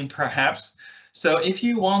action, perhaps. So if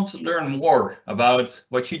you want to learn more about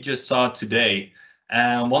what you just saw today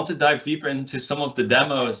and want to dive deeper into some of the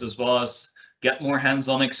demos as well as get more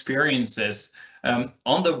hands-on experiences,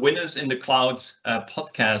 on the Windows in the Cloud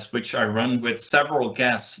podcast, which I run with several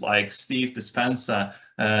guests like Steve Dispenza,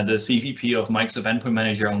 the CVP of Microsoft Endpoint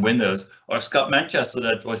Manager on Windows, or Scott Manchester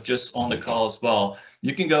that was just on the call as well.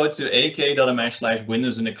 You can go to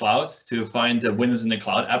ak.ms/Windows in the Cloud to find the Windows in the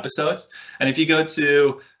Cloud episodes. And if you go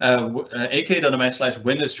to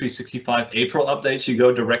ak.ms/Windows 365 April updates, you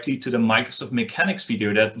go directly to the Microsoft Mechanics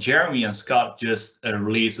video that Jeremy and Scott just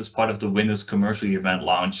released as part of the Windows commercial event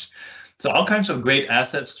launch. So all kinds of great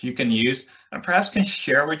assets you can use and perhaps can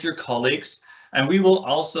share with your colleagues. And we will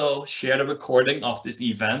also share the recording of this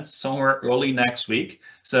event somewhere early next week.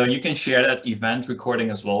 So you can share that event recording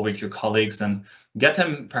as well with your colleagues and get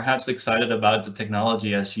them perhaps excited about the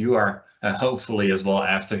technology as you are, hopefully as well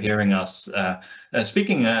after hearing us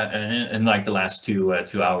speaking in like the last two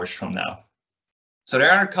hours from now. So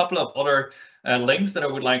there are a couple of other links that I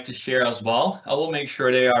would like to share as well. I will make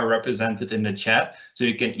sure they are represented in the chat so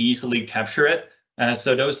you can easily capture it.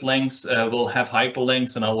 So those links will have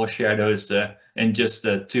hyperlinks, and I will share those in just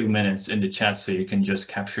 2 minutes in the chat so you can just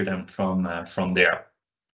capture them from there.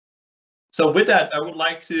 So with that, I would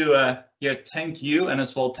like to thank you and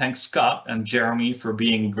as well thank Scott and Jeremy for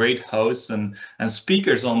being great hosts and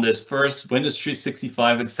speakers on this first Windows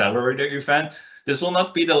 365 Accelerator event. This will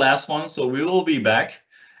not be the last one, so we will be back.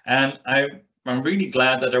 And I'm really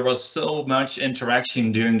glad that there was so much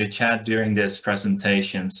interaction during the chat during this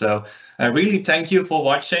presentation. So I really thank you for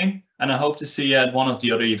watching, and I hope to see you at one of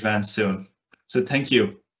the other events soon. So thank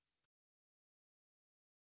you.